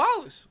fight Ben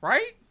Wallace,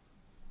 right?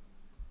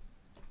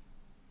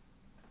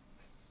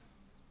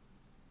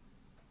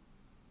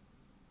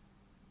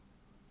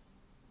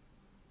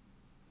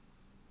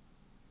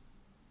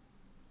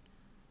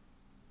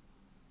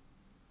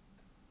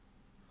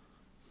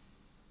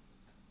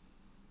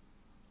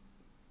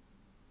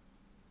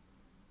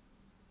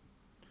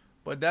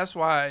 But that's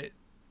why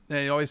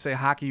they always say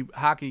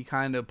hockey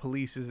kind of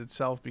polices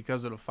itself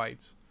because of the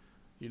fights,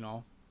 you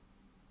know.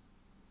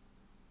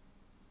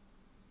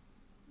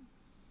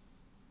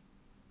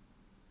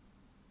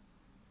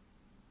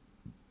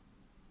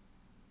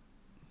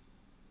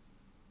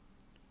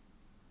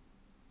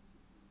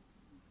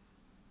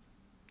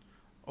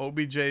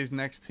 OBJ's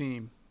next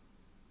team.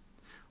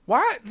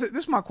 Why? This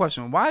is my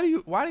question. Why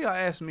do y'all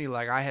ask me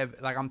like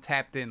I'm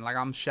tapped in, like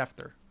I'm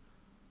Schefter?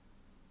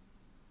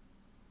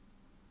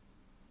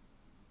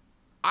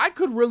 I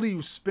could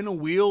really spin a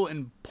wheel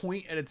and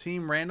point at a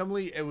team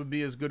randomly. It would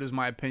be as good as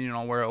my opinion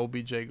on where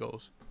OBJ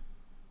goes.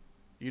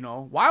 You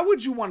know, why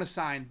would you want to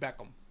sign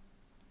Beckham?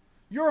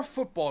 You're a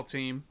football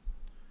team.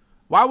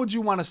 Why would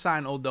you want to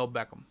sign Odell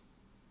Beckham?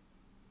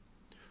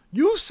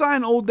 You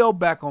sign Odell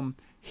Beckham,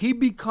 he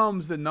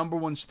becomes the number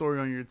one story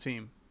on your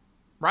team,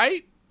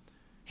 right?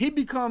 He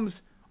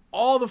becomes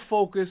all the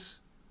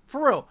focus.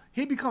 For real,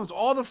 he becomes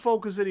all the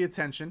focus of the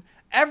attention.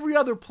 Every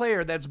other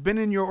player that's been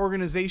in your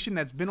organization,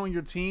 that's been on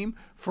your team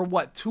for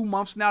 2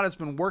 months now, that's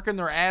been working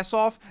their ass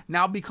off,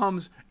 now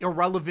becomes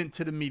irrelevant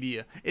to the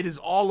media. It is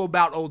all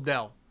about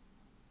Odell.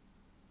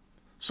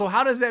 So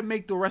how does that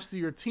make the rest of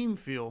your team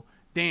feel?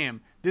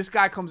 Damn, this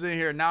guy comes in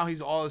here, now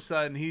he's all of a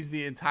sudden, he's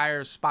the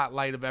entire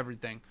spotlight of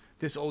everything.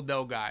 This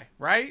Odell guy,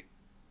 right?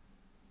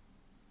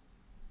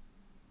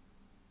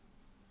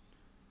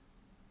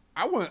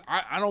 I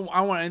don't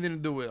want anything to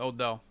do with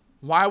Odell.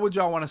 Why would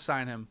y'all want to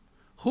sign him?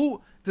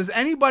 Who does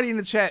anybody in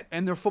the chat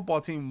and their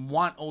football team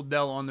want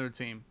Odell on their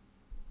team?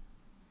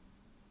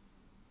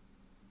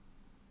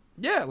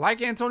 Yeah,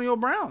 like Antonio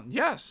Brown.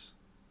 Yes.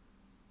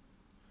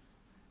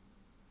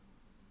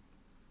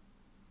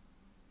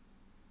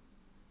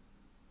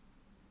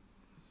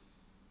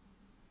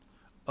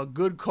 A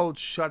good coach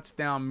shuts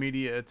down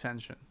media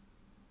attention.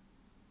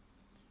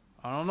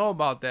 I don't know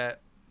about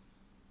that.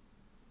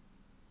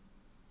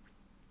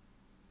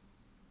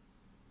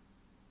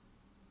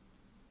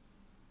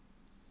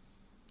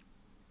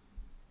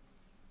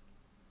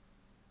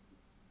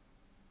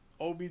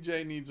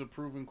 OBJ needs a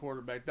proven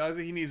quarterback. Does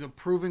he? He needs a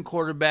proven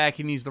quarterback.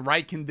 He needs the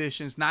right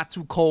conditions, not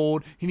too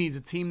cold. He needs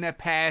a team that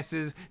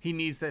passes. He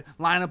needs to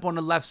line up on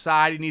the left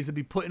side. He needs to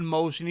be put in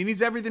motion. He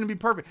needs everything to be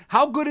perfect.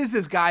 How good is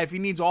this guy if he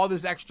needs all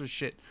this extra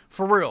shit?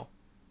 For real.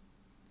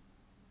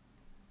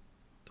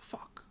 The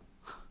fuck?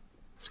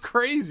 It's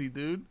crazy,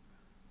 dude.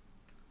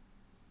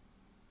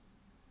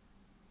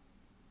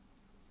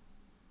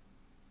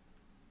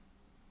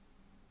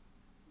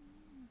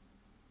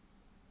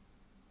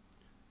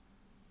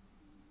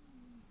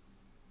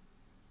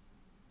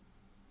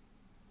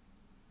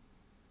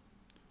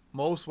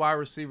 Most wide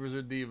receivers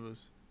are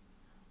divas.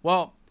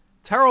 Well,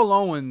 Terrell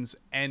Owens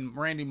and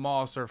Randy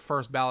Moss are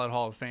first ballot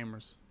Hall of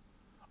Famers.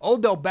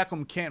 Odell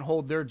Beckham can't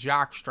hold their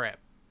jock strap.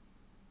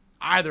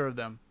 Either of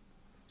them.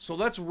 So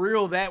let's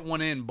reel that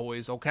one in,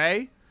 boys,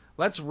 okay?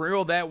 Let's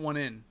reel that one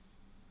in.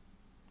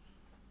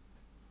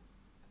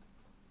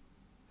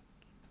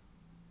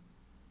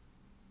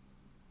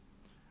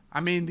 I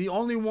mean, the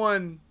only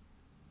one,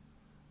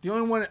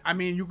 I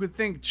mean, you could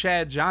think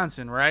Chad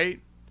Johnson,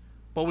 right?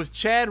 But was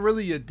Chad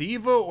really a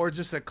diva or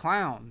just a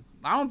clown?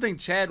 I don't think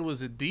Chad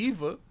was a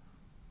diva.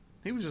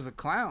 He was just a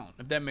clown,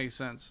 if that makes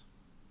sense.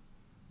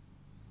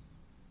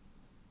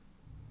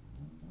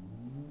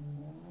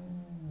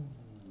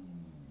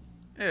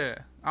 Yeah,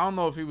 I don't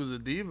know if he was a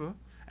diva.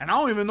 And I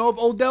don't even know if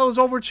Odell is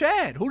over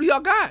Chad. Who do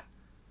y'all got?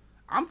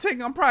 I'm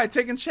probably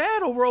taking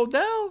Chad over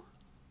Odell.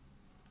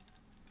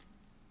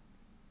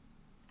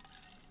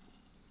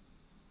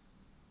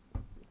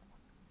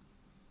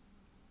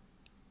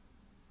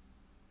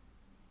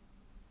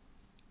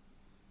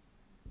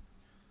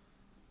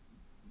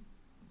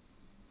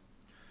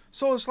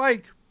 So it's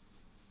like,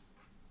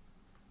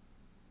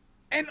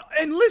 and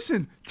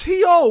listen,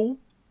 T.O.,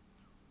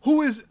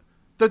 who is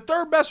the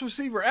third best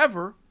receiver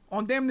ever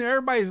on damn near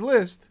everybody's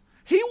list,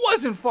 he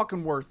wasn't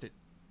fucking worth it.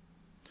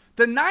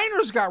 The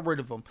Niners got rid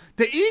of him.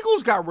 The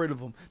Eagles got rid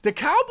of him. The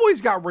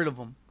Cowboys got rid of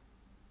him.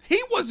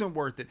 He wasn't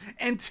worth it.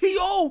 And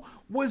T.O.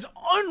 was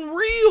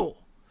unreal.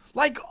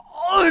 Like,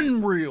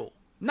 unreal.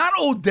 Not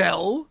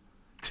Odell.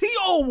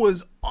 T.O.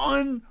 was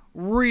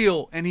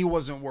unreal, and he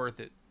wasn't worth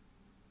it.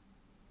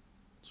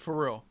 For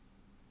real.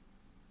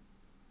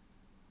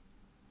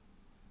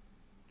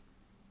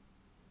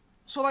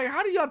 So, like,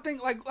 how do y'all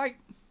think, like, I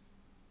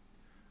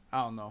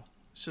don't know.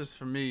 It's just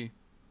for me.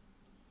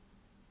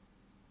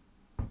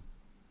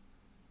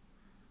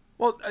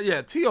 Well,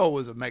 yeah, T.O.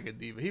 was a mega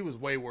diva. He was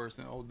way worse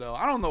than Odell.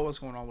 I don't know what's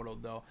going on with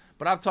Odell,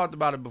 but I've talked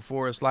about it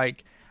before. It's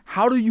like,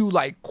 how do you,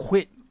 like,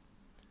 quit?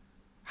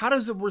 How do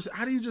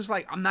you just,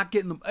 like, I'm not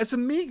getting them? It's a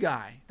me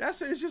guy.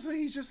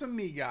 He's just a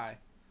me guy.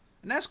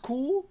 And that's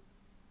cool.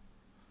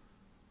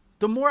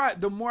 The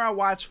more I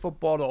watch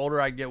football, the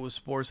older I get with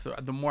sports,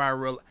 the more I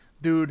realize,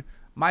 dude,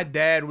 my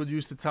dad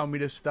used to tell me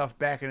this stuff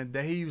back in the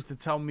day. He used to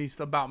tell me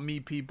stuff about me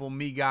people,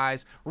 me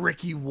guys.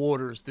 Ricky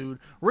Waters, dude.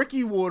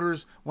 Ricky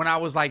Waters, when I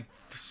was like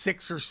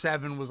 6 or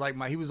 7, was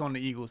like he was on the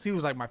Eagles. He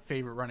was like my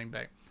favorite running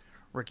back.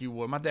 Ricky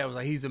Waters. My dad was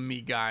like, he's a me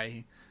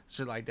guy.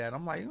 Shit like that.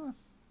 I'm like,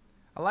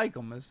 I like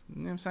him. You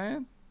know what I'm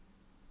saying?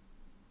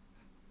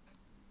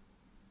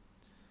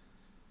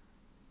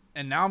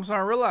 And now I'm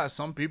starting to realize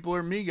some people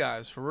are me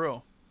guys, for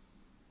real.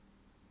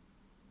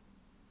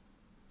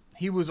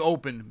 He was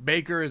open.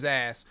 Baker his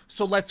ass.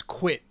 So let's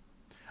quit.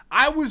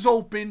 I was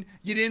open.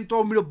 You didn't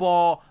throw me the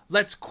ball.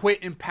 Let's quit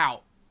and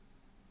pout.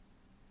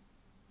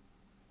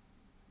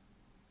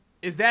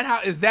 Is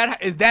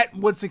that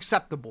what's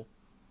acceptable?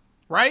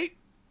 Right?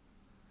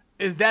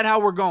 Is that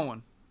how we're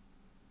going?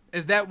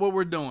 Is that what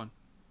we're doing?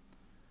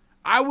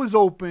 I was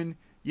open.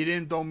 You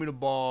didn't throw me the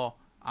ball.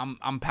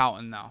 I'm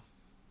pouting now.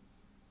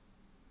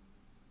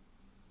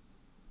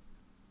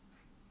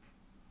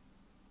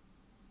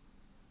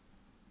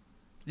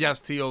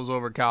 Yes, T.O.'s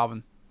over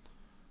Calvin.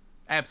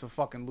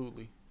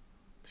 Abso-fucking-lutely.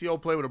 T.O.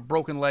 played with a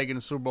broken leg in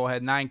the Super Bowl,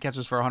 had 9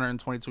 catches for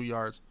 122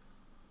 yards.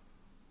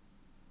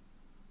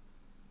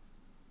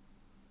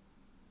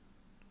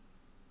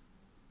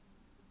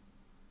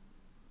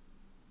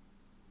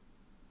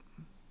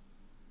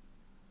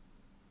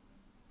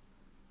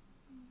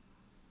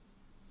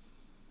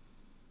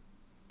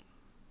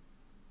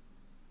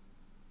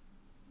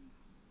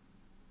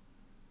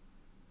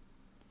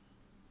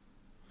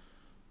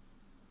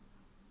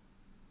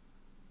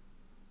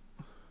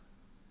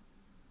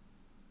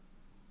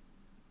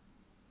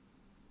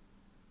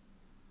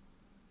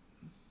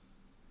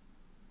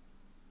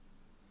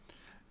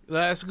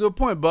 That's a good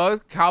point,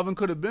 Buzz. Calvin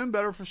could have been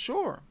better for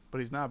sure, but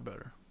he's not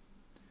better.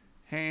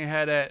 He ain't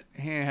had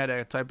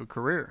that type of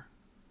career.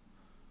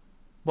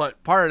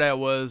 But part of that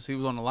was he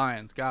was on the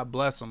Lions. God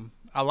bless him.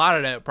 A lot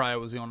of that probably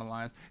was he on the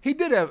Lions. He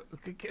did have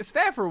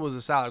Stafford was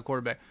a solid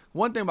quarterback.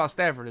 One thing about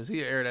Stafford is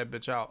he'll air that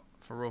bitch out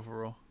for real, for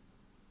real.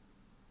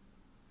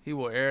 He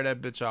will air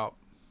that bitch out.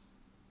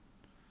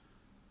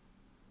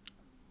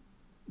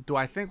 Do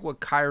I think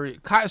what Kyrie...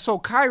 So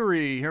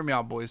Kyrie, hear me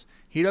out, boys.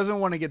 He doesn't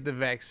want to get the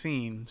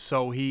vaccine,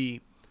 so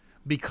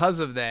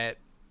because of that,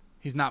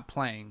 he's not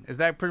playing. Is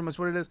that pretty much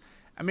what it is?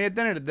 I mean, at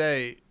the end of the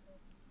day,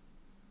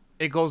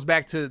 it goes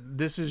back to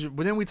this is...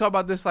 But then we talk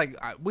about this, like...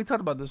 We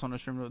talked about this on the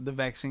stream, the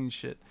vaccine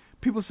shit.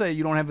 People say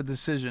you don't have a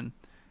decision.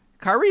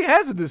 Kyrie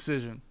has a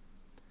decision.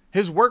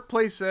 His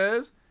workplace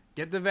says,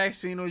 get the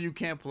vaccine or you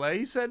can't play.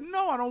 He said,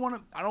 no, I don't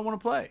want to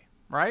play,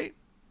 right?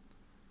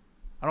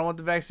 I don't want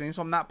the vaccine,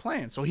 so I'm not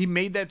playing. So he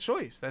made that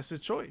choice. That's his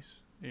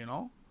choice, you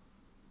know?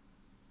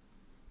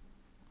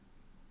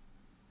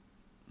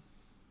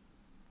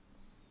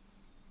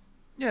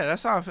 Yeah,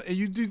 that's how. Do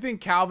you think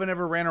Calvin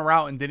ever ran a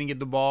route and didn't get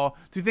the ball?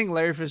 Do you think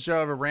Larry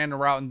Fitzgerald ever ran a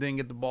route and didn't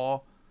get the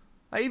ball?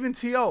 Like even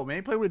T.O., man,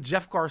 he played with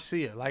Jeff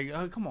Garcia. Like,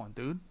 come on,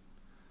 dude.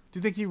 Do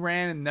you think he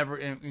ran and never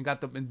and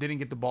got and didn't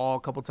get the ball a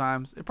couple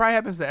times? It probably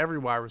happens to every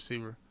wide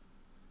receiver,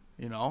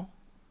 you know.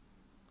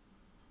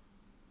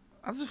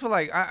 I just feel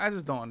like I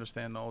just don't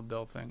understand the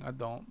Odell thing. I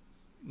don't.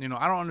 You know,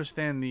 I don't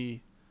understand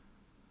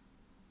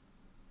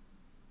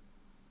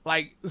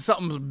like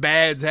something's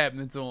bad's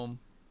happening to him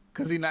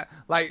because he not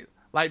like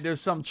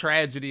there's some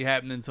tragedy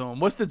happening to him.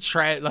 What's the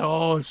like,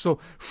 oh, it's so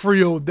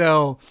free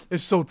Odell.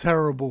 It's so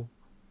terrible.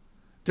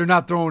 They're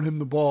not throwing him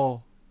the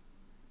ball.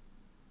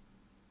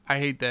 I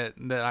hate that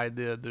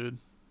idea, dude.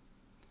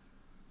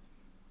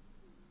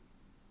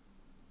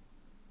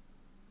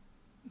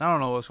 I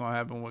don't know what's gonna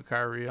happen with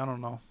Kyrie. I don't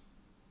know.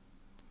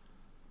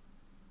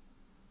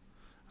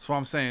 That's what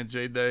I'm saying,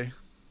 J-Day.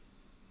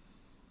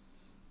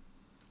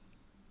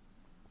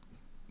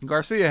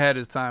 Garcia had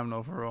his time,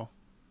 though, for real.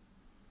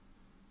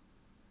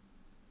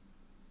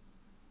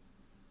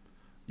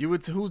 You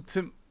would...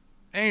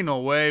 Ain't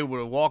no way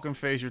with a walking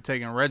face you're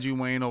taking Reggie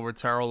Wayne over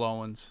Terrell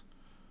Owens.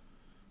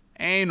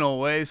 Ain't no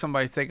way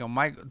somebody's taking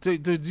Mike... Do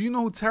you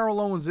know who Terrell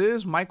Owens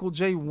is? Michael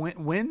J.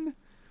 Wynn?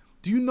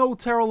 Do you know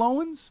Terrell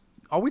Owens?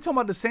 Are we talking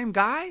about the same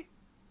guy?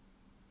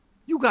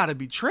 You gotta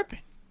be tripping.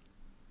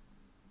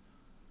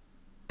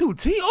 Dude,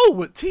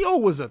 T.O.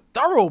 was a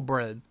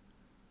thoroughbred.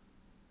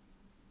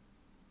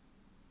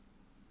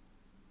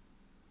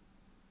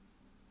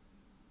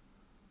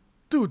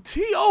 Dude,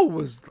 T.O.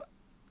 was...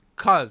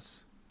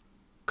 Cuz.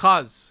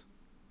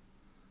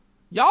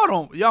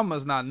 Y'all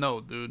must not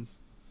know, dude.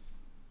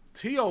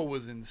 T.O.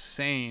 was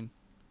insane.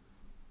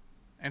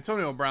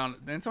 Antonio Brown's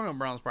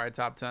probably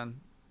top 10.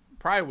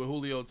 Probably with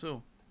Julio,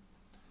 too.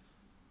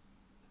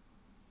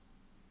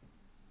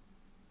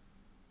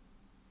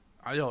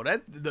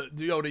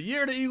 The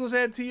year the Eagles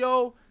had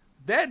T.O.,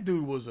 that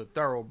dude was a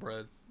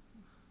thoroughbred.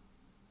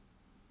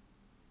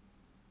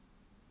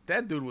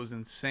 That dude was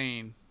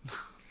insane.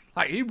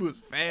 Like, he was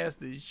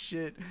fast as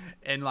shit.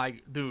 And,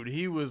 like, dude,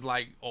 he was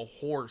like a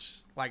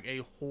horse. Like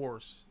a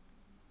horse.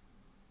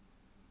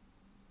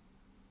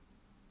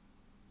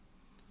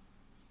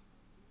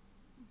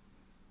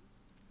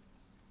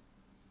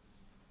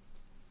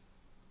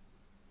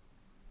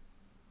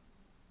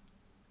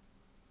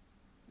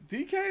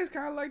 DK is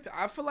kind of like...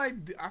 I feel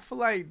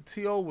like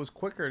T.O. was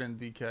quicker than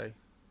DK.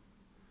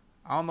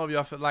 I don't know if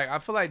y'all feel like... I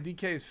feel like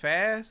DK is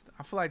fast.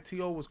 I feel like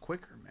T.O. was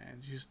quicker, man.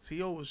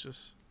 T.O. was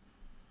just...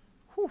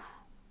 Whew.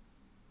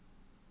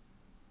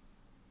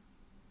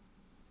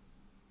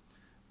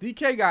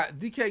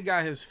 DK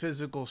got his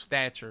physical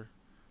stature,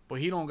 but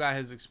he don't got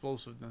his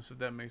explosiveness, if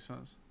that makes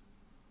sense.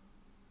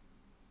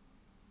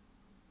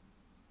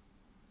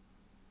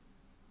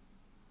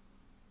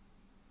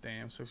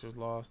 Damn, Sixers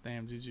lost.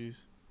 Damn,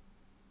 GG's.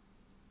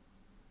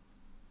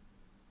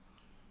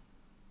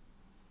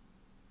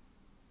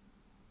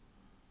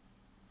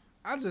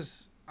 I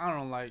don't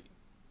know, like,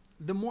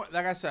 the more,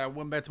 like I said, I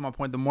went back to my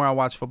point, the more I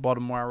watch football, the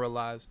more I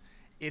realize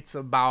it's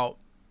about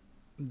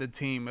the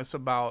team. It's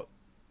about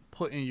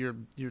putting your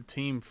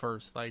team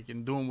first, like,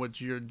 and doing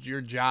what your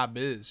job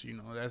is, you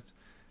know.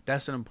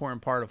 That's an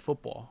important part of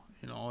football,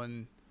 you know,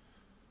 and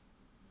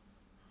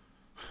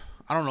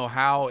I don't know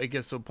how it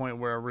gets to a point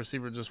where a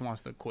receiver just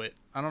wants to quit.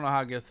 I don't know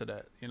how it gets to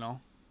that, you know.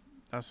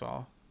 That's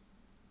all.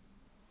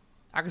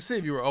 I could see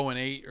if you were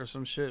 0-8 or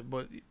some shit,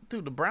 but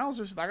dude, the Browns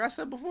are, like I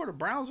said before, the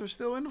Browns are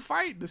still in the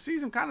fight. The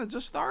season kind of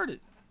just started.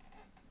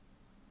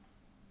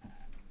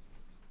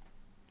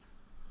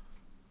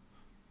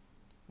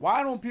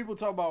 Why don't people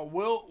talk about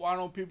Wilt? Why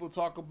don't people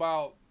talk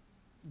about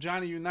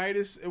Johnny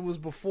Unitas? It was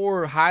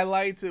before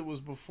highlights. It was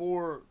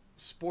before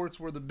sports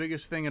were the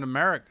biggest thing in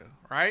America,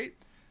 right?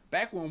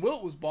 Back when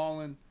Wilt was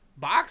balling,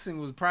 boxing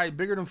was probably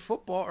bigger than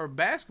football or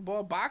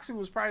basketball. Boxing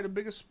was probably the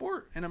biggest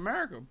sport in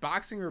America.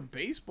 Boxing or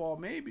baseball,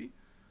 maybe,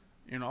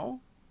 you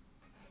know.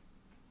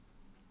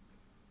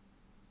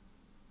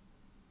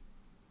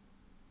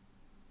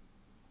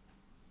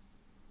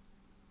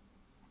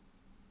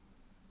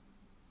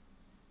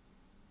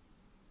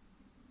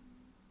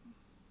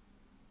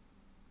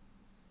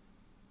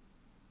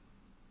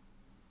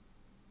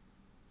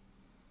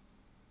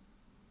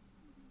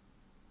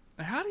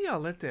 How do y'all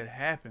let that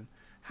happen?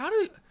 How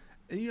do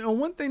you know?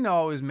 One thing that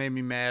always made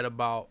me mad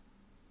about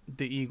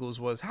the Eagles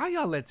was how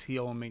y'all let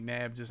T.O. and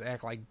McNabb just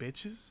act like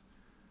bitches.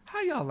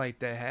 How y'all let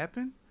that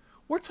happen?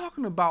 We're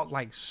talking about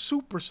like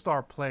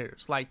superstar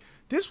players. Like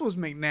this was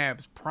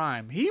McNabb's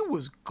prime. He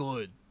was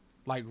good,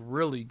 like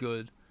really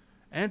good.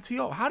 And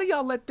T.O., how do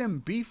y'all let them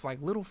beef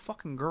like little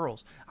fucking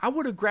girls? I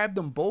would have grabbed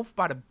them both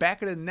by the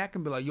back of the neck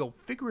and be like, yo,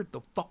 figure it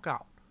the fuck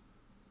out.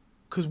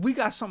 Because we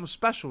got something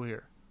special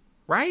here.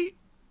 Right?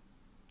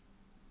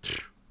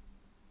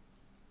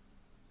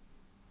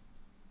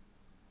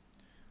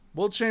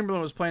 Wilt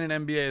Chamberlain was playing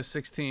in NBA at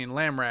 16.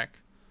 Lamrack.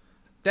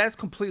 That's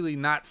completely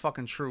not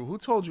fucking true. Who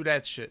told you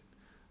that shit?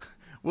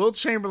 Wilt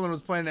Chamberlain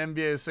was playing in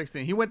NBA at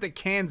 16. He went to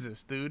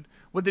Kansas, dude.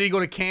 What, did he go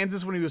to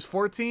Kansas when he was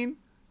 14?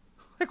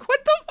 Like,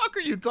 what the fuck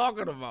are you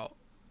talking about?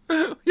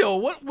 Yo,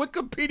 what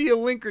Wikipedia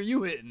link are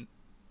you hitting?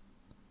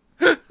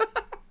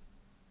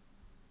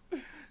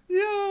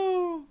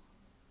 Yo.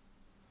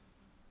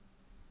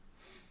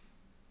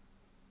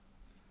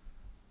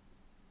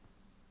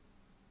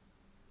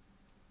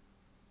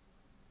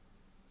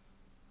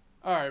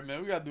 All right, man.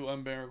 We got to do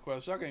unbanned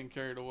requests. Y'all getting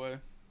carried away.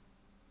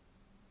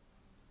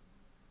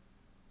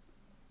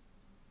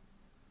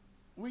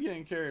 We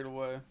getting carried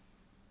away.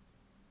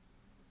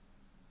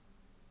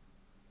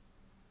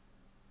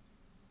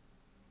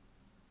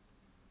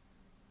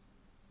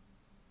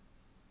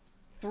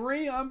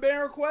 Three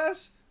unbanned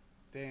requests?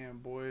 Damn,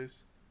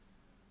 boys.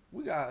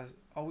 We got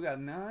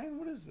 9?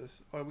 What is this?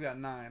 Oh, we got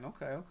 9.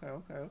 Okay.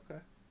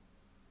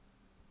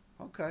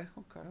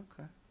 Okay.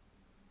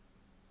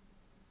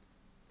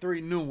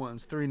 Three new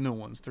ones.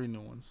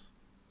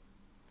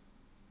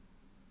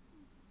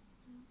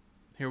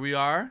 Here we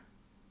are.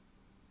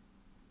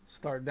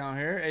 Start down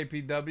here.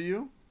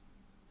 APW.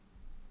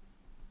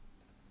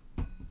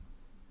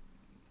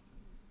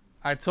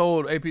 I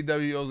told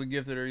APW owes a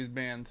gifted or he's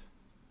banned.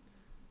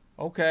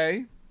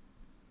 Okay.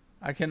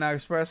 I cannot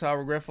express how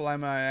regretful I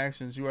am of my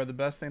actions. You are the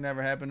best thing that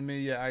ever happened to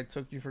me, yet I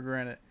took you for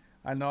granted.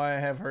 I know I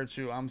have hurt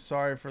you. I'm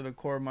sorry for the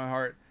core of my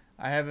heart.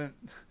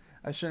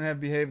 I shouldn't have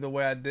behaved the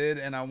way I did,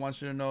 and I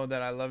want you to know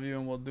that I love you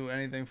and will do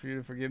anything for you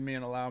to forgive me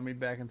and allow me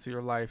back into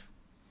your life.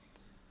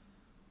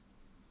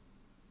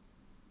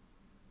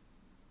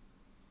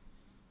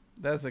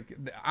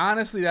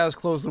 Honestly, that was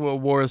close to what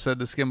Warren said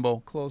to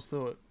Skimbo. Close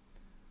to it.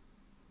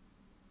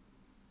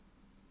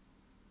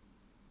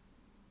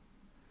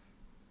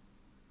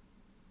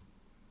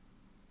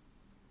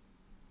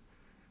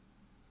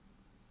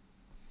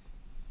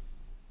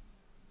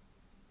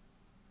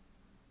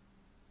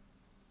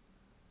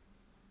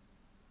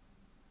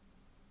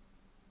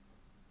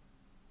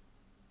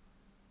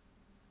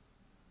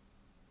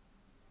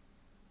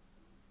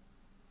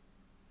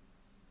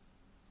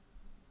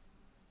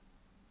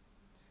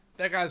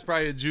 That guy's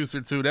probably a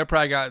juicer too.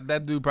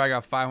 That dude probably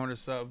got 500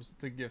 subs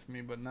to gift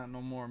me, but not no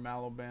more.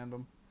 Mallow banned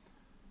him.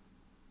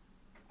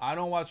 I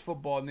don't watch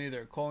football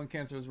neither. Colon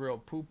cancer is real.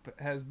 Poop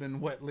has been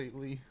wet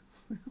lately.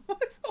 What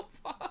the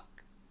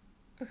fuck?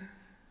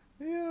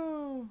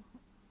 Yo.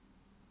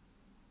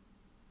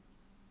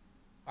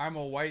 I'm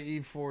a white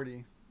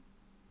E40.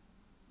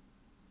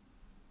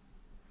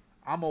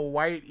 I'm a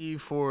white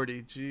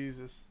E40.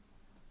 Jesus.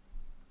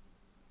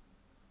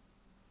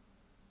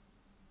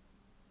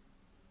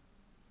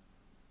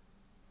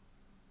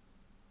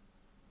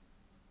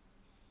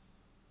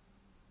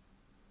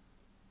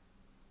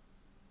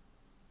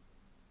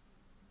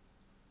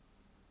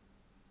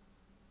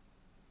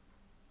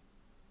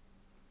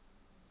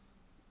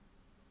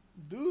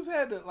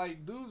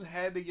 Dudes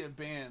had to get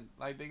banned.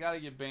 Like, they gotta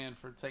get banned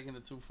for taking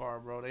it too far,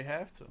 bro. They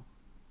have to.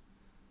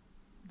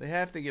 They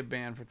have to get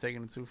banned for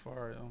taking it too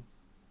far, yo.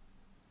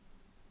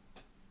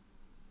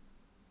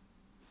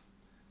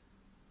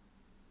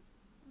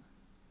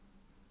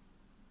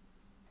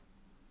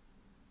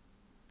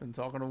 Been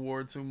talking to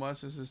Ward too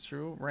much. This is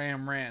true.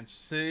 Ram Ranch.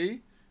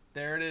 See?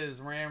 There it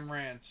is. Ram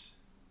Ranch.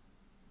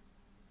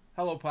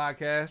 Hello,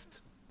 podcast.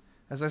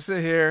 As I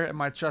sit here at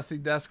my trusty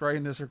desk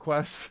writing this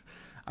request,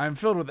 I am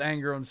filled with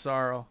anger and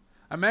sorrow.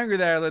 I'm angry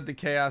that I let the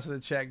chaos of the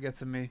chat get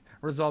to me,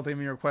 resulting in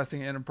me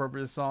requesting an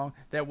inappropriate song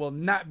that will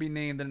not be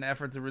named in an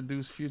effort to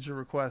reduce future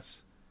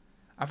requests.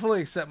 I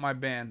fully accept my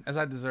ban, as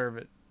I deserve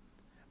it.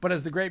 But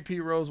as the great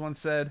Pete Rose once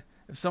said,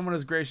 if someone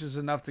is gracious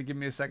enough to give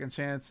me a second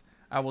chance,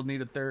 I will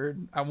need a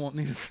third. I won't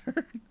need a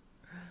third.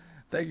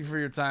 Thank you for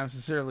your time.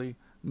 Sincerely,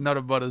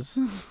 Nutter Butters.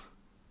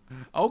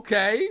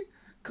 Okay.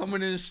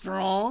 Coming in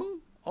strong.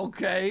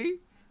 Okay.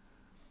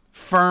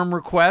 Firm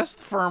request.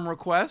 Firm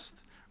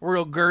request.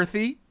 Real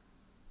girthy.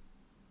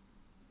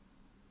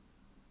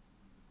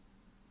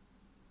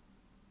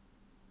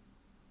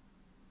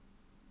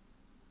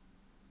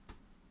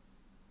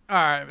 All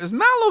right. Is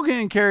Mallow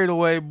getting carried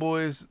away,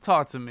 boys?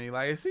 Talk to me.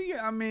 Like, is he,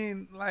 I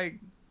mean, like...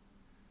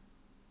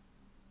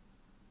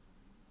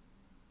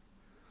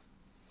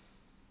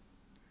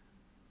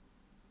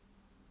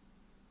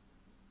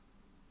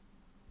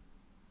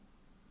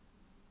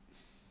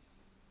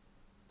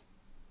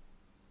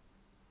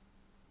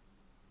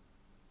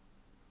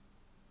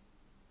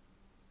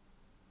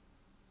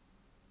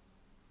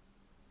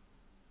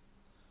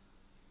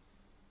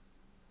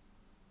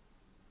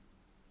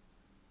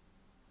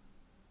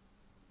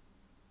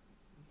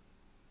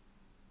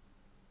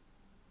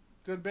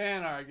 Good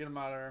band. All right, get him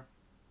out of here.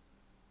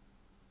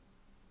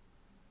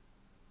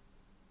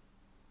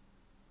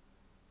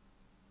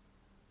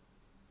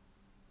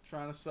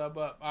 Trying to sub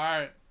up. All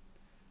right.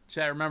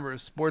 Chat, remember,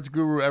 if Sports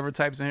Guru ever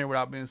types in here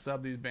without being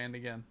subbed, he's banned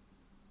again.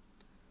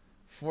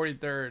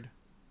 43rd.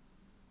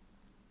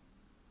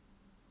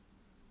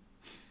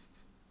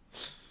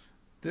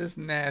 This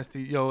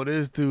nasty. Yo,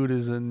 this dude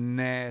is a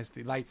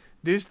nasty. Like,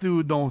 this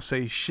dude don't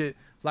say shit.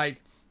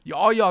 Like,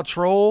 all y'all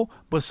troll,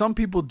 but some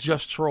people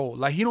just troll.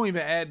 Like, he don't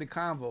even add the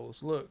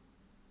convos. Look.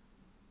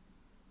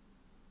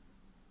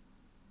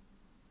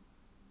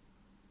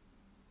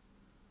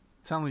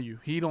 Telling you,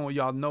 he don't.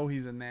 Y'all know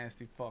he's a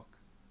nasty fuck.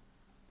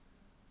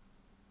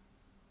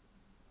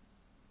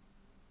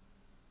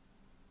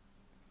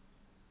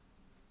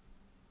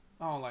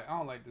 I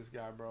don't like this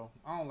guy, bro.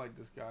 I don't like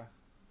this guy.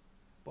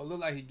 But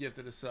look like he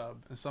gifted a sub,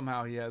 and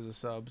somehow he has a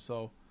sub,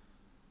 so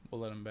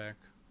we'll let him back.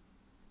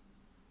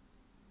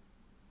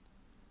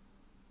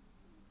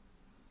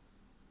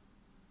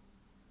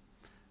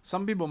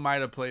 Some people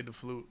might have played the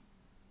flute.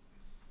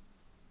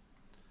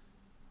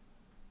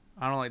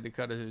 I don't like the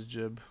cut of his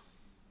jib.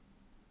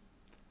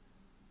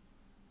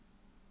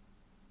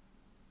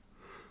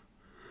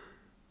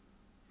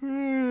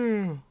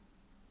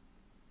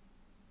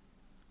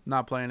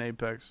 Not playing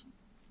Apex.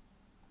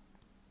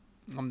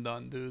 I'm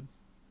done, dude.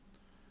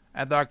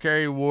 After I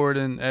carried Ward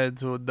and Ed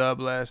to a dub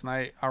last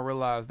night, I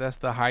realized that's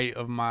the height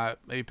of my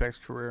Apex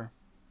career.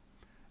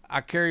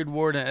 I carried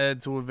Ward and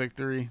Ed to a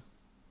victory.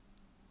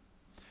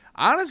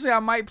 Honestly, I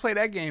might play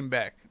that game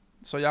back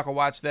so y'all can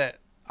watch that.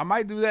 I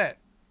might do that.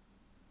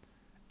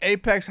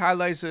 Apex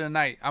highlights of the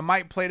night. I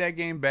might play that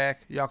game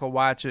back. Y'all can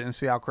watch it and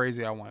see how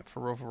crazy I went. For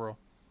real, for real.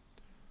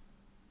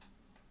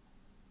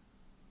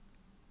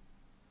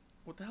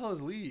 What the hell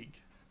is League?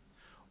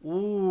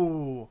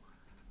 Ooh.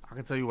 I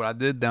can tell you what I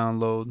did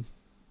download.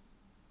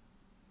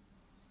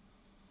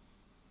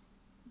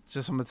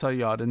 Just I'm going to tell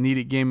y'all, the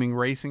Needed Gaming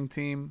Racing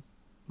team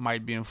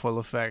might be in full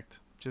effect.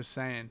 Just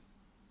saying.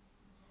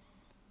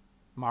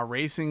 My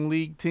Racing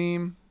League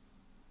team.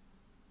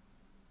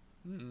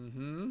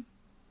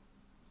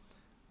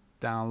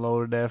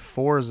 Downloaded that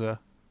Forza.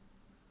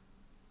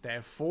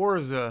 That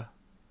Forza.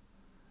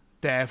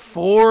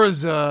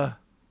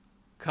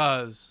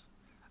 Cuz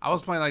I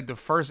was playing like the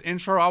first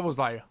intro. I was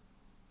like,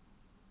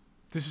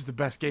 this is the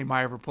best game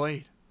I ever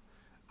played.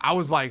 I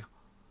was like,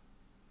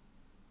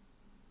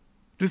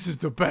 this is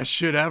the best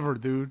shit ever,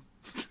 dude.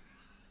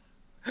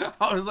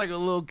 I was like a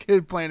little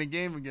kid playing a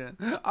game again.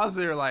 I was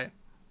there like,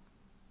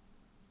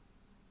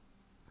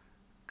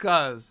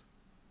 cuz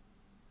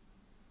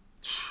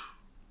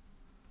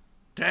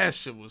that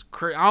shit was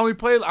crazy. I only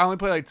played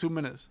like 2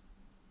 minutes.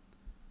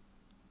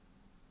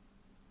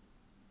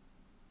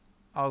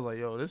 I was like,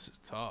 yo, this is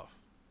tough.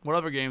 What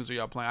other games are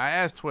y'all playing? I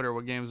asked Twitter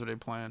what games are they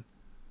playing.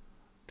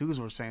 Dudes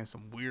were saying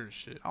some weird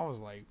shit. I was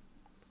like,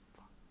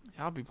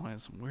 y'all be playing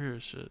some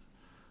weird shit.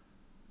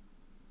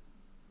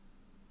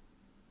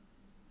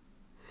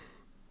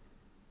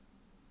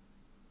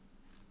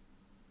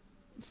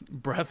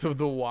 Breath of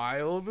the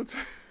Wild.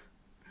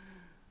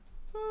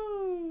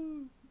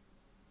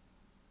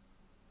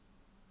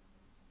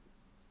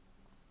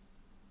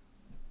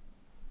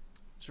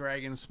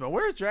 Dragon Spell.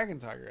 Where's Dragon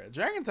Tiger at?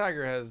 Dragon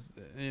Tiger has,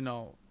 you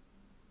know,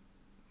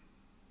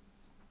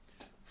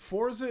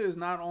 Forza is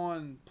not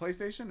on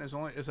PlayStation. It's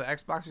an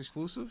Xbox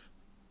exclusive.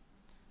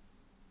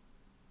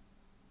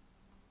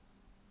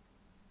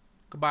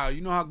 Goodbye.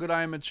 You know how good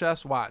I am at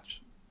chess?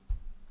 Watch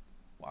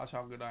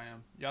how good I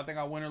am. Y'all think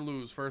I win or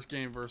lose? First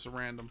game versus a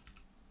random.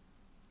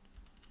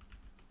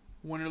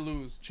 Win or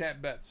lose.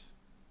 Chat bets.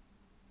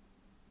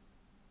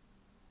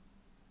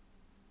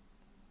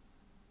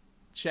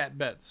 Chat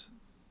bets.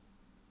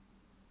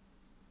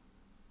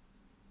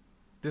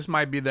 This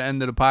might be the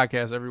end of the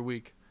podcast every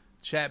week.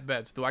 Chat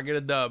bets. Do I get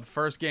a dub?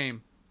 First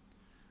game.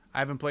 I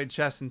haven't played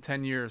chess in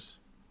 10 years.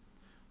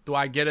 Do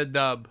I get a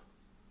dub?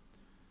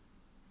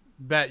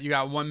 Bet. You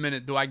got 1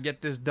 minute. Do I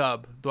get this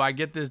dub? Do I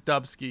get this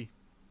dubski?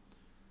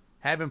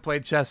 Haven't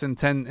played chess in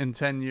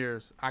 10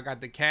 years. I got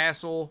the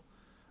castle.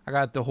 I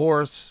got the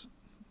horse.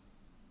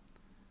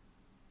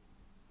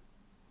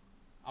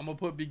 I'm gonna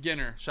put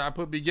beginner. Should I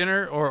put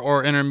beginner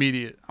or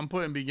intermediate? I'm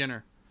putting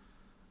beginner.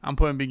 I'm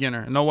putting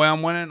beginner. No way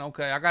I'm winning?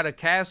 Okay, I got a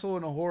castle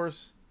and a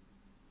horse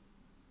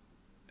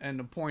and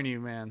the pointy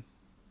man.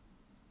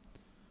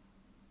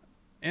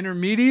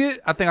 Intermediate?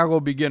 I think I'll go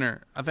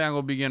beginner. I think I'll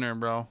go beginner,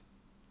 bro.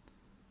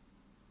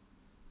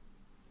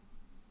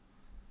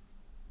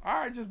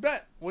 Alright, just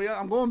bet. Well, yeah,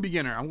 I'm going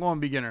beginner. I'm going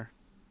beginner.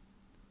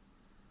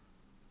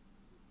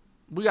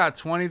 We got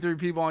 23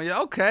 people on.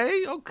 Yeah,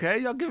 okay.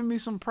 Y'all giving me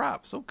some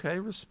props. Okay,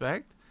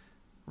 respect.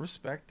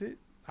 Respect it.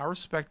 I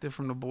respect it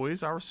from the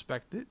boys. I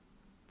respect it.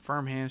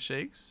 Firm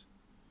handshakes.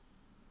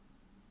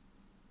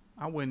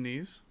 I win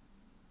these.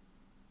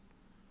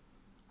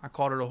 I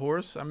called it a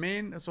horse. I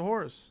mean, it's a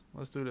horse.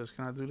 Let's do this.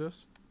 Can I do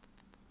this?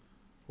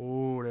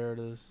 Oh, there it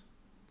is.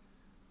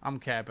 I'm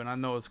capping. I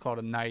know it's called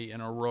a knight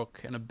and a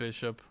rook and a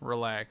bishop.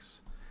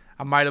 Relax.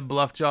 I might have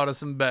bluffed y'all to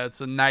some bets.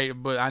 A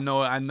knight, but I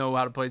know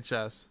how to play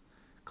chess.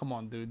 Come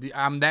on, dude.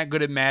 I'm that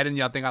good at Madden.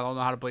 Y'all think I don't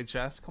know how to play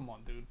chess? Come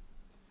on, dude.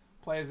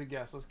 Play as a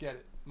guest. Let's get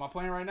it. Am I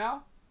playing right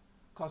now?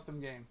 Custom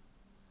game.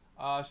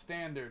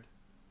 Standard.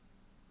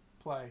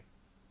 Play.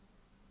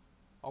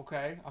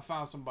 Okay. I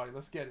found somebody.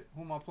 Let's get it.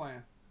 Who am I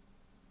playing?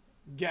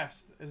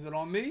 Guest. Is it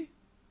on me?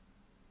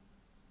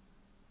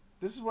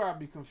 This is where I'd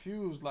be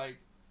confused. Like,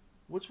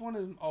 which one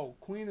is... Oh,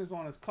 queen is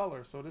on his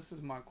color. So this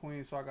is my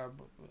queen. So I got...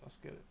 Let's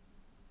get it.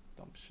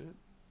 Dumb shit.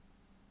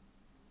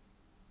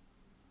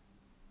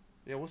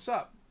 Yeah, what's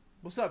up?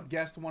 What's up,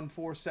 guest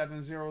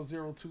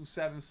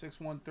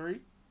 14700276113?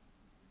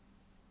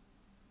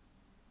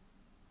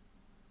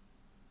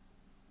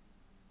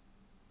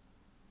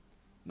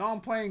 No,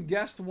 I'm playing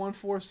guest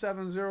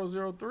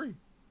 147003.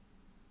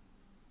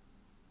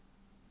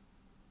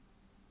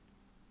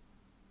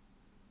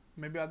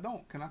 Maybe I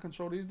don't. Can I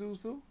control these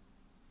dudes too?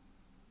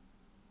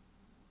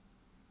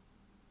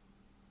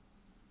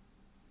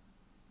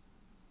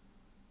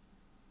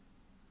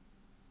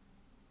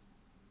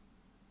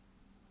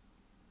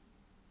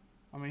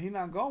 I mean, he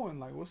not going.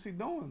 Like, what's he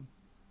doing?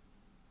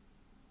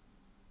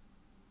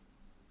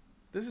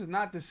 This is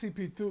not the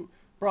CPU.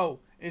 Bro,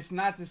 it's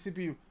not the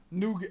CPU.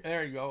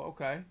 There you go.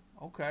 Okay.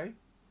 Okay.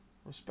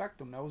 Respect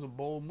him. That was a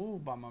bold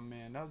move by my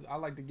man. I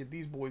like to get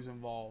these boys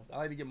involved. I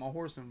like to get my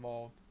horse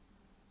involved.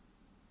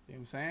 You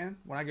know what I'm saying?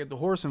 When I get the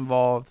horse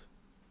involved.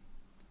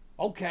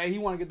 Okay, he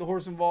want to get the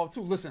horse involved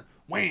too. Listen.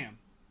 Wham.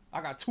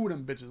 I got two of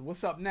them bitches.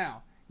 What's up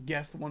now?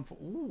 Guess the one for...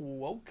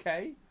 Ooh,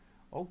 okay.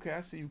 Okay,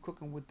 I see you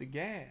cooking with the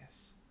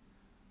gas.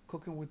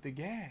 Cooking with the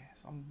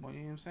gas. You know what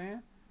I'm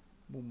saying?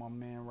 Move my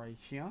man right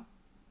here.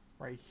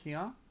 Right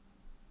here.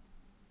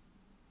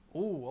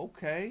 Ooh,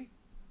 okay.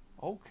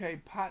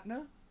 Okay,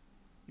 partner.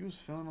 You was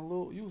feeling a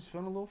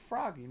little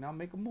froggy. Now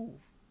make a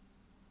move.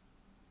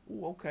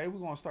 Ooh, okay.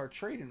 We're gonna start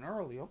trading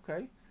early.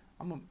 Okay.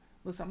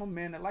 Listen, I'm a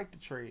man that like to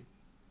trade.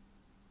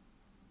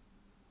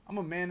 I'm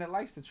a man that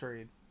likes to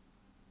trade.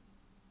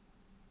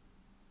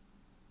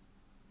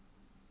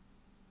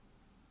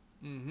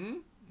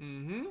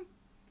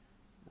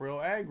 Real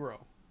aggro.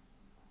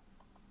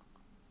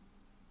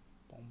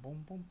 Boom,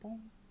 boom, boom,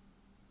 boom.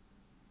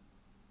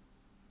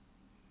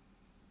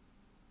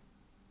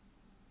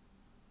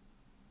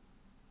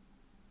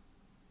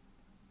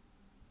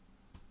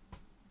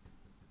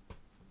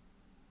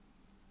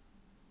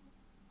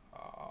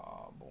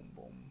 Boom,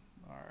 boom.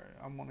 All right,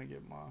 I want to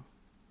get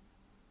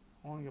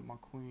my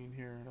queen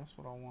here. That's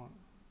what I want.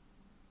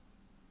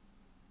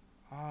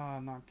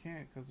 No, I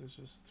can't because it's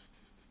just...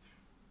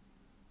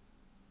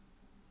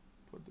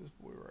 Put this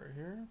boy right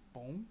here.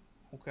 Boom.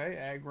 Okay,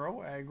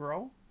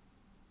 aggro.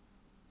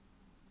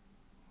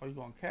 Oh, you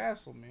gonna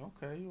castle me?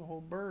 Okay, you a whole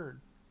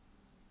bird.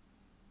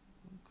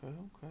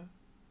 Okay.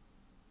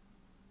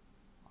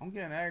 I'm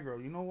getting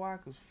aggro. You know why?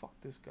 Because fuck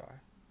this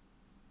guy.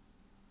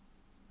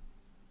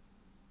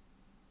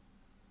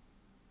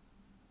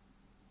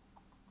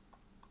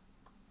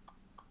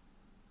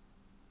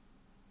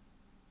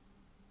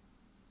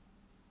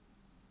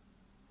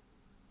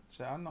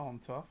 I know I'm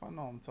tough. You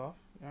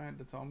ain't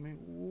to tell me.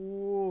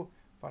 Ooh,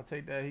 if I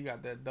take that, he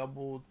got that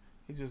doubled.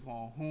 He just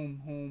going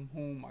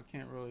hoom. I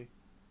can't really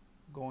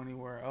go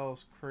anywhere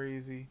else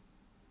crazy.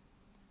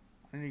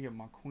 I need to get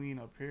my queen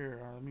up here.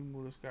 All right, let me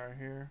move this guy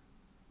here.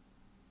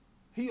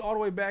 He all the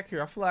way back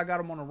here. I feel like I got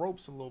him on the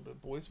ropes a little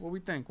bit, boys. What we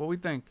think?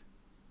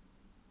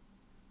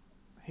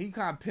 He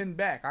kind of pinned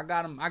back. I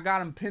got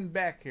him pinned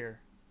back here.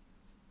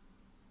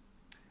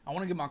 I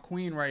want to get my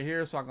queen right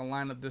here so I can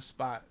line up this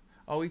spot.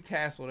 Oh, he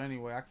castled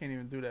anyway. I can't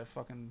even do that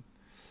fucking...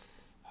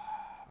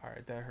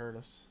 Alright, that hurt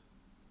us.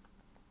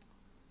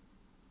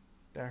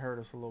 That hurt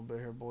us a little bit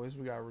here, boys.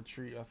 We gotta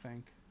retreat, I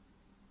think.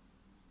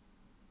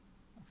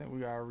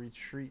 We gotta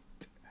retreat.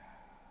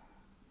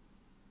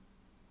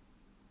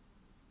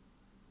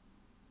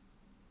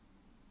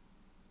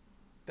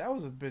 That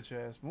was a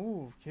bitch-ass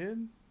move,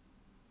 kid.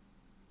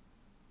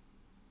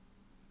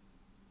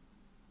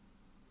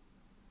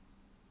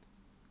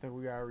 I think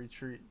we gotta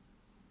retreat.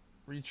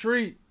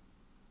 Retreat!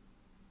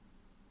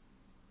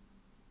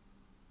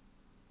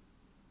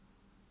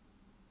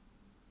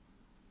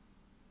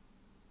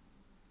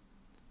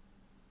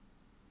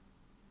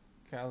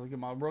 Okay, I'll get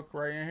my rook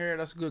right in here.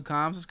 That's good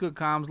comms. That's good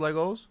comms,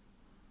 Legos.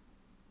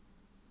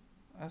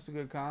 That's a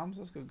good comms.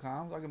 That's good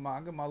comms. I get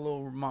my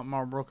little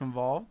my rook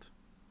involved.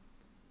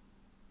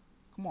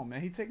 Come on,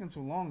 man. He taking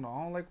too long though.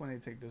 I don't like when they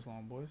take this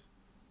long, boys.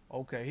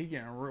 Okay, he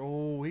getting real.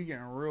 Oh, he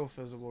getting real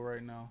physical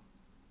right now.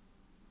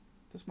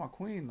 This is my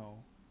queen though.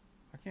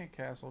 I can't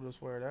castle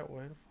this way or that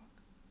way. The fuck.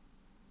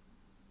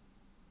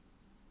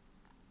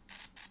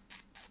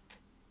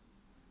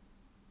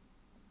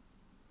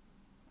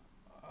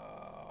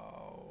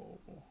 Oh.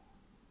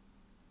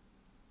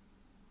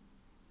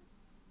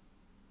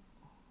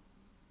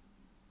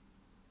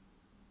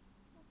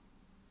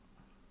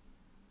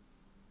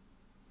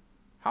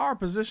 How our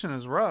position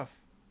is rough.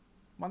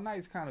 My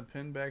knight's kind of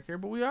pinned back here,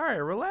 but we all right.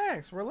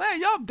 Relax, relax.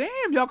 Y'all,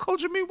 damn, y'all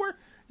coaching me worse.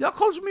 Y'all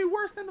coaching me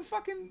worse than the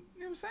fucking. You know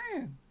what I'm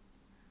saying?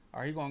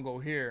 All right, he gonna go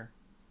here.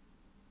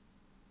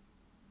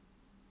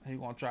 He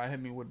gonna try to hit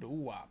me with the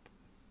oo-wop.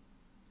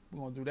 We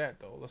gonna do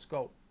that though. Let's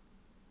go.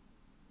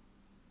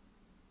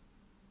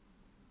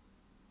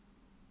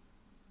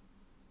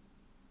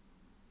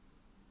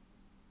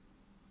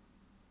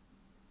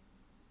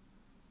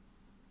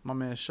 My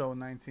man showed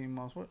 19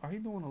 months. What are he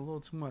doing? A little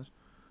too much.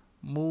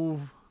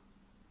 Move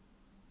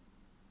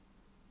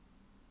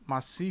my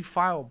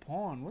C-file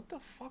pawn. What the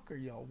fuck are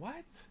y'all?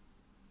 What?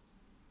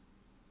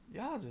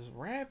 Y'all just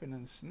rapping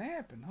and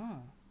snapping, huh?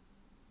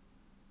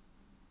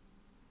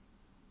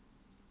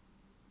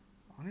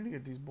 I need to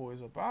get these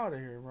boys up out of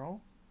here,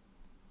 bro.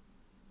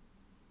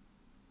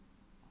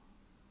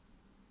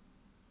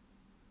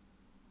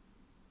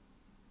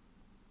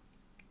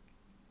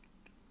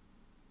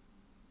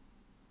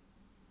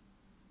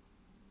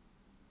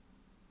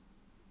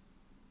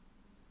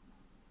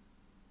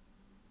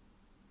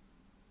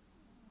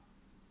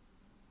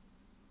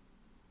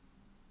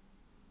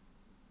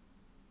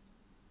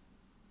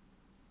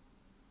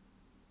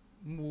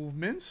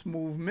 Movements,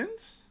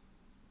 movements.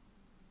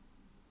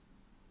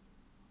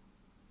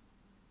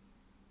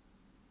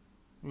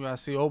 You gotta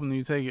see open,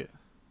 you take it.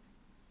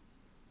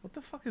 What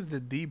the fuck is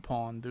the D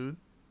pawn, dude?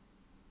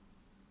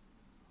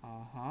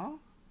 Uh-huh.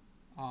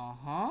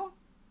 Uh-huh.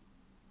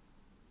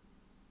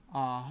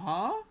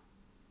 Uh-huh.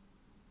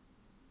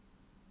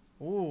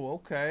 Ooh,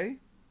 okay.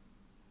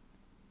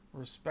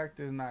 Respect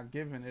is not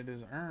given, it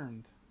is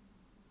earned.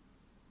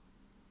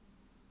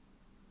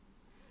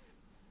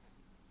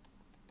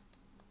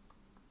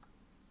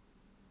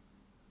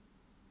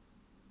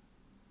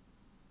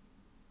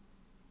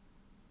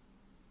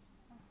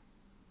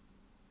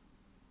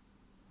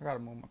 I gotta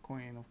move my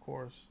queen, of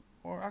course.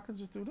 Or I could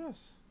just do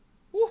this.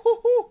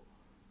 Woo-hoo-hoo!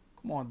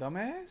 Come on,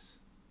 dumbass.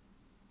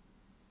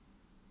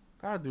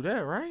 Gotta do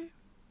that, right?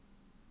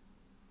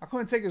 I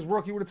couldn't take his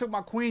rook. He would have took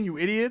my queen, you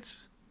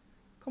idiots.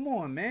 Come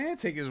on, man.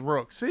 Take his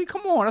rook. See?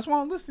 Come on. That's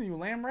why I'm listening to you,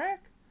 lamb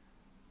rack.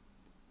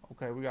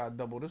 Okay, we gotta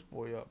double this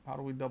boy up. How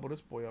do we double this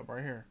boy up?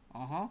 Right here.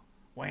 Uh-huh.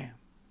 Wham.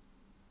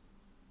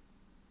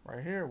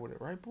 Right here with it,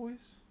 right,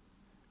 boys?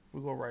 If we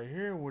go right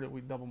here with it,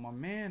 we double my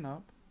man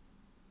up.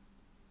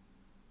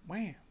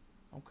 Wham.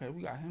 Okay,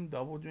 we got him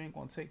doubled. You ain't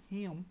gonna take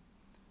him.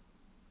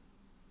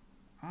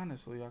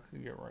 Honestly, I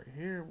could get right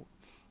here.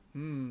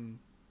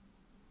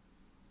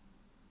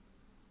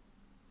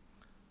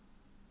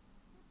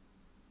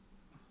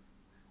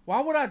 Why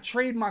would I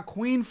trade my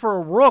queen for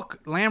a rook,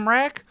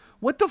 Lamrack?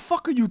 What the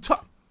fuck are you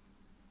talking?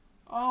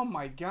 Oh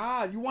my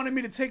god! You wanted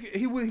me to take it.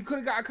 He could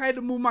have got. I had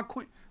to move my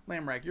queen.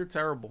 Lamrack, you're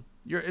terrible.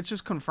 It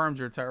just confirms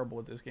you're terrible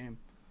at this game.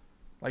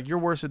 Like, you're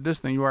worse at this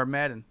than you are at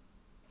Madden.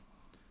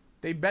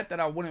 They bet that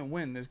I wouldn't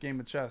win this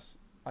game of chess.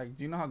 Like,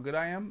 do you know how good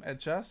I am at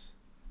chess?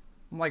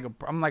 I'm like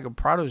a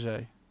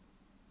protege.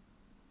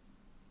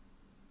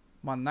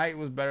 My knight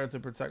was better to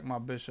protect my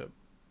bishop.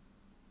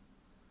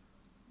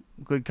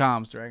 Good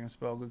comms, Dragon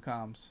Spell. Good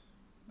comms.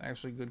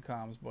 Actually, good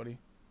comms, buddy.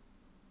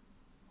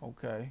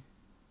 Okay.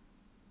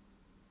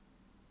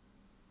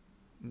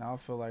 Now I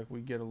feel like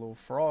we get a little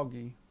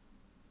froggy.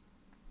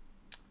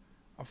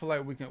 I feel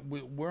like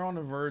we're on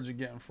the verge of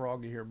getting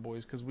froggy here,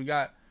 boys, because we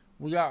got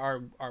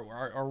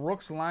our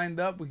rooks lined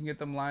up. We can get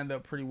them lined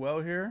up pretty well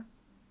here.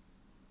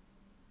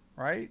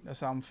 Right? That's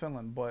how I'm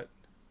feeling, but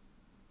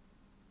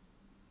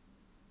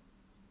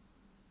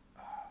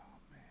oh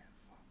man,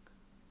 fuck.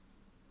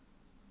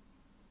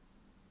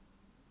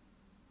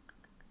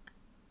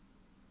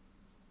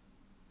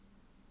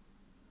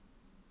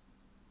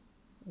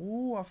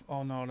 Ooh,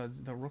 oh no,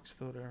 the rook's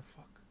still there.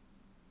 Fuck.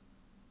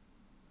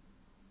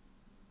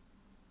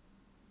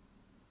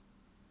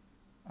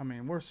 I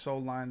mean, we're so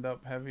lined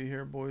up heavy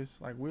here, boys.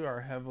 Like, we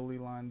are heavily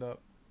lined up.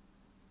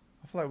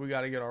 I feel like we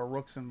got to get our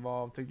rooks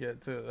involved to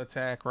get to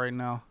attack right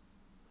now.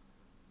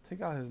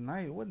 Take out his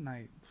knight? What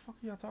knight? What the fuck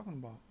are y'all talking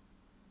about?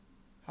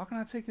 How can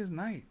I take his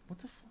knight? What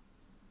the fuck?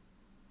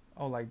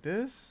 Oh, like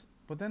this?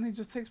 But then he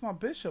just takes my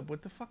bishop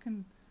with the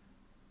fucking...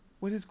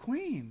 with his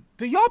queen.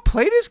 Do y'all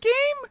play this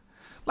game?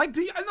 Like,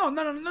 do y'all...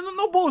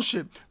 No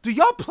bullshit. Do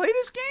y'all play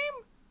this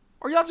game?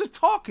 Or y'all just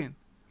talking?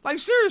 Like,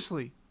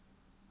 seriously.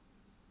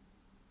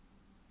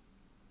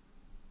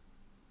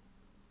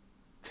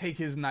 Take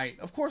his knight.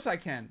 Of course I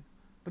can.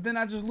 But then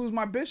I just lose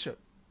my bishop.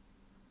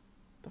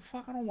 The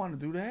fuck? I don't want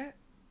to do that.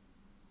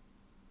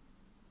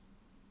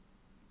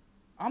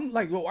 I'm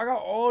like, yo, I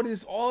got all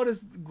this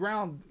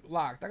ground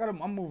locked.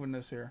 I'm moving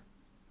this here.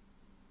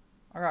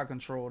 I gotta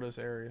control this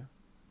area.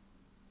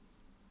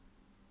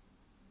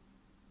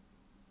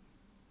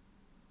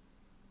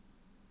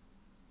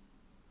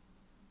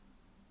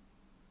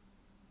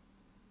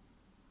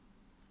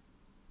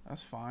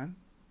 That's fine.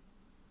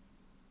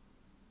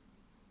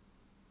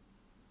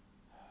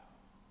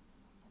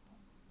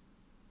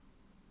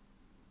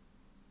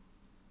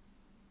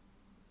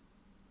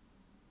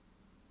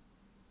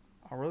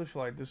 I really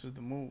feel like this is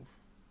the move.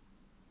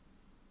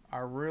 I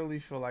really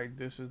feel like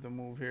this is the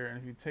move here. And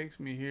if he takes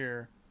me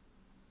here,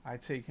 I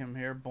take him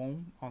here.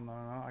 Boom. Oh, no,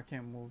 I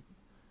can't move.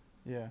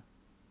 Yeah.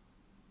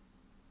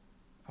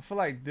 I feel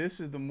like this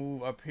is the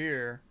move up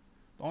here.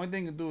 The only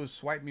thing to do is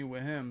swipe me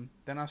with him.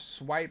 Then I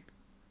swipe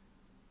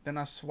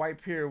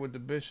here with the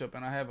bishop,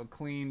 and I have a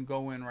clean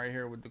go in right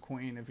here with the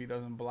queen if he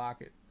doesn't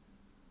block it.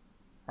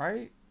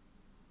 Right?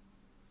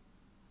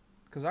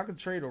 Because I could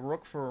trade a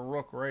rook for a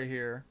rook right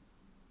here.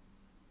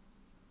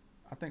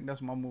 I think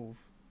that's my move.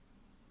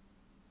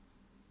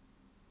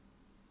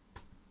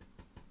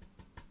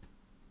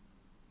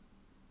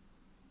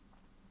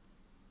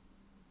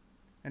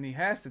 And he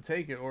has to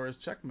take it or it's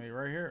checkmate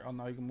right here. Oh,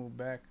 no, he can move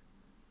back.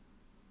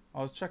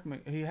 Oh, it's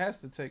checkmate. He has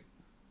to take.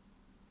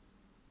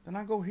 Then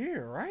I go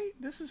here, right?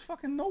 This is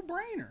fucking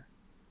no-brainer.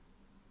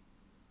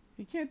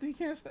 He can't,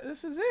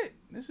 this is it.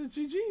 This is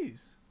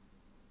GG's.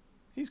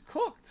 He's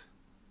cooked.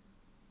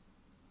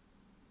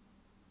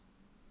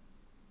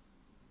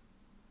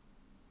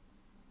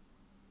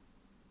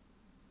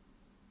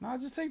 Now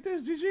just take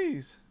this,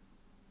 GG's.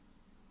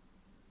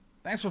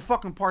 Thanks for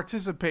fucking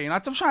participating.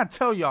 I'm trying to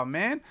tell y'all,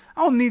 man.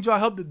 I don't need y'all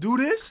help to do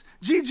this.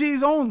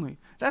 GG's only.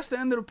 That's the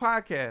end of the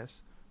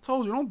podcast.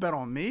 Told you, don't bet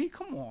on me.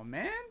 Come on,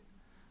 man.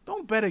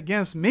 Don't bet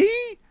against me.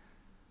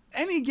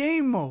 Any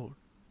game mode.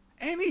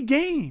 Any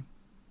game.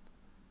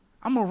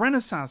 I'm a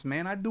renaissance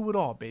man. I do it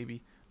all,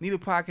 baby. Need a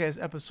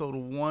podcast episode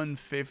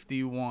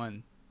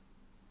 151.